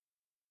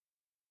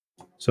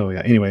 So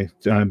yeah. Anyway,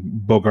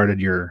 bogarted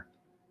your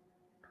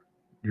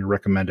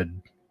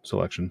recommended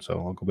selection,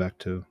 so I'll go back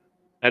to.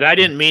 And I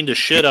didn't mean to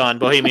shit on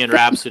Bohemian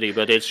Rhapsody,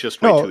 but it's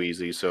just way too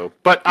easy. So,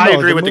 but I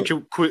agree with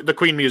the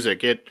Queen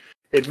music.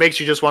 It makes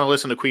you just want to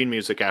listen to Queen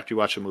music after you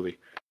watch the movie.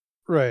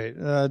 Right.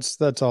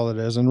 That's all it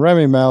is. And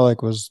Rami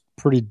Malek was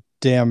pretty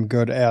damn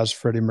good as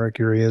Freddie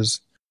Mercury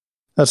is.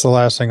 That's the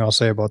last thing I'll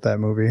say about that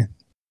movie.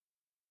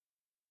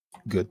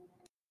 Good.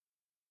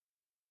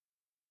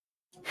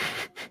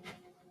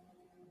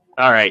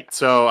 All right,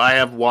 so I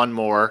have one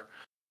more.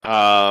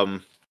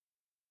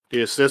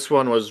 This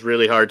one was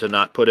really hard to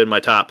not put in my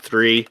top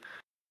three.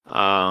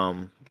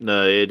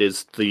 It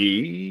is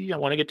I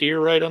want to get the year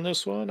right on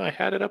this one. I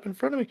had it up in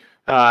front of me.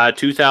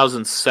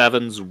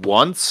 2007's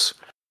Once,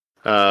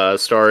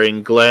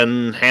 starring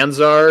Glenn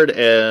Hansard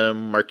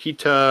and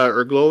Markita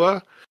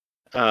Erglova.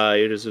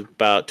 It is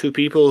about two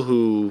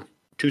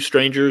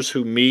strangers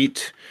who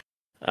meet.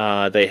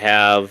 They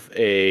have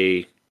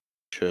a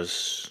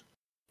just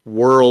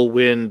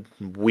whirlwind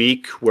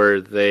week where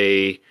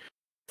they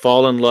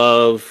fall in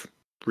love,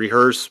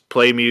 rehearse,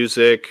 play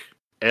music,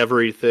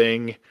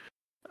 everything.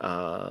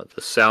 The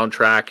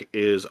soundtrack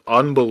is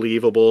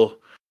unbelievable.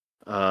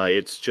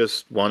 It's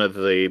just one of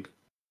the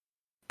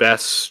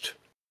best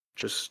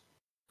just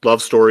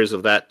love stories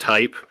of that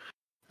type.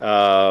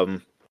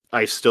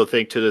 I still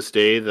think to this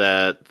day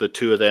that the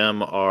two of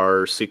them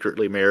are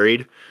secretly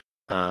married.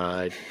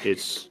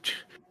 It's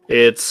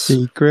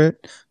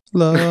Secret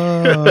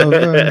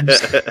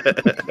lovers.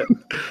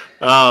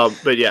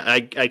 But yeah,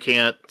 I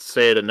can't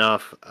say it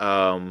enough.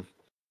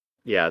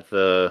 Yeah,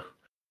 the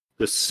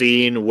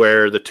scene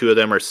where the two of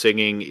them are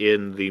singing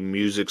in the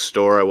music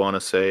store, I want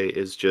to say,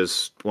 is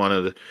just one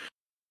of the.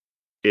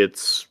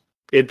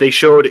 They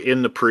showed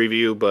in the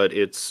preview, but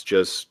it's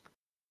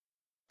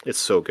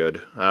so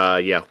good.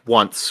 Yeah,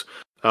 Once.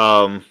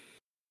 I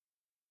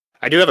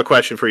do have a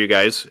question for you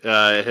guys.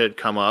 It had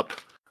come up.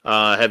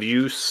 Have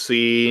you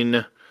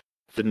seen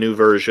the new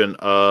version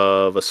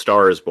of A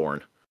Star Is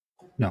Born?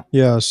 No.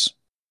 Yes.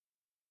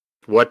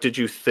 What did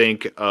you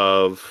think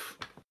of?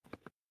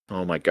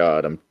 Oh my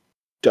God, I'm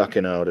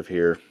ducking out of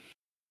here.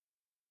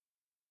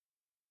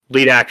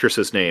 Lead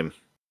actress's name,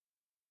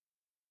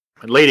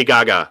 Lady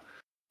Gaga.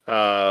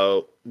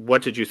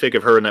 What did you think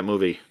of her in that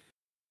movie?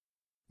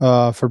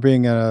 For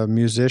being a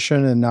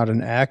musician and not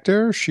an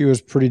actor, she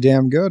was pretty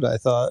damn good, I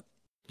thought.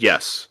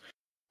 Yes.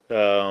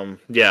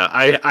 Yeah,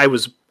 I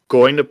was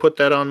going to put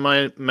that on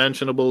my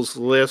mentionables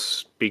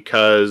list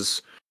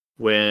because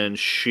when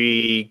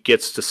she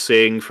gets to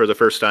sing for the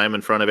first time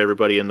in front of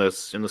everybody in the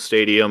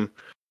stadium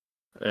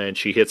and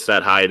she hits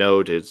that high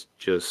note, it's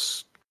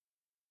just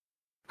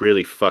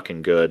really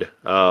fucking good.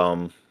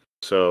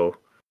 So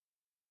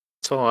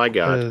that's all I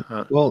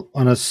got. Well,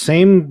 on a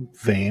same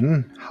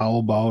vein, how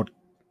about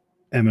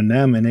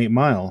Eminem in 8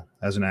 Mile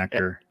as an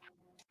actor?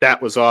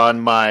 That was on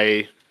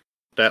my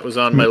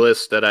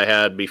list that I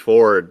had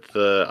before.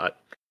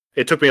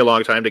 It took me a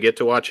long time to get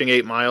to watching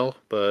 8 Mile,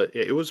 but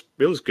it was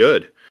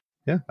good.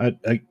 Yeah,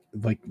 I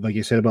like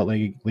you said about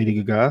Lady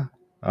Gaga.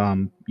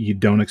 You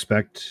don't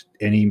expect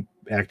any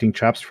acting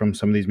chops from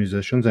some of these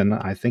musicians, and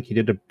I think he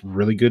did a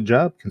really good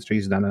job considering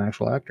he's not an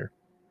actual actor.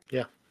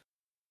 Yeah.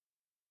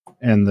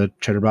 And the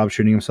Cheddar Bob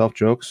shooting himself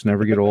jokes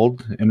never get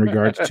old in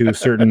regards to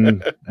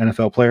certain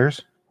NFL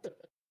players.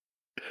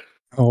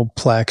 Oh,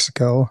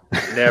 Plaxico.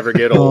 Never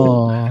get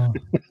old.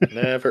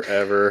 Never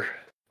ever.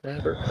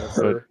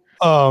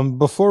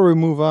 Before we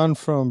move on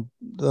from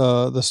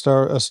A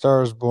Star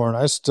Is Born,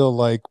 I still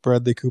like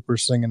Bradley Cooper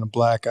singing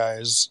Black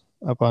Eyes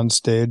up on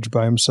stage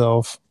by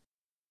himself.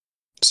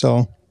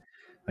 So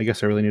I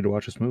guess I really need to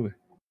watch this movie.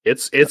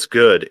 It's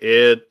good.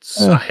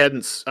 I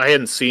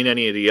hadn't seen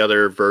any of the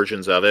other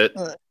versions of it.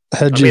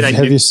 Have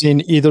you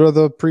seen either of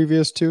the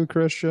previous two,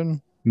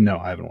 Christian? No,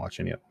 I haven't watched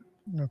any yet.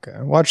 Okay,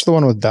 watch the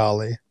one with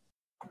Dolly.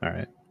 All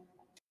right.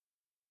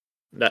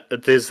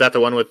 Is that the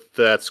one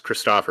that's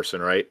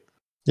Christopherson, right?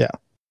 Yeah.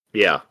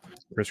 Yeah.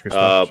 Chris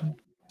Christopherson.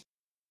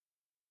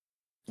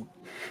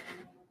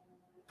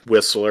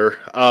 Whistler.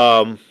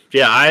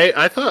 Yeah,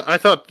 I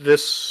thought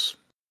this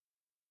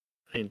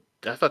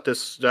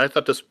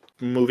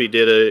movie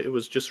it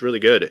was just really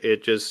good.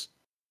 It just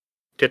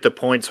hit the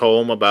points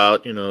home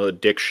about,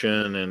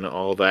 addiction and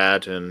all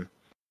that and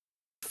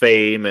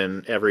fame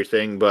and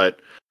everything.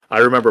 But I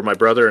remember my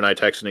brother and I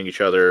texting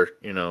each other,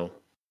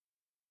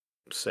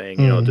 saying,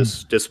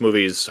 this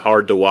movie's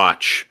hard to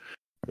watch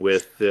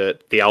with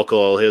the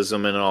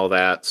alcoholism and all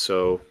that.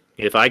 So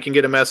if I can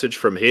get a message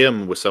from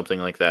him with something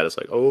like that, it's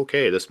like, oh,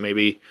 okay, this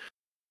maybe.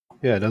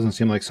 Yeah, it doesn't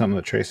seem like something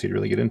that Tracy'd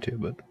really get into,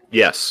 but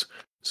yes.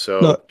 So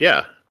no,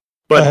 yeah,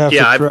 but I have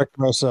to correct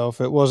myself.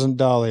 It wasn't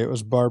Dolly. It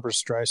was Barbara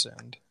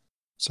Streisand.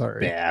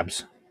 Sorry,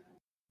 Babs.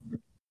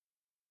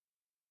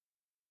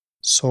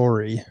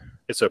 Sorry.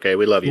 It's okay.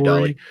 We love you,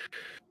 Dolly.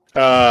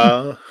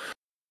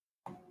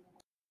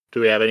 Do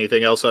we have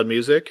anything else on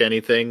music?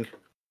 Anything?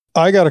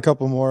 I got a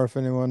couple more if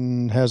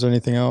anyone has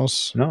anything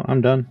else. No,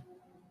 I'm done.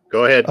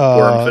 Go ahead,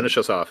 Gordon, finish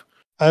us off.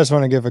 I just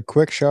want to give a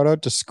quick shout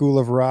out to School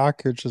of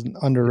Rock, which is an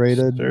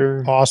underrated,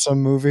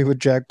 awesome movie with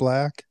Jack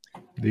Black.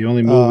 The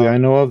only movie I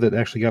know of that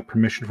actually got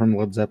permission from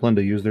Led Zeppelin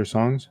to use their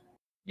songs.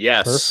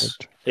 Yes.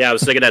 Perfect. Yeah, I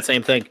was thinking that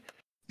same thing.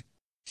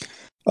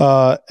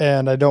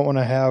 And I don't want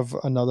to have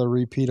another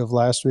repeat of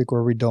last week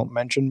where we don't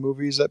mention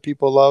movies that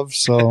people love.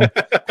 So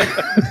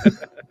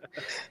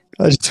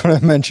I just want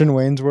to mention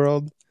Wayne's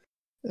World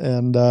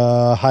and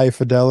High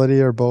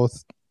Fidelity are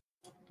both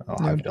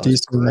High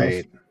Fidelity's decent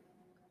great.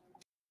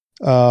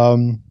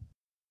 enough.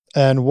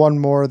 And one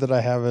more that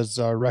I have is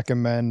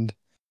recommend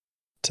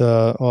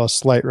a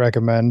slight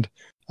recommend.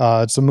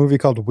 It's a movie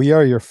called We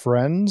Are Your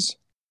Friends.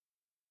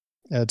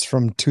 It's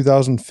from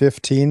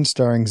 2015,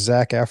 starring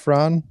Zac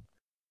Efron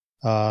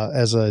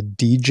as a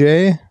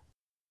DJ.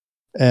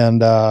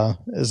 And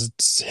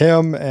it's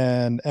him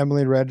and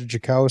Emily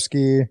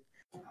Ratajkowski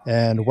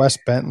and Wes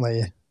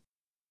Bentley.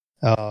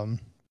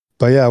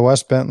 But yeah,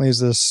 Wes Bentley is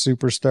this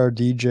superstar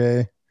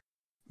DJ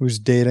who's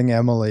dating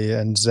Emily,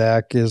 and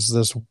Zach is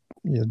this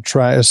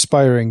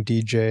aspiring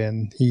DJ,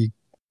 and he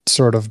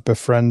sort of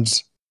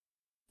befriends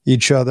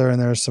each other,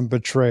 and there's some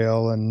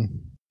betrayal and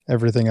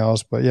everything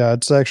else. But yeah,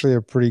 it's actually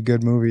a pretty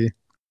good movie.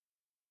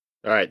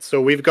 All right,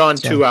 so we've gone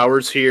 2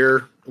 hours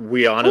here.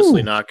 We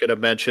honestly not going to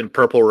mention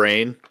Purple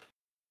Rain.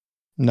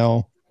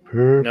 No.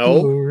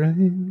 No.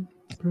 Rain,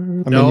 I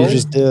mean, you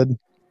just did.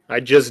 I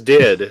just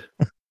did.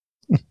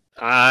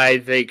 I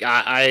think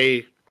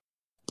the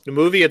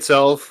movie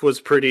itself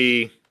was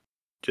pretty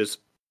just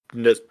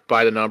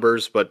by the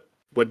numbers, but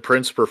when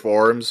Prince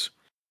performs,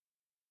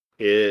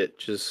 it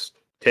just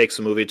takes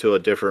the movie to a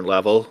different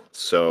level.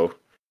 So,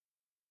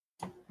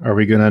 are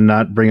we gonna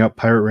not bring up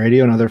Pirate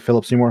Radio, another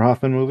Philip Seymour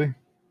Hoffman movie?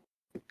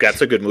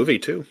 That's a good movie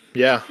too.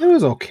 Yeah, it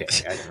was okay.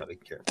 I didn't really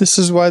care. This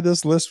is why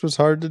this list was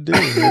hard to do.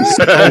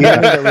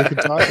 That we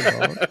could talk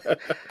about.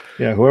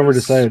 Yeah, whoever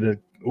decided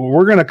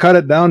we're gonna cut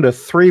it down to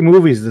 3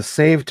 movies to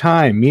save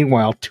time.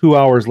 Meanwhile, 2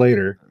 hours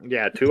later.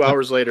 Yeah, 2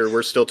 hours later,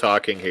 we're still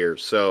talking here.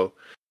 So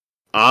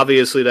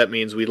obviously, that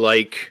means we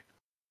like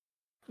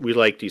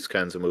these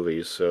kinds of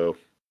movies. So,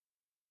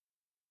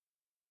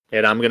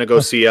 and I'm gonna go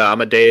see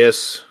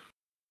Amadeus.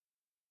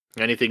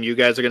 Anything you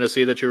guys are gonna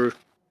see that you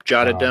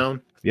jotted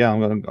down? Yeah,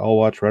 I'll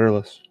watch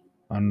Rudderless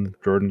on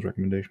Jordan's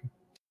recommendation.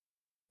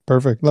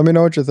 Perfect. Let me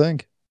know what you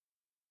think.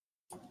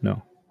 No,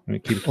 I'm gonna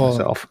keep it to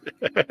myself.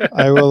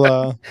 I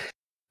will.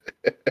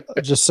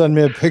 Just send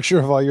me a picture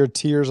of all your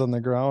tears on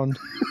the ground.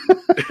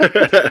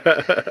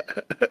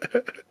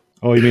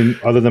 Oh, you mean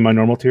other than my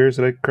normal tears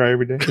that I cry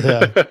every day?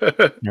 Yeah.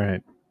 All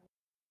right.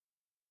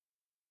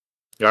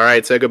 All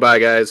right. Say goodbye,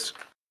 guys.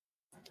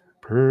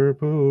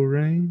 Purple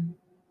Rain.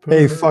 Purple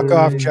Hey, fuck rain.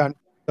 off, John.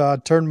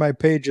 Turn my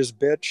pages,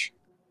 bitch.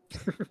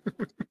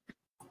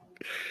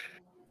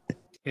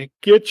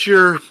 Get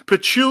your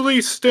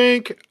patchouli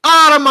stink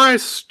out of my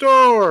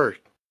store,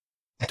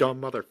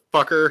 dumb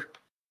motherfucker.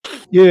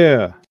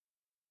 Yeah.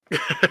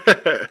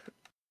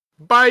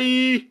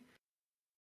 Bye.